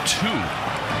loss of 2.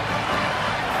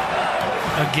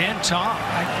 Again, Tom,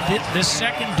 this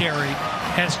secondary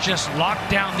has just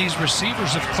locked down these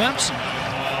receivers of Clemson.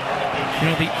 You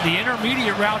know, the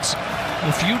intermediate routes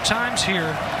a few times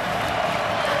here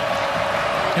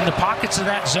in the pockets of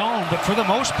that zone, but for the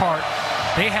most part,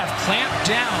 they have clamped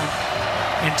down.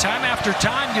 And time after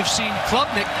time, you've seen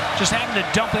Klubnik just having to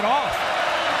dump it off.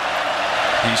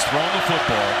 He's thrown the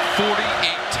football 48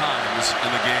 times in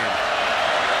the game.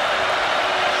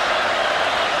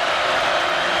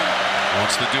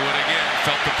 Wants to do it again.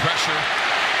 Felt the pressure.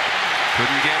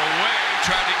 Couldn't get away.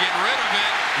 Tried to get rid of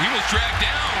it. He was dragged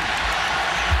down.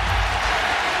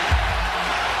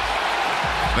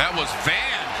 That was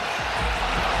Van.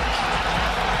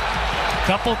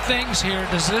 Couple things here.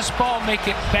 Does this ball make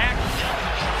it back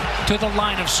to the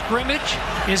line of scrimmage?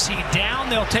 Is he down?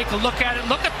 They'll take a look at it.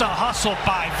 Look at the hustle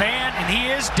by Van, and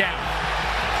he is down.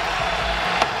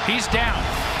 He's down.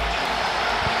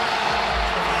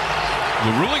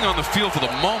 The ruling on the field for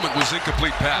the moment was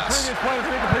incomplete pass. The previous play was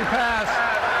an incomplete pass.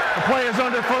 The play is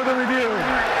under further review.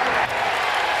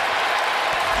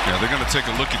 Yeah, they're going to take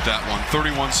a look at that one.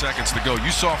 31 seconds to go.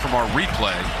 You saw from our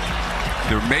replay,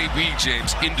 there may be,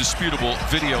 James, indisputable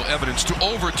video evidence to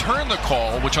overturn the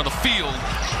call, which on the field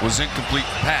was incomplete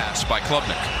pass by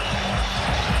Klubnik.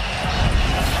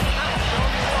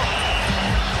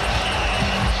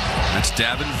 That's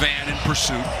Davin Van in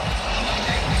pursuit.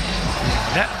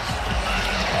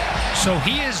 So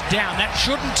he is down. That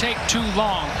shouldn't take too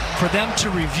long for them to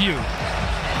review.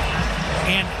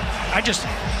 And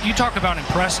you talk about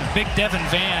impressive. Big Devin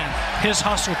Van, his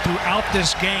hustle throughout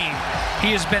this game. He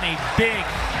has been a big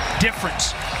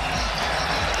difference.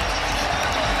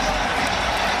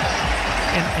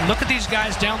 And look at these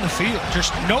guys down the field.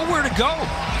 Just nowhere to go.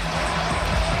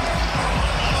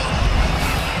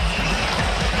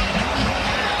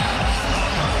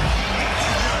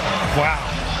 Wow.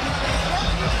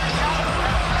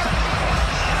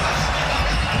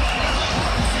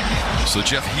 So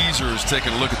Jeff Heeser is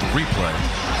taking a look at the replay.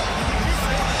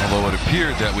 Although it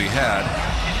appeared that we had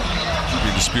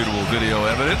indisputable video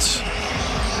evidence.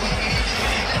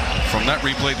 From that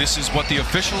replay, this is what the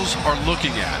officials are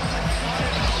looking at.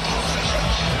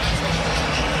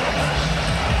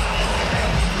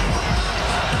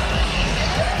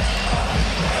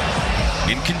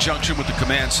 In conjunction with the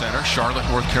command center, Charlotte,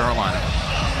 North Carolina.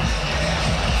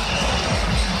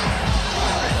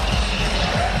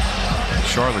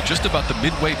 Charlotte just about the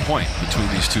midway point between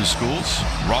these two schools.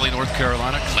 Raleigh, North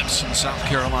Carolina, Clemson, South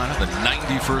Carolina. The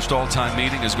 91st all-time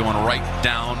meeting is going right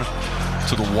down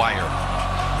to the wire.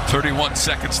 31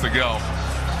 seconds to go.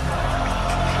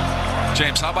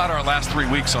 James, how about our last 3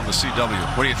 weeks on the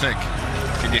CW? What do you think?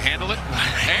 Can you handle it?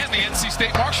 And the NC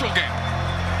State Marshall game.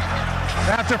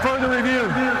 After further review,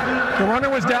 the runner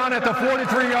was down at the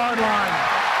 43-yard line.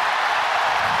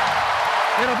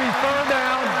 It'll be third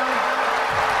down.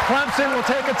 Clemson will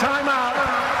take a timeout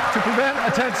to prevent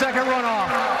a 10-second runoff.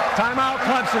 Timeout,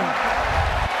 Clemson.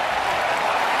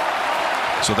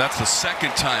 So that's the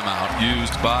second timeout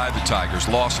used by the Tigers.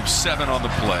 Loss of 7 on the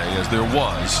play, as there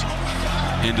was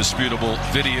indisputable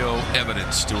video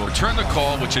evidence to return the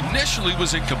call, which initially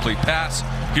was incomplete pass.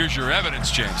 Here's your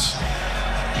evidence, James.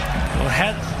 Well,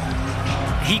 had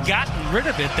he gotten rid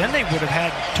of it, then they would have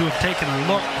had to have taken a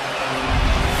look.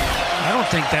 I don't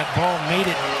think that ball made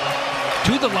it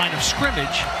to the line of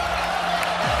scrimmage.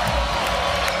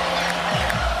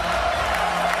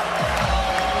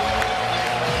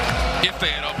 If they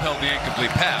had upheld the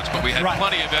incomplete pass, but we had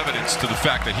plenty of evidence to the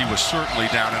fact that he was certainly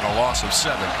down in a loss of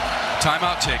 7.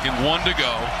 Timeout taken, 1 to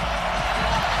go.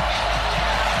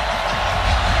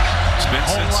 It's been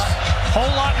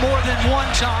Whole lot more than one,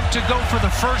 Tom, to go for the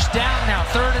first down now.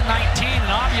 3rd and 19, and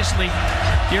obviously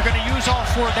you're going to use all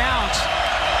 4 downs.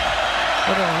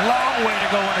 But a long way to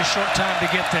go in a short time to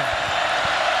get there.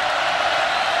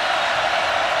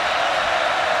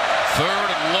 3rd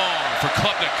and long for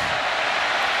Klubnik.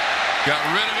 Got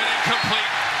rid of it,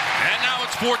 incomplete. And now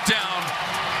it's 4th down.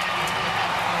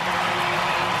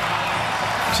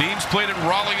 Teams played in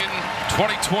Raleigh in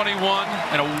 2021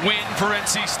 and a win for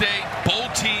NC State.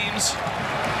 Both teams.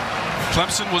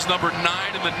 Clemson was number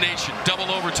 9 in the nation.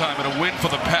 Double overtime and a win for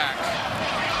the Pack.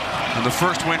 And the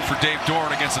first win for Dave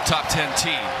Doran against a top 10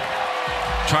 team.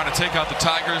 Trying to take out the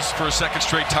Tigers for a second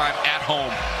straight time at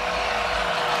home.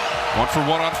 1 for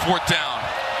 1 on 4th down.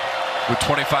 With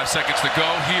 25 seconds to go,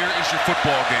 here is your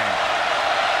football game.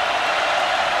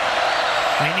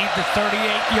 They need the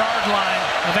 38-yard line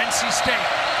of NC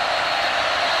State.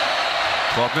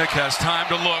 Klubnik has time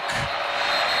to look.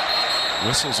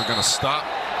 Whistles are going to stop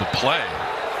the play.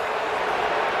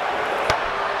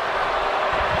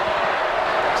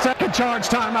 Second charge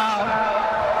timeout.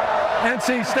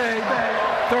 NC State,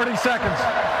 30 seconds.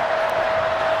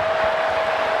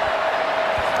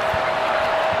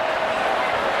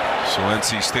 So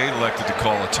NC State elected to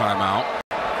call a timeout.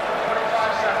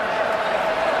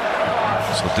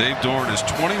 So Dave Doran is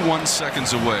 21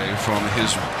 seconds away from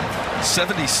his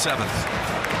 77th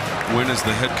win as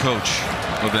the head coach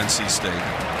of NC State.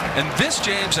 And this,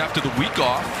 James, after the week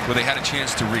off, where they had a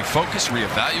chance to refocus,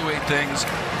 reevaluate things,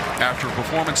 after a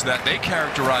performance that they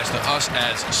characterized to us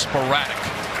as sporadic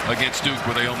against Duke,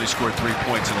 where they only scored 3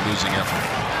 points in a losing effort.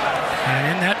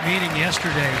 And in that meeting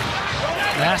yesterday,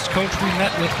 last coach we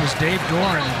met with was Dave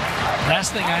Doran.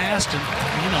 Last thing I asked him,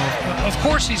 you know, of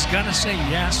course he's going to say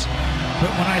yes,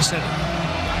 but when I said,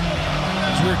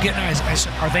 as we were getting, I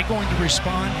said, are they going to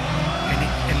respond?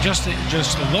 And just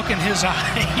the look in his eye,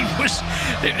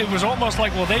 it was almost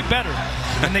like, well, they better,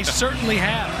 and they certainly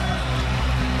have.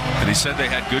 And he said they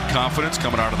had good confidence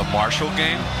coming out of the Marshall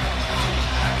game.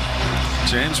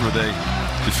 James, where they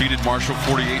defeated Marshall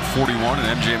 48-41, and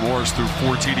MJ Morris threw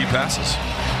 4 TD passes.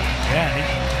 Yeah,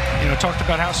 he talked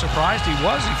about how surprised he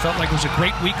was. He felt like it was a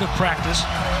great week of practice,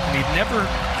 and he'd never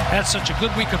had such a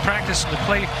good week of practice to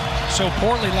play so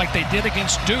poorly like they did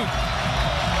against Duke.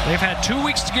 They've had 2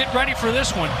 weeks to get ready for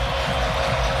this one,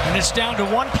 and it's down to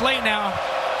 1 play now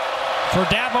for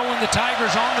Dabo and the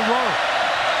Tigers on the road.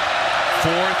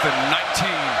 4th and 19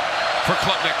 for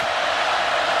Klubnik.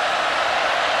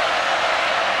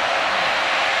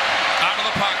 Out of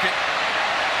the pocket,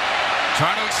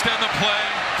 trying to extend the play.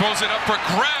 Throws it up for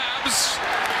grabs.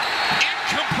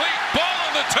 Incomplete. Ball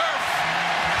on the turf.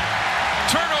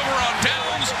 Turnover on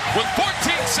downs with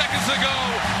 14 seconds to go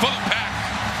for the Pack.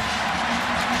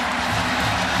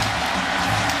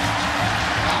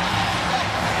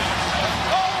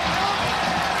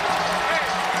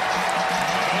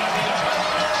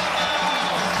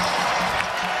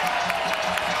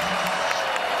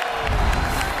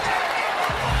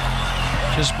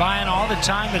 just buying all the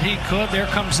time that he could. There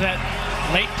comes that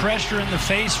late pressure in the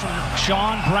face from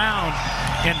Sean Brown,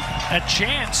 and a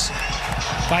chance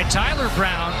by Tyler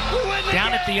Brown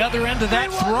down at the other end of that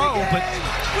throw, but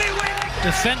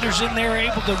defenders in there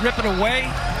able to rip it away.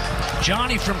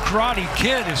 Johnny from Karate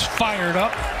Kid is fired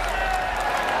up.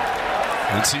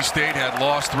 NC State had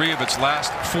lost 3 of its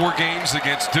last 4 games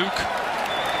against Duke.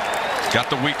 Got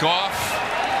the week off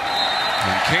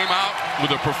and came out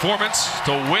with a performance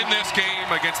to win this game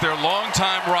against their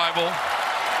longtime rival.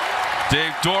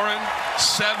 Dave Doran,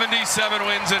 77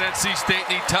 wins at NC State,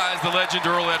 and he ties the legend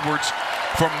Earl Edwards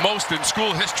for most in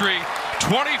school history.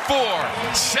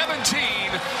 24-17,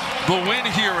 the win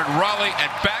here in Raleigh, and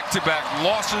back-to-back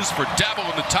losses for Dabo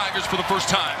and the Tigers for the first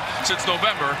time since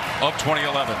November of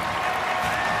 2011.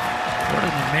 What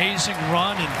an amazing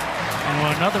run, and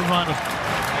another run of,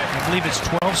 I believe it's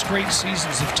 12 straight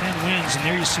seasons of 10 wins. And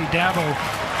there you see Dabo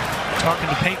talking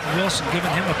to Payton Wilson,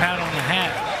 giving him a pat on the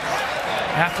hat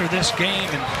after this game,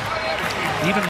 and even